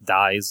 She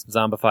dies,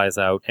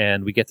 zombifies out,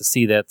 and we get to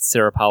see that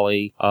Sarah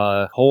Polley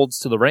holds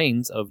to the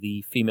reins of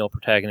the female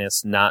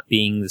protagonist, not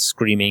being the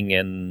screaming.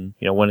 And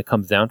when it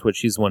comes down to it,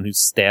 she's the one who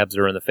stabs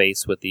her in the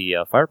face with the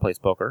fireplace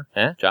poker.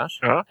 Josh?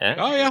 Huh?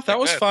 Oh, yeah, that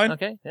was fine.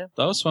 Okay, yeah.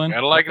 That was fine.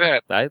 Gotta like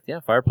that.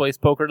 Fireplace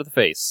poker to the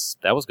face.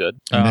 That was good.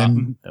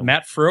 And then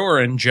Matt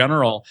Frewer in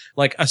general,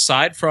 like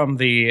aside from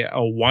the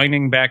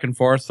whining back and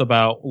forth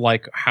about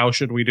like, how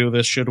should we do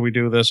this? Should we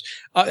do this?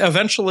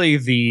 Eventually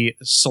the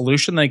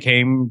solution they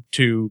came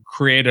to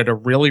created a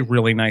really,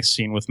 really nice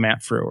scene with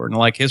Matt Frewer. And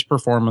like his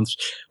performance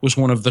was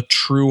one of the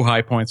true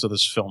high points of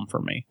this film for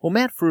me. Well,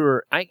 Matt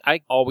Frewer,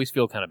 I always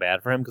feel kind of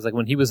bad for him because like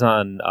when he was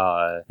on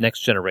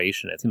Next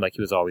Generation, it seemed like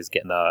he was always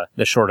getting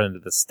the short end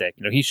of the stick.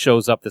 He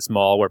shows up this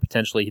mall where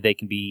potentially they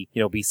can be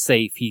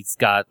safe. He's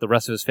got the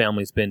rest of his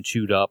family's been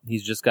chewed up.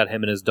 He's just got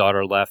him and his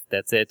daughter left.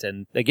 That's it.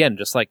 And again,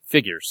 just like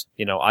figures,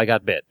 I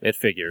got bit. It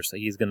figures.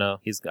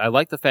 I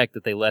like the fact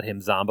that they let him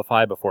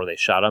zombify before they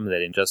shot him. They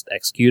didn't just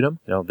execute him.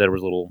 There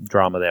was a little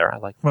drama there. I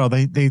like. Well,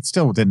 they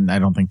still didn't, I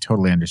don't think,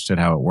 totally understood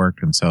how it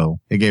worked. And so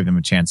it gave them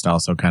a chance to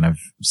also kind of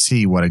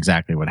see what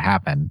exactly would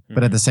happen.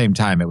 But at the same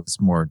time, it was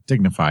more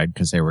dignified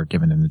because they were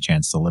giving him the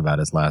chance to live out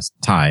his last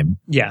time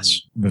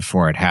Yes.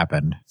 before it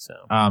happened. So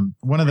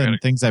One of the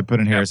things I put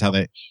in here is how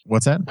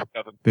what's that?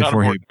 Nothing.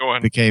 Before Not he important. Go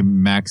on.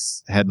 became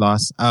Max head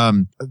loss.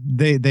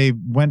 They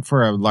went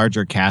for a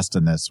larger cast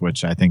in this,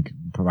 which I think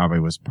probably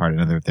was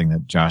another thing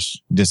that Josh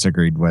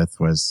disagreed with,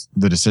 was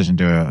the decision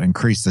to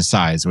increase the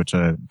size, which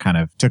kind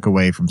of took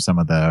away from some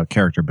of the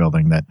character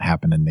building that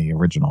happened in the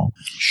original.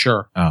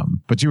 Sure.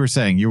 But you were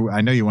saying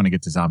I know you want to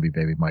get to Zombie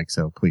Baby, Mike,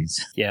 so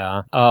please.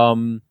 yeah.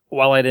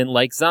 While I didn't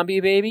like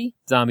Zombie Baby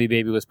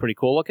was pretty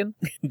cool looking.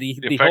 The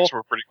effects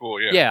were pretty cool,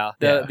 yeah.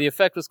 The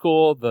effect was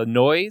cool. The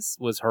noise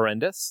was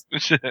horrendous.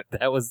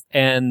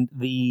 And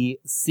the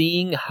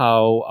seeing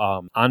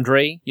how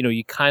Andre,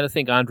 you kind of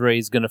think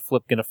Andre's gonna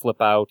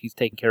flip out. He's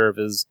taking care of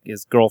his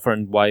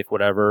girlfriend, wife,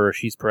 whatever.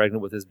 She's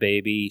pregnant with his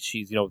baby.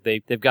 She's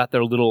they've got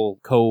their little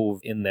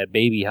cove in that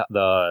baby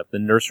the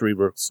nursery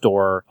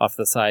store off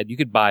the side. You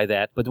could buy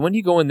that, but when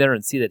you go in there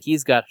and see that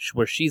he's got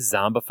where she's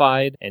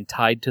zombified and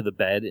tied to the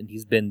bed, and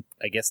he's been,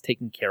 I guess,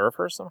 taking care of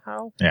her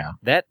somehow. Yeah.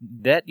 That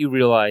you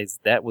realize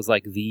that was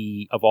like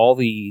of all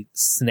the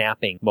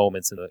snapping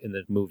moments in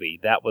the movie,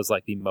 that was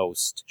like the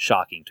most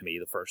shocking to me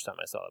the first time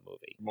I saw the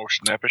movie. Most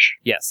snappish.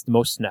 Yes, the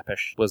most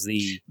snappish was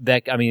he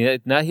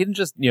didn't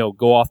just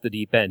go off the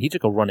deep end. He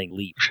took a running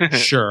leap.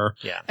 Sure.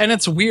 Yeah. And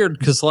it's weird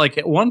because like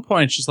at one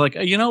point she's like,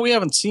 we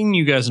haven't seen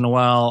you guys in a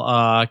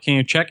while. Can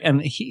you check?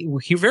 And he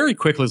very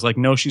quickly is like,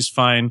 no, she's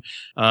fine.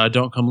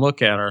 Don't come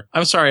look at her.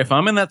 I'm sorry. If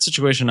I'm in that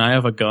situation, I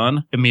have a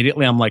gun.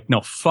 Immediately I'm like,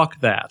 no, fuck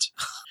that.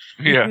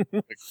 Yeah.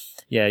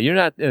 Yeah, you're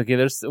not okay.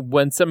 There's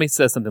when somebody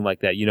says something like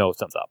that,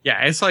 something's up.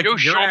 Yeah, it's like You you're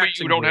show me acting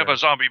you don't have weird. a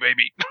zombie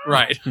baby.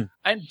 Right.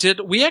 And did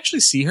we actually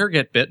see her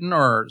get bitten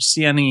or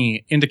see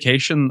any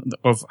indication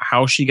of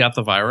how she got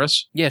the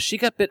virus? Yeah, she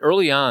got bit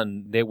early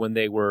on. When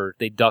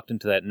they ducked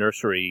into that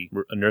nursery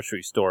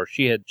store.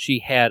 She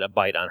had a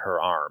bite on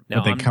her arm.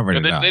 But they covered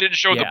And it up. they didn't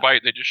show the Yeah.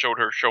 bite. They just showed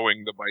her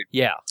showing the bite.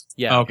 Yeah.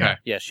 Okay.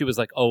 Yeah, she was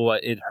like, "Oh,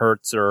 it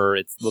hurts," or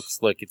 "It looks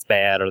like it's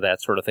bad," or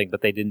that sort of thing.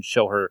 But they didn't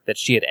show her that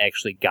she had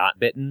actually got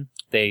bitten.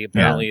 They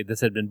apparently this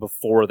had been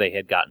before they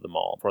had gotten the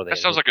mall. That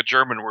sounds like a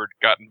German word,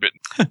 gotten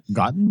bitten.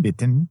 Gotten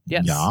bitten.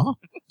 Yes. Yeah.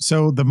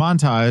 So the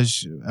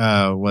montage,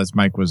 was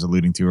Mike was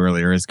alluding to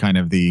earlier, is kind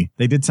of they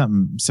did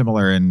something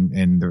similar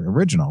in the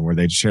original where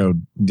they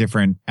showed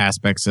different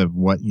aspects of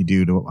what you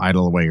do to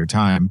idle away your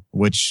time,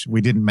 which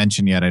we didn't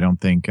mention yet. I don't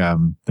think,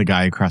 the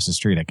guy across the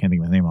street, I can't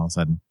think of his name all of a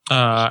sudden.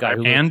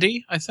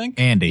 Andy, I think.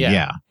 Andy,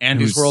 yeah.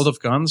 Andy's World of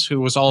Guns, who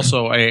was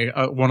also a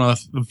one of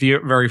the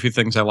very few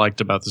things I liked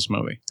about this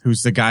movie.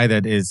 Who's the guy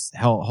that is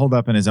holed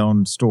up in his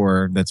own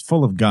store that's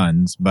full of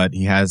guns, but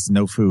he has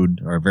no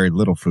food or very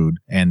little food,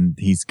 and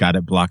he's got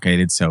it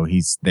blockaded, so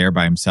he's there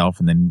by himself,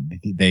 and then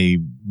they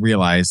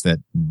realize that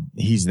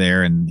he's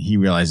there, and he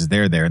realizes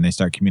they're there, and they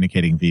start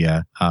communicating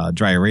via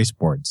dry erase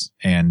boards.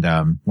 And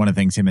one of the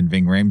things him and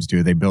Ving Rhames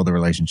do, they build a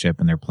relationship,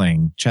 and they're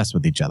playing chess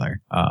with each other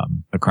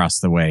across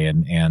the way,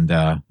 and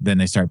then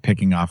they start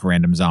picking off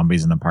random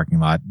zombies in the parking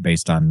lot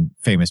based on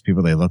famous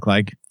people they look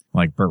like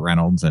Burt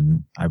Reynolds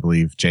and I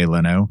believe Jay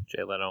Leno.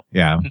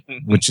 Yeah,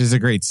 which is a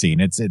great scene.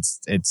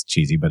 It's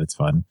cheesy, but it's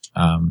fun.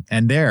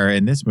 And there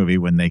in this movie,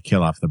 when they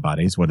kill off the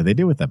bodies, what do they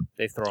do with them?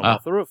 They throw them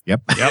off the roof.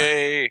 Yep.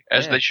 Yay,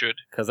 as they should.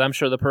 Because I'm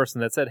sure the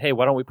person that said, "Hey,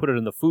 why don't we put it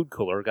in the food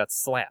cooler?" got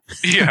slapped.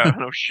 Yeah,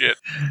 no shit.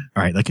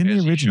 All right, like in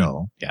the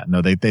original,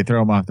 they throw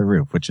them off the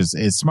roof, which is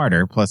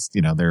smarter. Plus,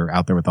 they're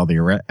out there with all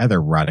the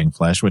other rotting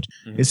flesh, which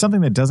is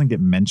something that doesn't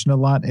get mentioned a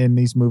lot in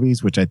these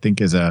movies, which I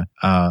think is the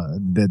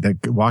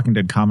Walking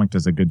Dead comic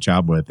does a good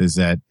job with, is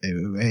that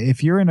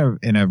if you're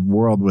in a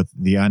world with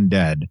the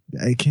undead,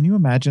 can you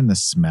imagine the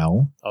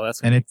smell? Oh,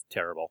 that's it's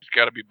terrible. It's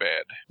got to be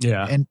bad.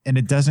 Yeah, and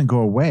it doesn't go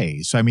away.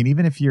 So I mean,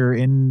 even if you're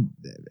in,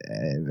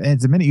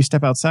 the minute you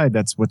step outside,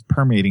 that's what's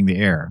permeating the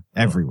air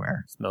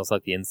everywhere. Smells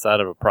like the inside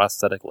of a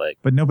prosthetic leg.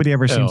 But nobody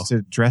ever seems to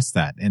address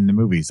that in the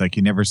movies. Like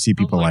you never see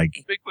people like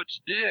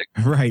Bigfoot's dick,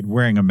 right,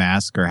 wearing a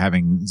mask or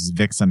having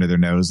Vicks under their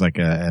nose, like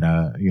an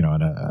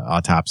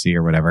autopsy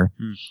or whatever.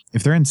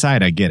 If they're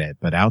inside, I get it,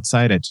 but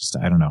outside, I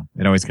don't know.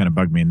 It always kind of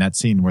bugged me. In that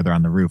scene where they're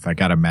on the roof, I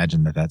got to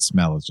imagine that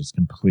smell is just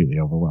completely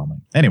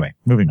overwhelming. Anyway,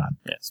 moving on.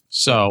 Yes.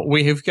 So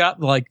we've got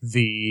like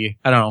the,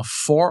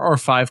 4 or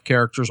 5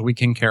 characters we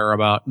can care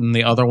about, and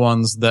the other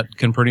ones that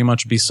can pretty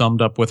much be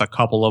summed up with a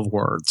couple of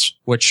words,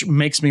 which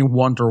makes me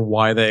wonder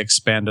why they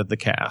expanded the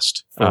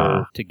cast.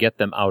 To get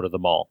them out of the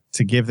mall.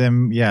 To give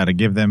them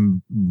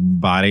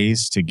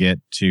bodies to get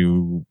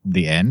to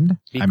the end.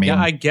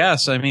 I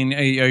guess.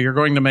 You're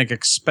going to make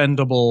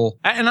expendable,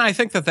 and I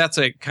think that's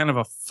a kind of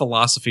a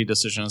philosophy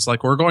decision. It's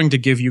like, we're going to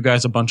give you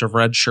guys a bunch of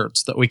red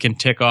shirts that we can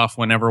tick off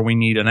whenever we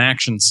need an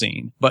action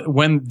scene. But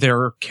when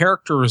their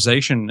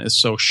characterization is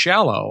so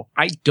shallow,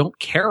 I don't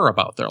care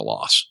about their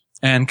loss.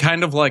 And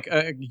kind of like,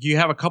 you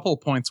have a couple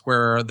of points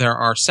where there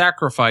are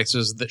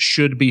sacrifices that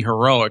should be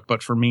heroic,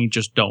 but for me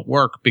just don't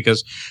work,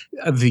 because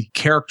the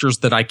characters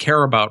that I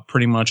care about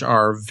pretty much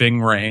are Ving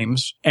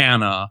Rhames,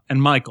 Anna,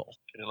 and Michael.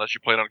 Unless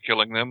you plan on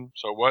killing them,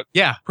 so what?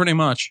 Yeah, pretty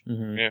much.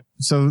 Mm-hmm. Yeah.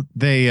 So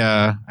they,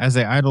 as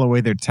they idle away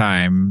their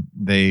time,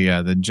 the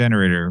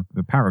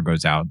power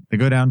goes out. They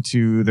go down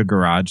to the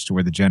garage to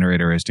where the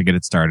generator is to get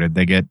it started.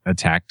 They get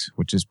attacked,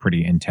 which is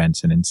pretty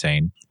intense and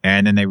insane.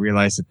 And then they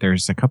realize that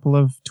there's a couple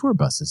of tour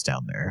buses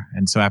down there.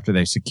 And so after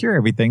they secure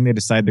everything, they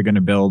decide they're going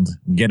to build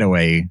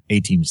getaway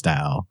A-Team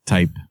style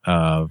type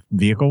of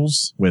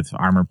vehicles with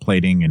armor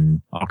plating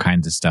and all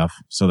kinds of stuff,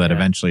 so that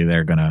eventually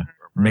they're going to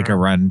make a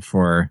run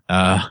for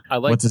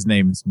what's his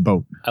name's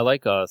boat. I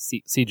like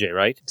CJ,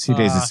 right?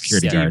 CJ's the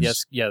security guard.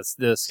 Yes,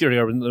 the security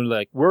guard. They're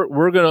like,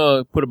 we're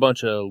gonna put a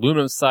bunch of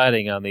aluminum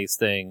siding on these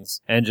things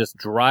and just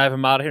drive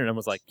them out of here. And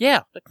everyone's like,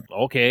 yeah,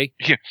 okay,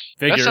 yeah,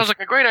 figures. that sounds like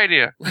a great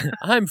idea.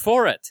 I'm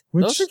for it.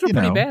 Which, those things are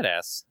pretty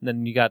badass. And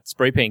then you got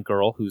Spray Paint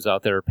Girl, who's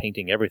out there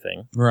painting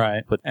everything.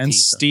 Right. And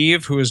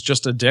Steve, who is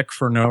just a dick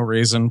for no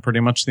reason pretty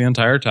much the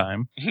entire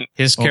time.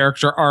 His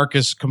character arc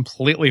is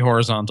completely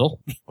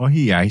horizontal. Well,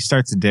 he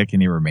starts a dick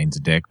and he remains a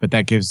dick, but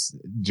that gives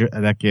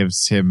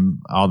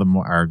him all the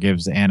more, or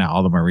gives Anna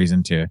all the more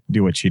reason to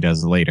do what she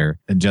does later,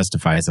 and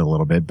justifies it a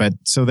little bit. But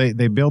so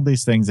they build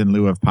these things in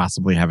lieu of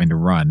possibly having to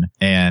run,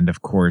 and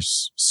of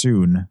course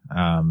soon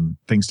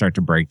things start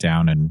to break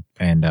down and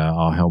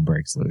all hell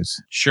breaks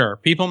loose. Sure,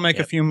 people make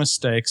a few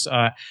mistakes.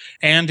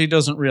 Andy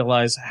doesn't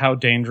realize how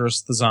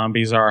dangerous the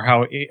zombies are,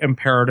 how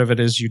imperative it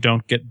is you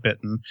don't get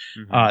bitten.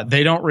 Mm-hmm.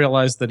 They don't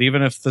realize that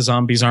even if the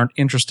zombies aren't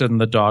interested in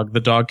the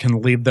dog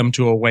can lead them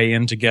to a way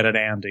in to get at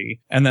Andy.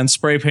 And then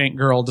Spray Paint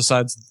Girl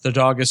decides that the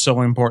dog is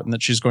so important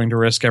that she's going to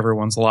risk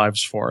everyone's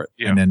lives for it.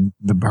 Yeah. And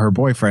then her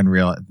boyfriend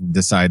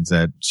decides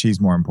that she's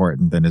more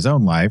important than his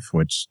own life,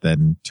 which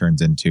then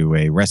turns into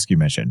a rescue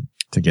mission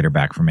to get her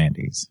back from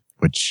Andy's.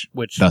 Which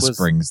thus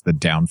brings the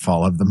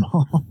downfall of them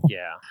all.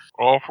 Yeah.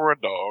 All for a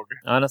dog.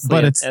 Honestly,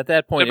 but at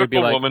that point, you'd be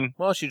like, woman.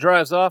 well, she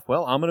drives off.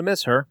 Well, I'm going to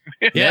miss her.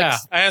 Yeah.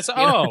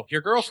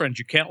 Your girlfriend,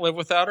 you can't live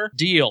without her?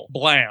 Deal.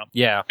 Blam.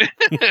 Yeah.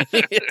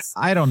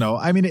 I don't know.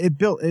 I mean,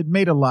 it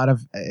made a lot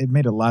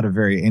of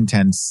very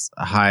intense,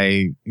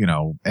 high,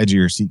 edge of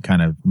your seat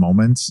kind of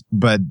moments.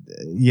 But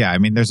yeah, I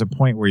mean, there's a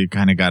point where you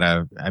kind of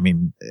gotta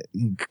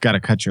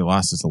cut your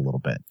losses a little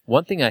bit.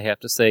 One thing I have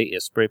to say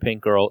is Spray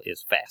Paint Girl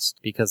is fast,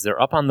 because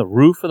they're up on the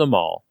roof of the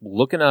mall,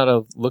 looking at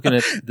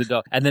the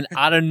dog, and then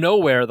out of nowhere,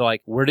 nowhere, they're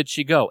like, where did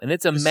she go? And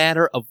it's a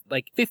matter of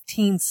like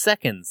 15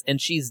 seconds, and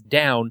she's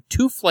down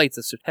 2 flights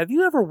of stairs. Have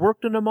you ever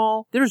worked in a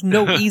mall? There's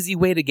no easy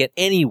way to get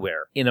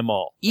anywhere in a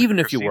mall, even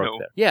if you work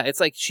there. Yeah, it's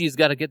like she's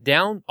got to get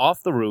down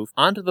off the roof,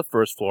 onto the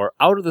first floor,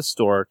 out of the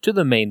store, to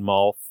the main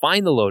mall,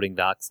 find the loading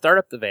dock, start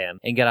up the van,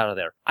 and get out of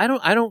there. I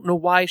don't know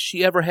why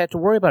she ever had to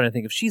worry about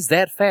anything. If she's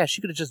that fast,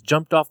 she could have just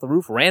jumped off the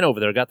roof, ran over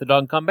there, got the dog,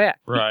 and come back.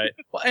 Right.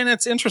 Well, and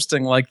it's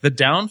interesting, like the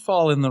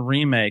downfall in the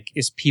remake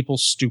is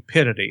people's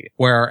stupidity,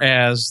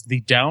 whereas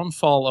the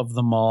downfall of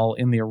the mall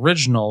in the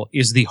original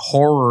is the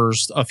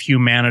horrors of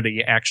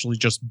humanity actually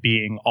just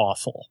being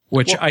awful,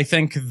 which I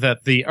think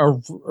that the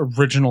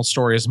original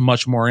story is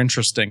much more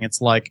interesting.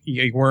 It's like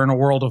we're in a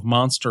world of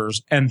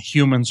monsters and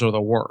humans are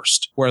the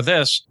worst, where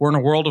this, we're in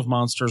a world of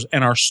monsters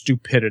and our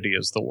stupidity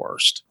is the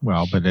worst.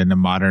 Well, but in a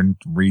modern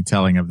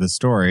retelling of the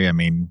story,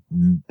 man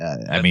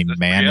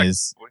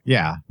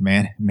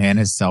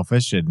is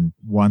selfish and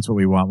wants what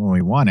we want when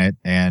we want it,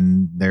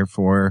 and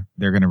therefore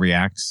they're going to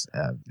react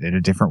in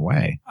a different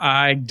way.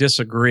 I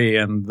disagree,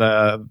 and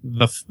the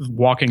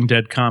Walking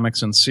Dead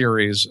comics and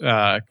series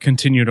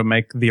continue to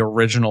make the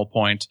original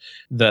point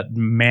that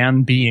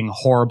man being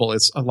horrible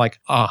is like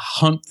a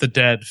hunt the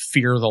dead,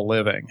 fear the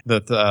living.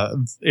 That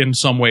in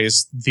some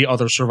ways the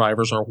other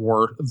survivors are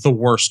the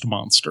worst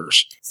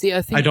monsters. See,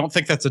 I don't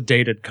think that's a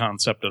dated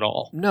concept at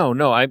all.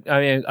 No, I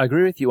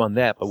agree with you on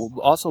that, but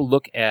we'll also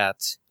look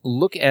at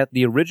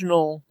the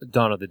original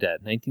Dawn of the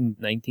Dead,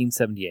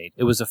 1978.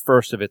 It was a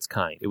first of its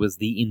kind. It was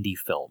the indie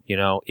film.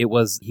 He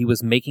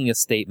was making a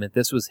statement.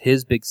 This was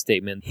his big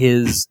statement.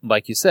 His,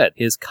 like you said,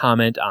 his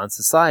comment on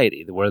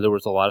society, where there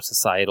was a lot of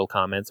societal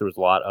comments. There was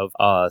a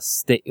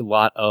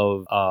lot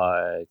of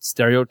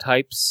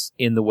stereotypes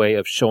in the way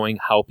of showing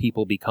how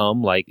people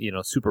become, like,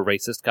 super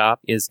racist cop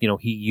is,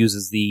 he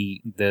uses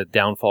the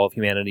downfall of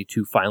humanity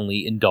to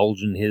finally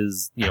indulge in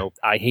his,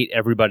 I hate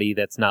everybody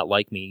that's not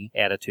like me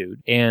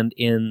attitude. And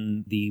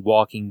in The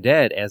Walking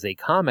Dead as a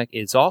comic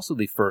is also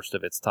the first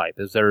of its type,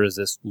 as there is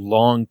this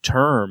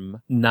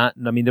long-term,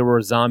 there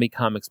were zombie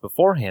comics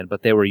beforehand,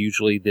 but they were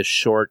usually this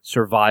short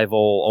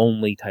survival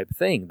only type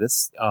thing.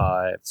 This,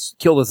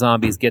 kill the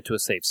zombies, get to a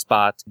safe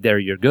spot, there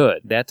you're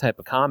good. That type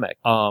of comic.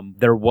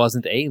 There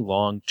wasn't a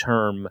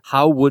long-term,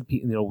 how would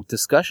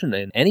discussion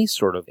in any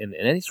sort of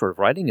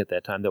writing at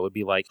that time that would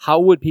be like, how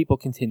would people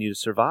continue to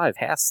survive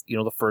past,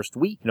 the first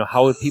week?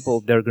 How would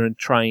people, they're going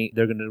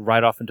to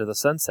ride off into the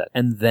sunset,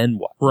 and then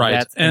what?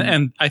 Right.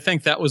 And I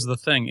think that was the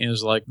thing,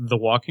 is like The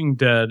Walking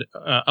Dead,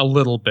 a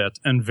little bit,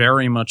 and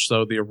very much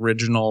so the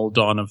original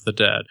Dawn of the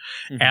Dead,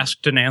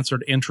 asked and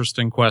answered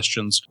interesting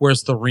questions,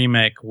 whereas the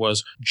remake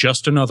was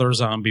just another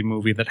zombie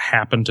movie that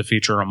happened to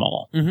feature them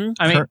all.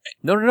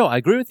 No, I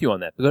agree with you on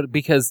that,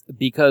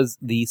 because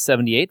the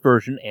 78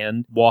 version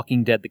and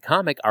Walking Dead the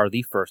comic are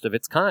the first of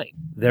its kind.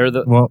 They're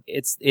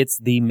it's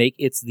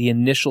the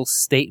initial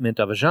statement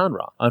of a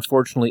genre.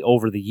 Unfortunately,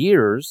 over the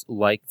years,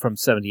 like from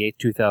 78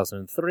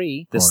 2003,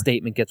 the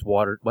statement gets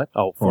watered. What?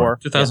 Oh,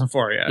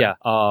 2004. Yeah.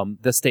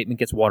 The statement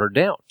gets watered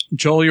down.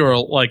 Joel, you were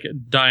like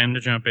dying to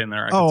jump in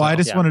there. I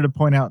just wanted to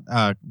point out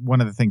one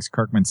of the things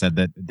Kirkman said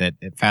that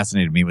it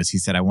fascinated me was he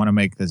said, I want to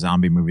make the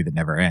zombie movie that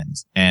never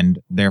ends. And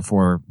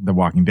therefore, The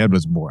Walking Dead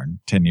was born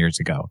 10 years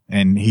ago.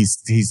 And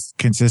he's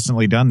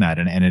consistently done that.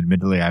 And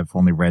admittedly, I've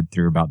only read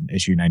through about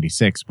issue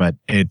 96, but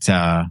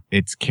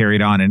it's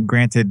carried on. And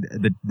granted,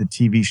 the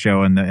TV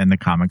show and the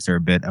comics are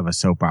a bit of a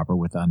soap opera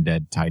with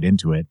undead tied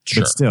into it.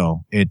 Sure. But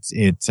still,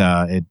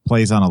 it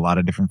plays on a lot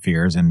of different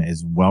fears and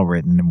is well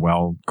written and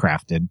well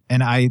crafted.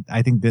 And I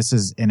think this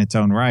is in its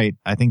own right.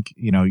 I think,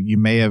 you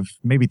may have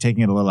maybe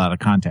taken it a little out of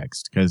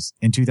context, because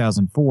in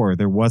 2004,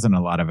 there wasn't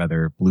a lot of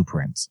other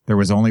blueprints. There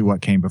was only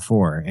what came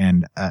before.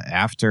 And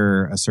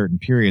after a certain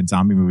period,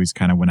 zombie movies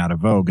kind of went out of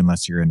vogue,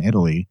 unless you're in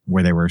Italy,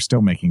 where they were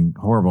still making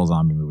horrible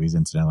zombie movies,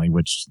 incidentally,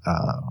 which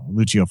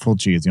Lucio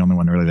Fulci is the only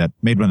one really that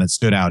made one that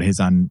stood out. His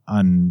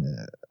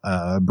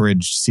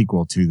abridged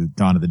sequel to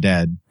Dawn of the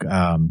Dead.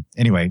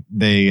 Anyway,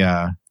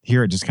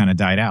 here it just kind of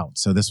died out.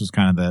 So this was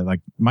kind of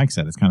like Mike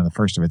said, it's kind of the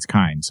first of its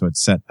kind. So it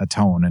set a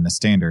tone and a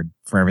standard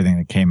for everything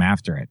that came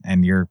after it.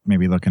 And you're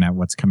maybe looking at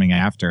what's coming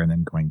after and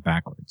then going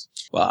backwards.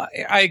 Well,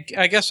 I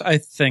guess I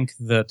think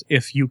that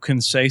if you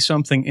can say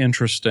something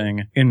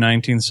interesting in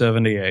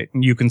 1978,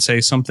 and you can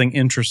say something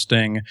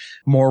interesting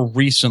more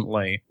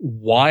recently,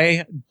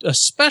 why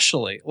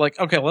especially, like,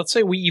 okay, let's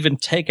say we even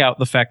take out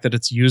the fact that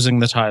it's using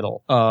the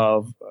title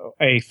of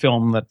a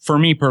film that, for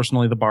me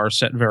personally, the bar is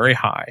set very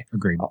high.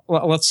 Agreed.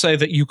 Let's say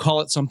that you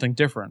call it something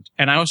different.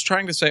 And I was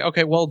trying to say,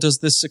 okay, well, does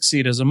this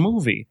succeed as a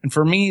movie? And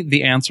for me,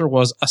 the answer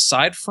was,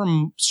 aside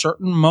from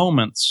certain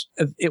moments,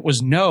 it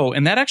was no.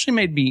 And that actually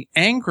made me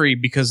angry,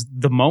 because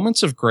the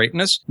moments of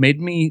greatness made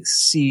me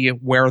see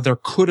where there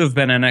could have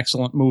been an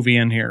excellent movie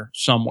in here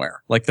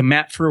somewhere. Like the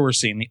Matt Frewer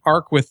scene, the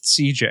arc with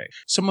CJ,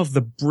 some of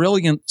the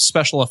brilliant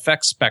special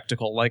effects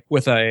spectacle, like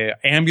with a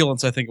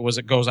ambulance, I think it was,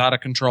 it goes out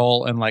of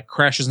control and like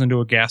crashes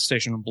into a gas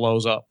station and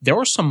blows up. There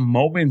were some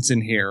moments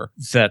in here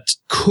that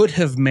could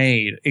have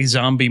made a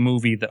zombie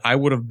movie that I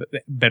would have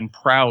been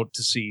proud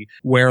to see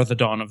wear the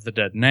Dawn of the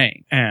Dead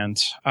name. And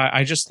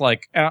I just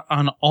like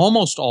on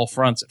almost all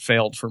fronts, it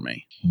failed for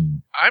me.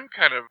 I'm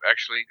kind of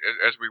actually,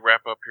 as we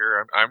wrap up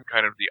here, I'm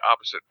kind of the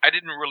opposite. I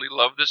didn't really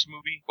love this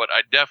movie, but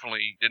I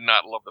definitely did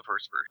not love the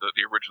first version,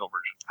 the original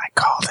version. I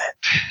called it.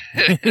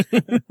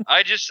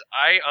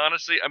 I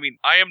honestly, I mean,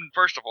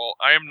 first of all,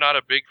 I am not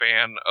a big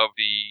fan of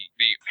the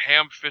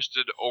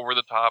ham-fisted,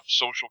 over-the-top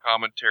social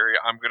commentary.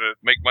 I'm going to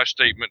make my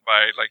statement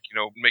by, like,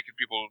 making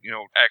people,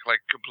 act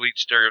like complete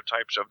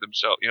stereotypes of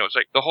themselves. It's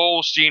like the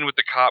whole scene with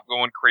the cop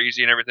going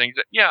crazy and everything.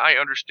 Yeah, I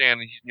understand,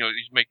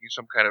 he's making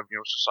some kind of,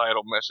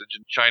 societal message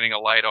and shining a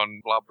light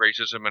on blah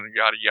racism and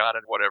yada yada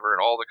and whatever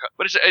and all the,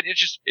 but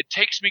it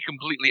takes me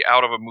completely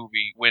out of a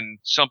movie when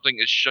something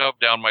is shoved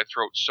down my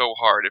throat so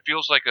hard. It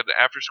feels like an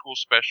after-school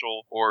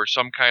special or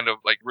some kind of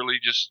like really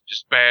just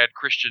bad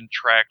Christian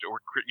tract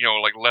or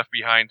like Left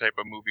Behind type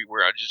of movie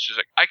where I just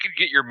like I could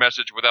get your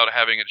message without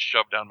having it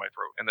shoved down my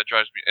throat, and that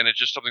drives me, and it's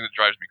just something that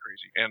drives me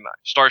crazy. And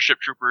Starship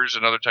Troopers,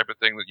 another type of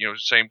thing that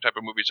same type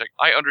of movie. It's like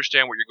I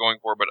understand what you're going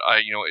for, but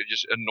it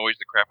just annoys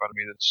the crap out of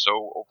me. That's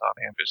so over-top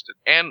ham-fisted.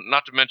 And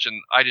not to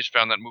mention, I just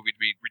found that movie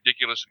to be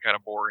ridiculous and kind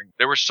of boring.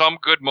 There were some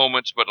good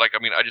moments, but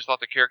I just thought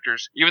the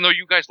characters, even though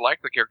you guys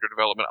liked the character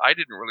development, I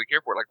didn't really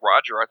care for it. Like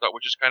Roger, I thought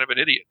was just kind of an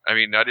idiot. I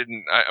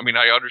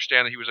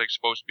understand that he was like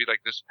supposed to be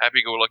like this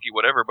happy-go-lucky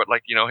whatever, but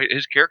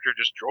his character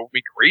just drove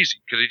me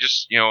crazy because he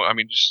just,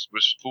 just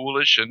was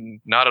foolish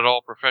and not at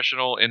all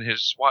professional in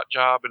his SWAT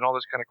job and all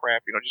this kind of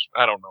crap.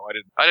 I don't know.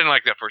 I didn't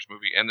like that first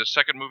movie. And the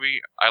second movie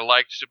I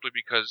liked simply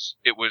because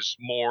it was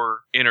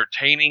more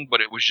entertaining,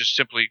 but it was just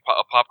simply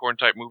a popcorn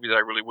type movie that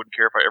I really wouldn't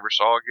care if I ever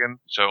saw again.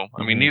 So,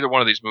 neither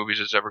one of these movies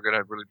is ever going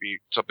to really be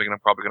something I'm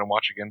probably going to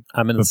watch again.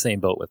 I'm in the same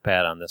boat with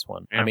Pat on this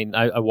one. Yeah.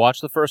 I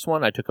watched the first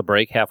one. I took a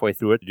break halfway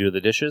through it to do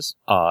the dishes.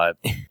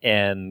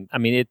 And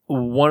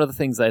one of the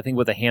things I think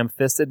with the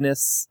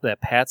ham-fistedness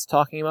that Pat's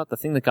talking about, the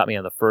thing that got me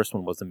on the first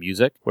one was the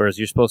music. Whereas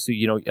you're supposed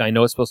to, I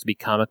know it's supposed to be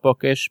comic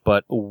bookish,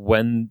 but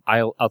when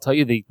I'll tell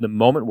you the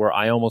moment where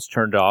I almost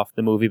turned off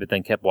the movie, but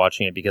then kept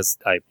watching it because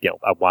I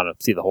want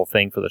to see the whole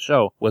thing for the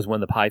show, was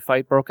when the pie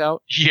fight broke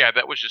out. Yeah,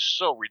 that was just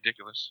so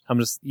ridiculous. I'm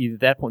just at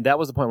that point. That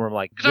was the point where I'm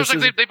like, because I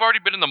was like, they've already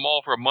been in the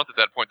mall for a month at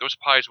that point. Those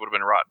pies would have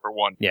been rotten for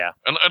one. Yeah,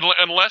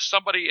 unless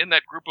somebody in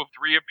that group of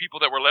 3 of people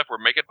that were left were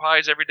making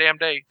pies every damn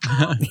day.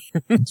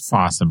 It's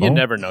possible. You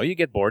never know. You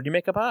get bored, you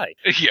make a pie.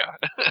 Yeah.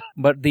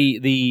 But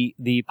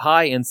the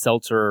pie and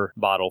seltzer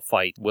bottle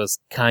fight was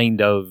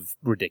kind of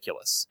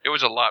ridiculous. It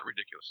was a lot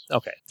ridiculous.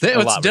 Okay.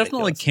 It's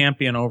definitely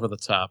campy and over the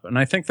top. And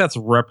I think that's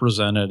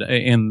represented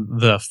in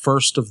the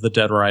first of the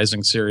Dead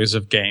Rising series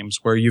of games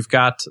where you've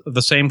got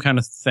the same kind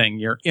of thing.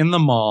 You're in the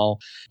mall.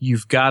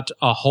 You've got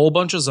a whole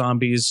bunch of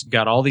zombies.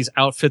 Got all these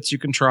outfits you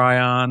can try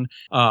on.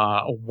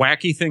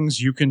 Wacky things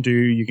you can do.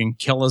 You can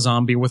kill a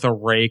zombie with a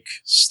rake,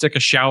 stick a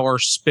shower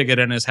spigot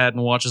in his head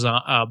and watch his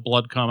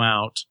blood come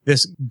out.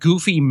 This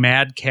goofy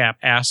madcap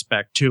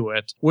aspect to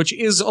it, which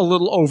is a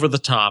little over the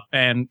top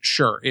and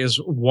sure is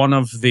one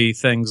of the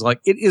things. Like,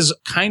 it is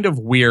kind of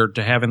weird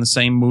to have in the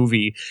same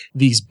movie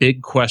these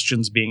big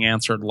questions being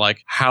answered,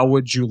 like how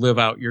would you live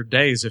out your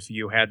days if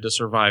you had to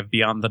survive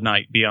beyond the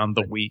night, beyond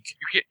the week?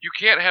 You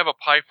can't have a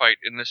pie fight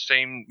in the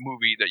same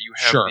movie that you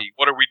have Sure. the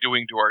what are we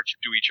doing to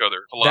each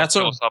other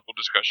philosophical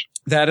discussion.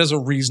 That is a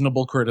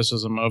reasonable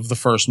criticism of the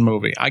first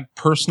movie. I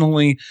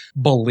personally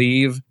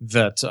believe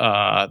that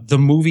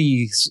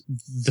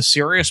the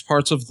serious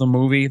parts of the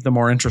movie, the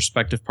more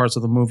introspective parts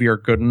of the movie are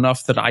good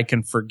enough that I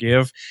can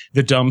forgive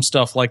the dumb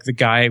stuff like the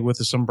guy with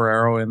the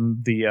sombrero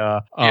and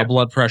the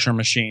blood pressure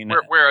machine.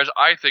 Whereas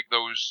I think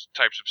those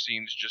types of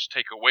scenes just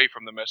take away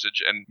from the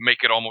message and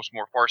make it almost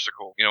more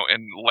farcical,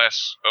 and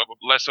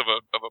less of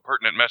a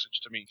pertinent message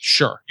to me.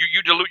 Sure.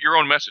 You dilute your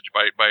own message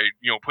by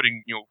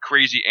putting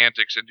crazy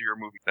antics into your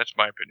movie. That's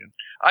my opinion.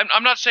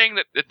 I'm not saying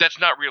that that's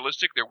not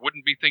realistic. There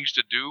wouldn't be things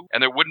to do,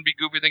 and there wouldn't be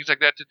goofy things like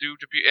that to do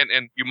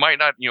and you might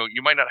not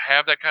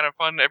have that kind of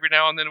fun every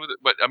now and then with it.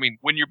 But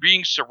when you're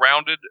being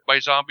surrounded by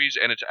zombies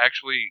and it's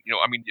actually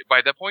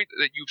by the point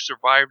that you've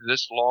survived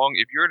this long,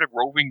 if you're in a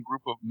roving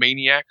group of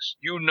maniacs,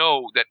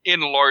 that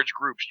in large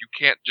groups you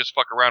can't just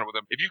fuck around with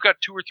them. If you've got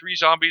 2 or 3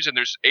 zombies and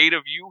there's 8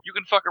 of you, you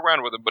can fuck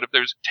around with them. But if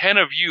there's 10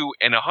 of you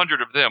and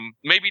 100 of them,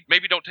 maybe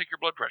don't take your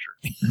blood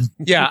pressure.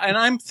 Yeah, and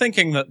I'm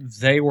thinking that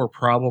they were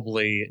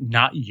probably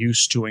not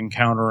used to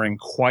encountering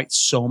quite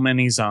so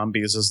many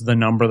zombies as the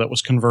number that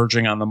was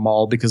converging on the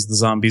mall because the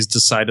zombies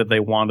decided they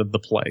wanted the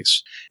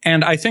place.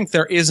 And I think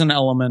there is an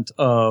element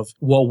of,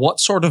 well, what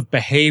sort of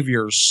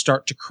behaviors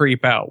start to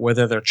creep out,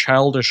 whether they're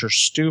childish or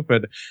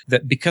stupid,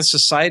 that because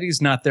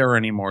society's not there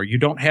anymore, you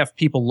don't have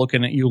people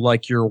looking at you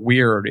like you're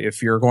weird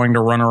if you're going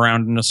to run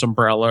around in a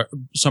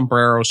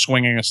sombrero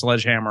swinging a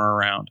sledgehammer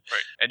around. around.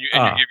 Right. And you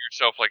give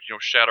yourself like,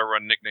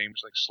 Shadowrun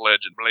nicknames like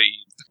Sledge and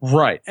Blade.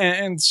 Right.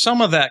 And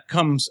some of that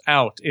comes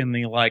out in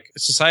the like,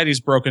 society's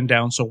broken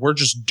down, so we're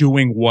just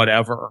doing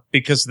whatever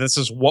because this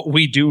is what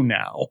we do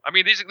now. I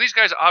mean, these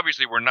guys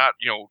obviously were not,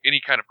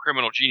 any kind of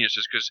criminal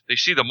geniuses because they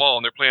see the mall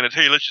and their plan is,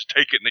 hey, let's just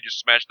take it, and they just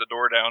smash the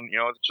door down,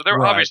 So they're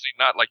obviously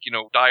not like,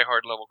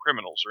 die-hard level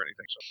criminals or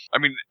anything. So, I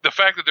mean, the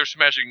fact that they're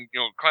smashing,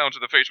 clowns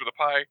in the face with a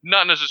pie,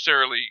 not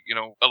necessarily,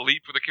 a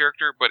leap for the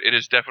character, but it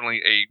is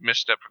definitely a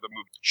misstep for the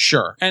movie.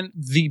 Sure. And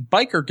the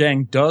biker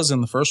gang does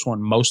in the first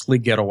one mostly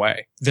get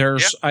away.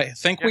 There's, I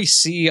think we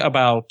see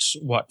about,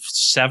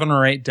 7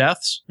 or 8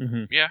 deaths?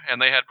 Mm-hmm. Yeah,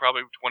 and they had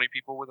probably 20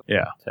 people with them.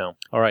 Yeah. So,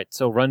 all right.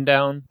 So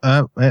rundown.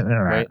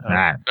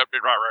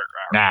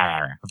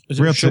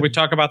 Should we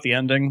talk about the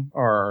ending,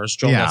 or is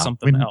Joel got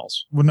something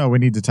else? Well, no, we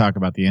need to talk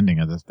about the ending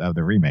of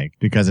the remake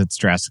because it's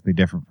drastically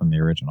different from the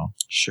original.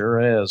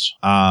 Sure is.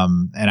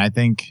 And I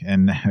think,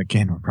 and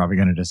again, we're probably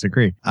going to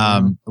disagree.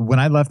 When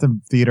I left the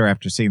theater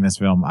after seeing this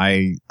film,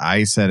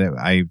 I said,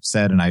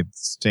 and I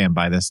stand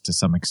by this to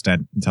some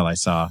extent until I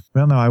saw.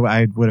 Well, no,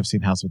 I would have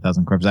seen House of a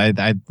Thousand Corpses.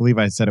 I believe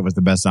I said it was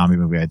the best zombie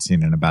movie I'd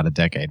seen in about a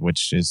decade,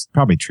 which is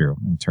probably true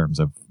in terms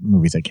of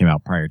movies that came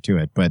out prior to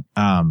it. But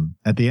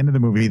at the end of the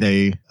movie,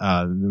 they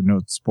no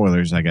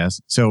spoilers, I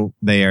guess. So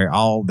they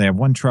have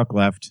one truck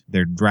left.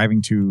 They're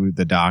driving to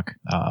the dock.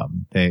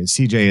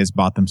 CJ has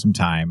bought them some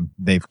time.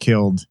 They've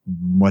killed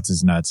what's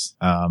his nuts,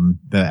 the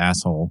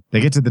asshole. They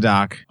get to the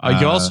dock.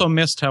 You also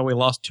missed how we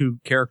lost 2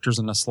 characters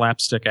in a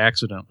slapstick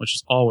accident, which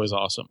is always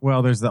awesome.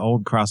 Well, there's the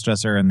old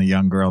crossdresser and the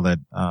young girl that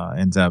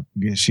ends up,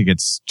 she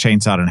gets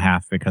chainsawed in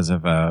half because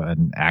of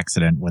an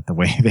accident with the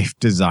way they've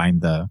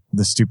designed the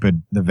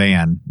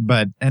van.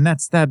 And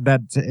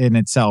that in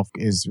itself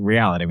is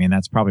reality. I mean,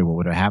 that's probably what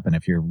would have happened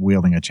if you're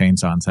wielding a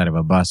chainsaw inside of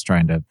a bus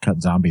trying to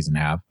cut zombies in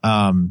half.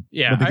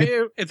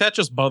 That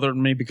just bothered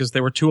me because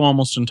they were 2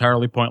 almost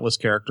entirely pointless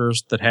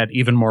characters that had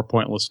even more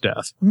pointless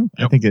death.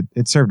 I think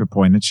it served a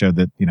point. It showed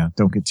that,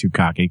 don't get too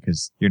cocky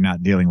because you're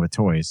not dealing with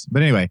toys.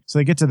 But anyway, so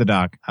they get to the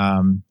dock.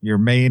 Your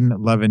main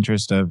love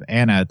interest of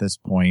Anna at this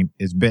point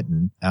is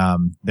bitten.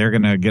 They're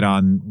going to get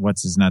on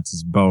what's his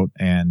nuts' boat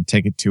and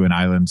take it to an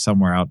island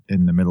somewhere out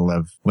in the middle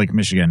of Lake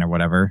Michigan or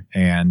whatever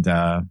and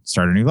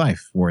start a new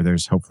life where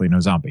there's hopefully no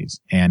zombies.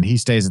 And he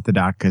stays at the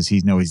dock because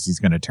he knows he's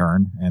going to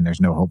turn and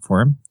there's no hope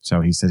for him.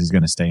 So he says he's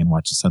going to stay and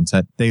watch the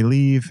sunset. They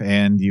leave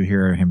and you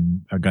hear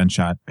a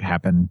gunshot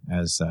happen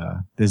as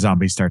the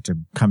zombies start to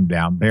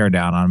bear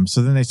down on him.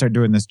 So then they start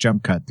doing this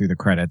jump cut through the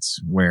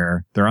credits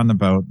where they're on the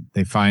boat.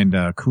 They find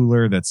a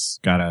cooler that's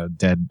got a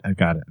dead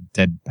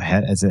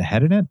head. Is it a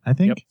head in it? I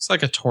think. Yep. It's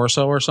like a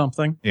torso or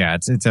something. Yeah,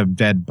 it's a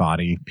dead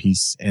body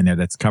piece in there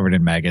that's covered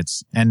in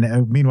maggots.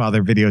 And meanwhile,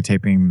 they're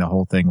videotaping the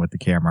whole thing with the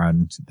camera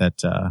and that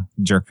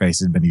Jerkface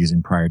has been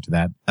using prior to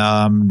that.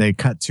 They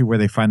cut to where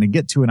they finally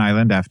get to an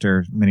island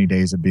after many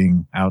days of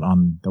being out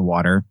on the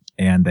water.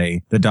 And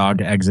the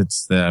dog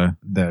exits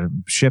the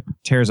ship,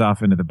 tears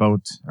off into the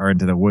boat or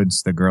into the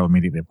woods. The girl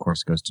immediately, of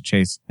course, goes to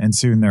chase. And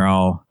soon they're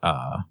all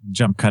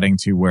jump cutting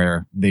to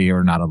where they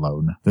are not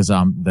alone.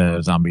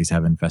 The zombies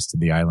have infested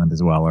the island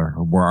as well, or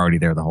were already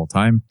there the whole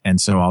time. And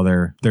so all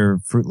they're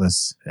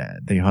fruitless.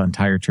 The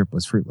entire trip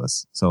was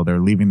fruitless. So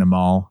they're leaving the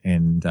mall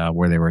and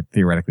where they were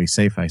theoretically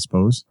safe, I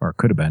suppose, or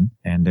could have been,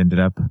 and ended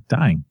up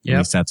dying. Yep. At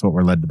least that's what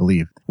we're led to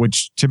believe.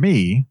 Which to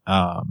me,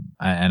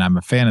 and I'm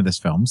a fan of this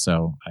film,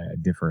 so I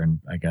differ in,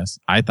 I guess.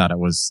 I thought it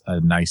was a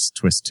nice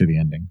twist to the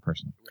ending,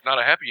 personally. Not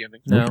a happy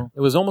ending. No,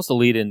 it was almost a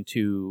lead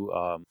into.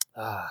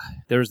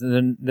 There's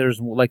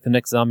like the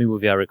next zombie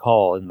movie I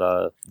recall in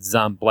the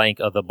blank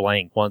of the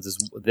blank ones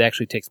it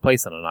actually takes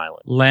place on an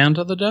island. Land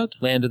of the Dead.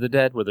 Land of the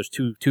Dead, where there's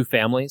two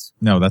families.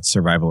 No, that's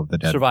Survival of the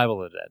Dead.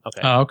 Survival of the Dead.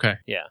 Okay. Oh, okay.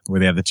 Yeah. Where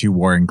they have the 2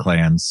 warring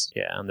clans.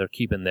 Yeah, and they're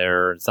keeping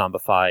their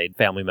zombified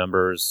family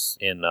members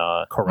in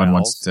corrals. One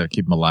wants to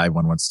keep them alive.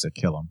 One wants to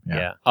kill them.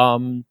 Yeah.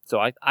 So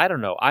I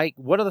don't know.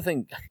 One other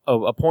thing.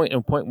 A point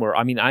where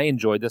I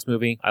enjoyed this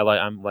movie.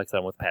 I'm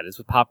with Pat. It's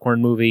a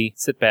popcorn movie.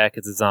 Sit back.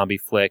 It's a zombie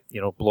flick.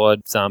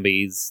 Blood,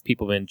 zombies,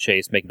 people being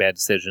chased, make bad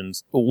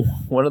decisions.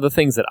 One of the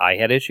things that I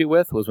had issue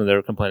with was when they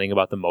were complaining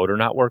about the motor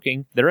not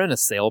working. They're in a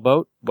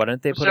sailboat. Why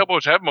don't they put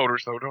sailboats have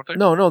motors though, don't they?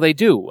 No, they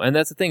do. And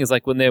that's the thing is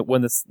like when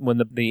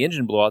the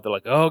engine blew out, they're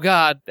like, oh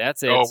God,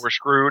 that's it. Oh, we're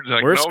screwed.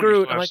 Like, we're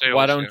screwed. I'm like,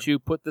 why don't you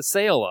put the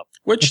sail up?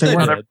 Which they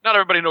not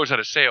everybody knows how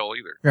to sail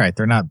either. Right,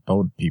 they're not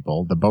boat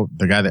people.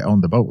 The guy that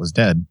owned the boat was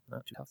dead.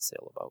 Not too tough to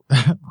sail a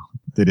boat.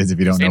 It is if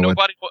you don't know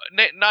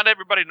not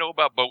everybody know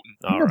about boating.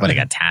 Nobody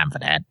got time for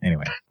that.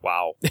 Anyway.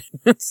 Wow.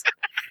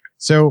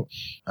 So,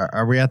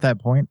 are we at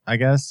that point, I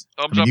guess?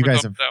 Thumbs up or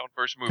thumbs down,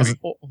 first movie.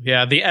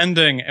 Yeah, the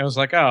ending, it was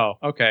like, oh,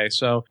 okay,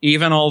 so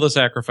even all the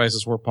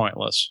sacrifices were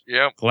pointless.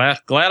 Yeah.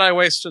 Glad I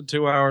wasted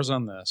 2 hours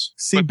on this.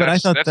 See, but I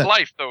thought that's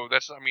life, though.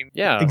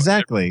 Yeah.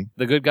 Exactly.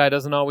 The good guy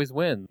doesn't always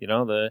win. They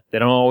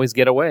don't always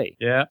get away.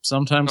 Yeah,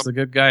 sometimes the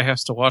good guy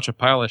has to watch a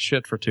pile of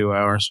shit for 2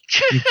 hours.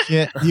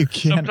 You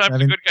can't. Sometimes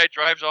the good guy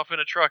drives off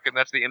in a truck, and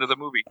that's the end of the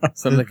movie.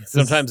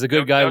 Sometimes the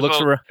good guy looks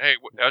around. Hey,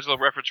 that was a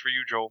little reference for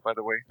you, Joel, by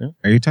the way.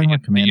 Are you talking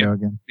about Commando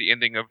again? The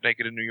ending ending of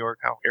Naked in New York,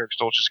 how Eric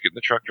Stoltz just getting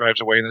the truck,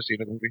 drives away in the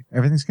scene of the movie.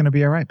 Everything's going to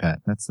be all right, Pat.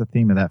 That's the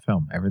theme of that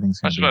film. Everything's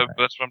going to be all right.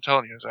 That's what I'm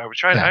telling you. I was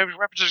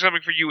referencing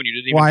something for you and you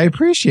didn't even. Well, I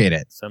appreciate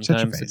it.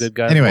 Sometimes the good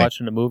guy's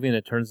watching a movie and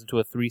it turns into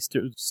a Three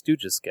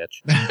Stooges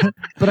sketch.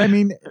 But I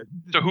mean,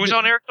 so who's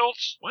on Eric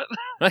Stoltz? What?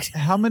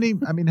 How many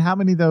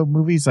though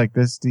movies like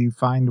this do you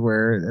find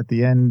where at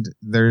the end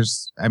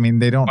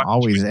they don't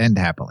always end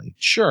happily?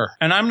 Sure.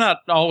 And I'm not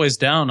always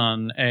down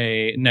on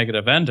a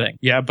negative ending.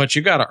 Yeah, but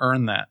you got to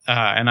earn that.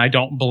 And I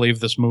don't believe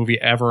this movie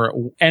ever at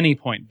any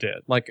point did.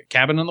 Like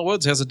Cabin in the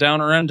Woods has a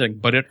downer ending,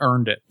 but it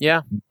earned it.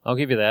 Yeah, I'll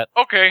give you that.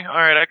 Okay, all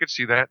right, I could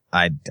see that.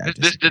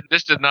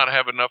 This did not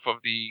have enough of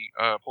the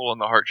pull on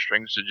the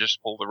heartstrings to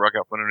just pull the rug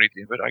up underneath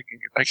you, but I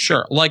can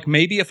sure. Like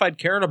maybe if I'd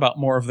cared about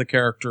more of the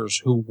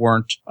characters who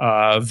weren't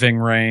Ving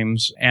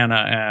Rhames,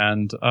 Anna,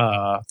 and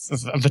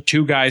the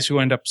two guys who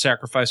end up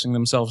sacrificing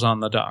themselves on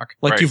the dock.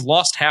 Like you've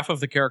lost half of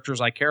the characters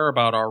I care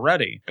about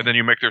already. And then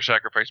you make their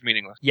sacrifice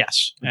meaningless.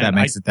 Yes. That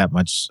makes it that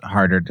much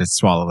harder to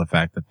swallow the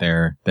fact that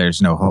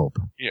there's no hope.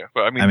 Yeah,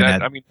 but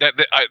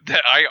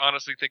I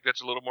honestly think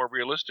that's a little more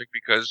realistic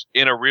because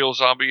in a real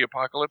zombie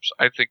apocalypse,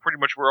 I think pretty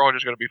much we're all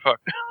just going to be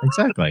fucked.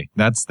 Exactly.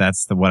 That's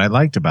what I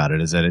liked about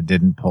it is that it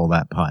didn't pull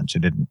that punch. It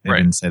didn't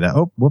say that.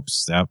 Oh,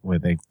 whoops!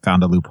 They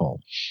found a loophole.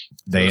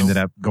 They ended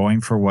up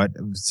going for what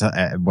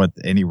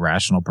any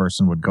rational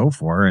person would go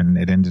for, and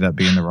it ended up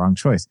being the wrong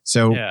choice.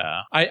 So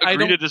yeah, I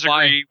agree to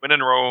disagree. When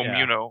in Rome,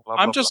 yeah. Blah, blah,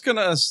 I'm just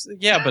gonna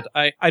but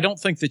I don't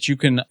think that you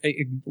can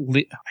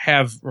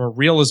have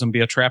realism be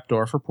a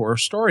trapdoor for poor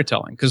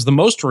storytelling because the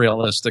most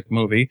realistic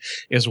movie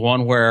is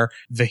one where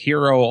the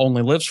hero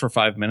only lives for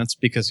 5 minutes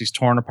because he's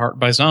torn apart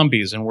by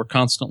zombies, and we're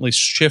constantly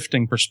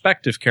shifting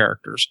perspective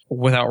characters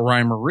without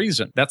rhyme or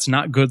reason. That's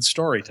not good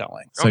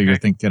storytelling. So you're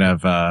thinking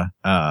of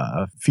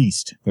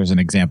Feast. There's an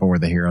example where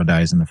the hero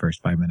dies in the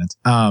first 5 minutes.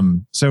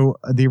 So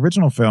the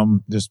original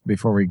film, just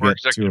before we get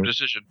executive to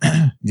decision.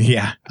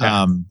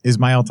 Is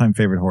my all-time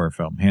favorite horror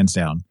film, hands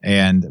down.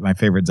 And my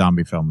favorite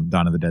zombie film,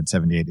 Dawn of the Dead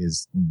 78,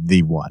 is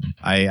the one.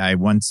 I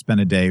once spent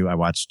a day, I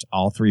watched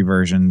all 3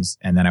 versions,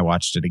 and then I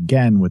watched it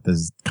again with the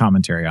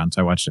commentary on.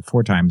 So I watched it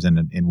 4 times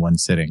in one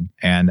sitting.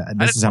 And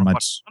this is how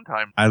much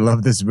I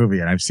love this movie,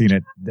 and I've seen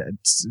it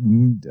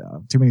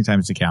too many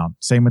times to count.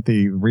 Same with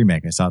the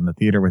remake. I saw it in the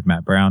theater with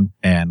Matt Brown,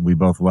 and we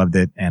both loved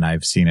it, and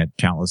I've seen it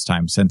countless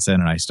times since then,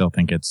 and I still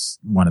think it's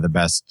one of the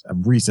best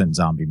recent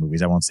zombie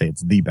movies. I won't say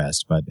it's the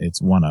best, but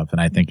it's one of,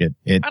 and I think it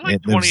I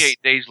like 28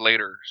 Days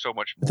Later so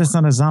much more. But that's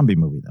not a zombie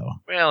movie, though.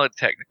 Well, it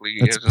technically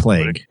is. It's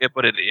Plague.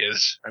 But it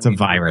is. It's a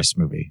virus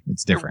movie.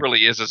 It's different. It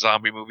really is a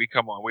zombie movie.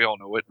 Come on, we all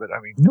know it, but I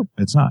mean... Nope,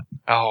 it's not.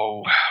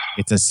 Oh.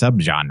 It's a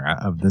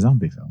subgenre of the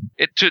zombie film.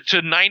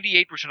 To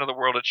 98% of the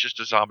world, it's just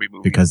a zombie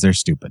movie. Because they're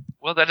stupid.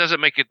 Well, that doesn't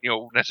make it,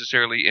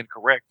 necessarily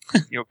incorrect.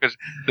 Because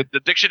the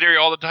dictionary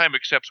all the time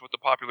accepts what the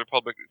popular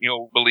public,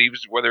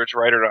 believes, whether it's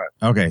right or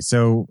not. Okay,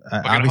 so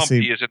obviously...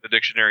 Humpty is in the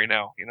dictionary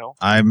now,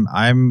 I'm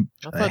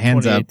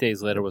hands 28 up.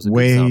 Days Later was a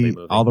good zombie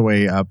movie. All the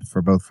way up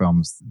for both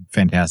films.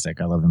 Fantastic.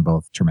 I love them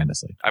both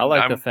tremendously. I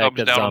like the fact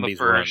that down zombies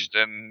on the first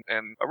and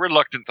a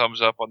reluctant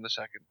thumbs up on the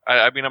second.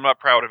 I mean, I'm not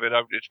proud of it.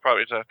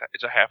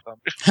 It's a half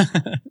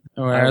thumb.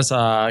 Whereas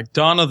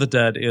Dawn of the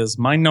Dead is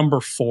my number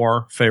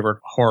 4 favorite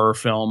horror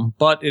film,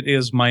 but it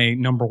is my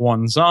number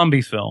 1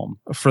 zombie film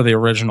for the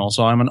original.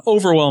 So I'm an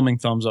overwhelming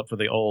thumbs up for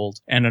the old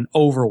and an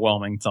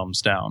overwhelming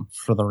thumbs down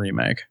for the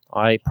remake.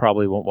 I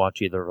probably won't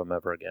watch either of them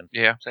ever again.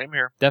 Yeah, same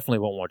here. Definitely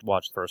won't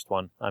watch the first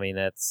one. I mean,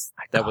 that's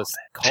fine.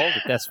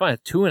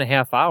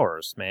 2.5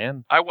 hours,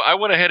 man. I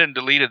went ahead and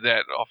deleted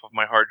that off of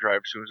my hard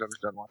drive as soon as I was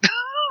done with it.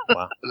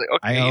 Wow.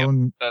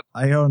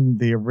 I own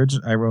the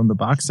original. I own the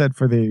box set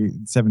for the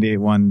 78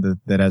 one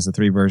that has the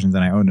 3 versions,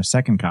 and I own a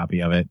second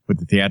copy of it with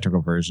the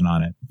theatrical version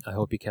on it. I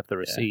hope you kept the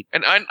receipt.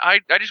 And I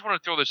just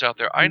want to throw this out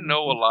there. I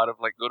know a lot of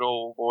like good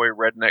old boy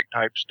redneck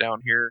types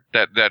down here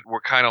that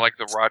were kind of like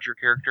the Roger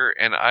character,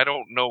 and I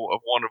don't know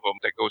of one of them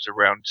that goes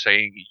around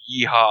saying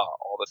yeehaw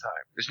all the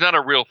time. It's not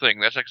a real thing.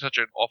 That's like such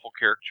an awful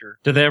character.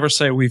 Did they ever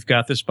say we've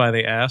got this by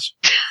the ass?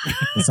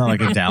 It's not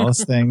like a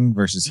Dallas thing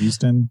versus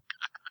Houston.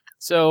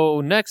 So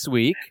next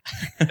week,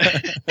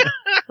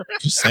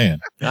 just saying.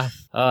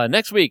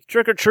 Next week,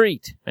 Trick or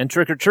Treat and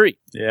Trick or Treat.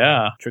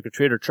 Yeah, Trick or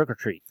Treat or Trick or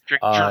Treat. Trick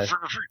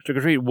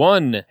or Treat.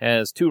 One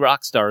has 2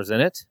 rock stars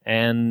in it,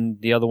 and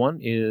the other one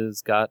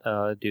is got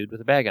a dude with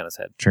a bag on his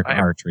head. Trick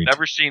or Treat.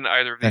 Never seen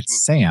either of these That's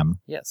movies. Sam.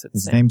 Yes, it's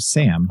his Sam. name's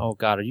Sam. Oh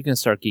God, are you going to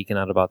start geeking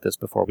out about this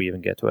before we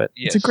even get to it?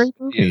 Yes. It's a great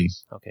movie.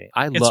 Yes. Okay,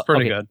 it's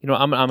pretty good. You know,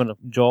 I'm gonna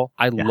Joel.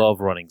 I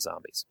love running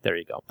zombies. There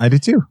you go. I do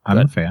too. I'm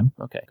Good. a fan.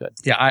 Okay, good.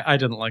 Yeah, I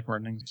didn't like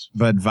running these.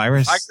 But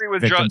virus I agree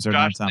with victims Josh. are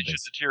not They should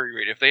zombies.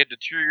 deteriorate. If they had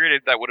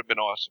deteriorated, that would have been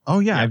awesome. Oh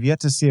yeah, I've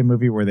yet to see a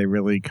movie where they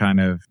really kind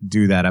of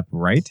do that up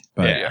right.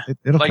 But Yeah.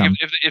 It'll Like come.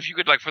 if you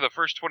could, like, for the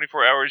first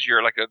 24 hours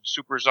you're like a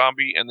super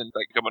zombie, and then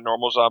like become a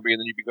normal zombie, and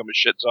then you become a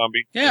shit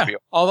zombie. Yeah. That'd be-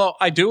 Although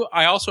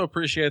I also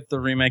appreciate the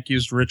remake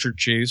used Richard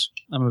Cheese.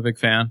 I'm a big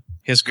fan.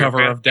 His You're a cover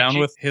fan of of Down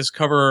Cheese? with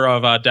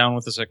Down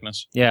with the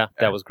Sickness. Yeah,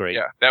 that was great.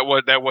 Yeah, that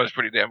was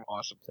pretty damn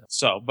awesome.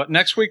 So, but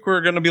next week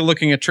we're going to be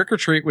looking at Trick or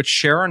Treat, which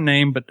share a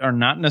name but are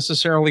not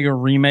necessarily a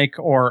remake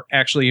or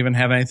actually even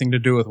have anything to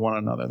do with one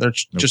another. They're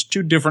just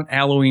two different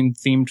Halloween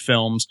themed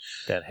films.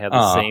 That have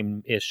the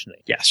same-ish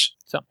name. Yes.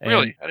 So,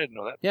 Really, I didn't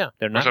know that. Yeah,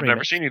 they're Of course, not I've never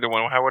remakes. seen either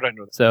one. How would I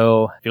know that?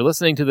 So, if you're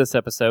listening to this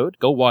episode,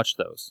 go watch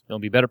those. You'll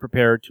be better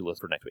prepared to listen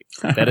for next week.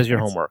 That is your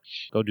homework.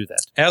 Go do that.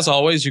 As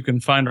always, you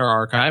can find our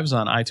archives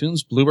on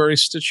iTunes, Blueberry,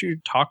 Stitcher,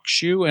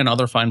 TalkShoe, and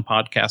other fine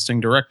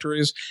podcasting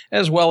directories,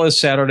 as well as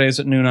Saturdays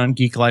at noon on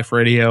Geek Life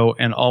Radio,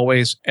 and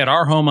always at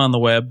our home on the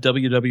web,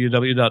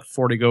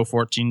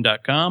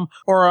 www.40go14.com,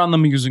 or on the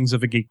Musings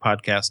of a Geek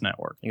Podcast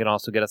Network. You can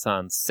also get us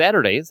on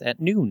Saturdays at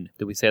noon.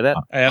 Did we say that?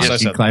 Yes, I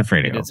said Geek Life We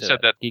Radio. did say Said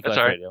that. Geek That's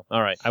Life all right. Radio.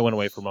 All right. I went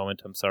away for a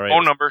moment. I'm sorry.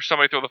 Phone number.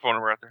 Somebody throw the phone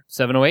number out there.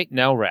 708,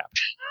 now wrap. I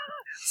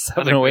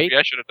think 708 maybe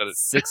I should have done it.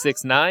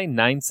 669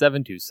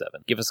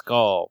 9727. Give us a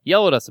call.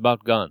 Yell at us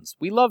about guns.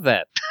 We love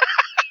that.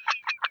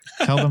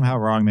 Tell them how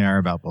wrong they are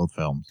about both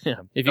films. Yeah.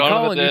 If you Dawn of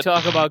call the and you Dead.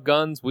 talk about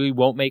guns, we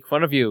won't make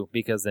fun of you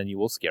because then you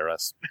will scare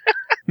us.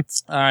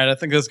 All right, I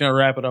think that's going to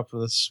wrap it up for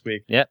this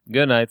week. Yeah.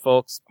 Good night,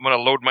 folks. I'm gonna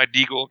load my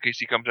deagle in case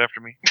he comes after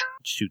me.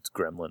 Shoots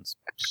gremlins.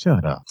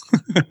 Shut up.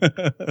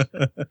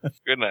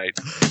 Good night.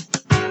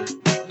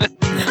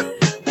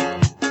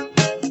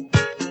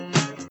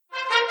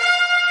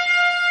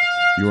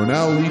 You are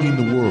now leaving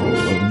the world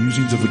of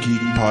Musings of a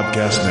Geek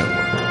Podcast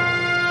Network.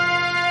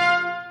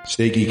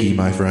 Stay geeky,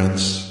 my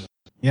friends.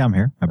 Yeah, I'm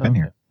here. I've been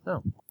here.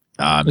 Oh.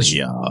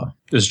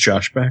 Is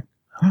Josh back?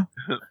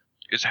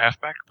 Is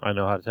halfback? I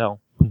know how to tell.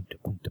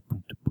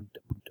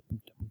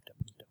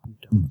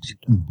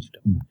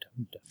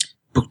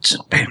 Boots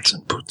and pants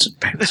and boots and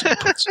pants and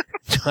boots.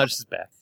 Josh is back.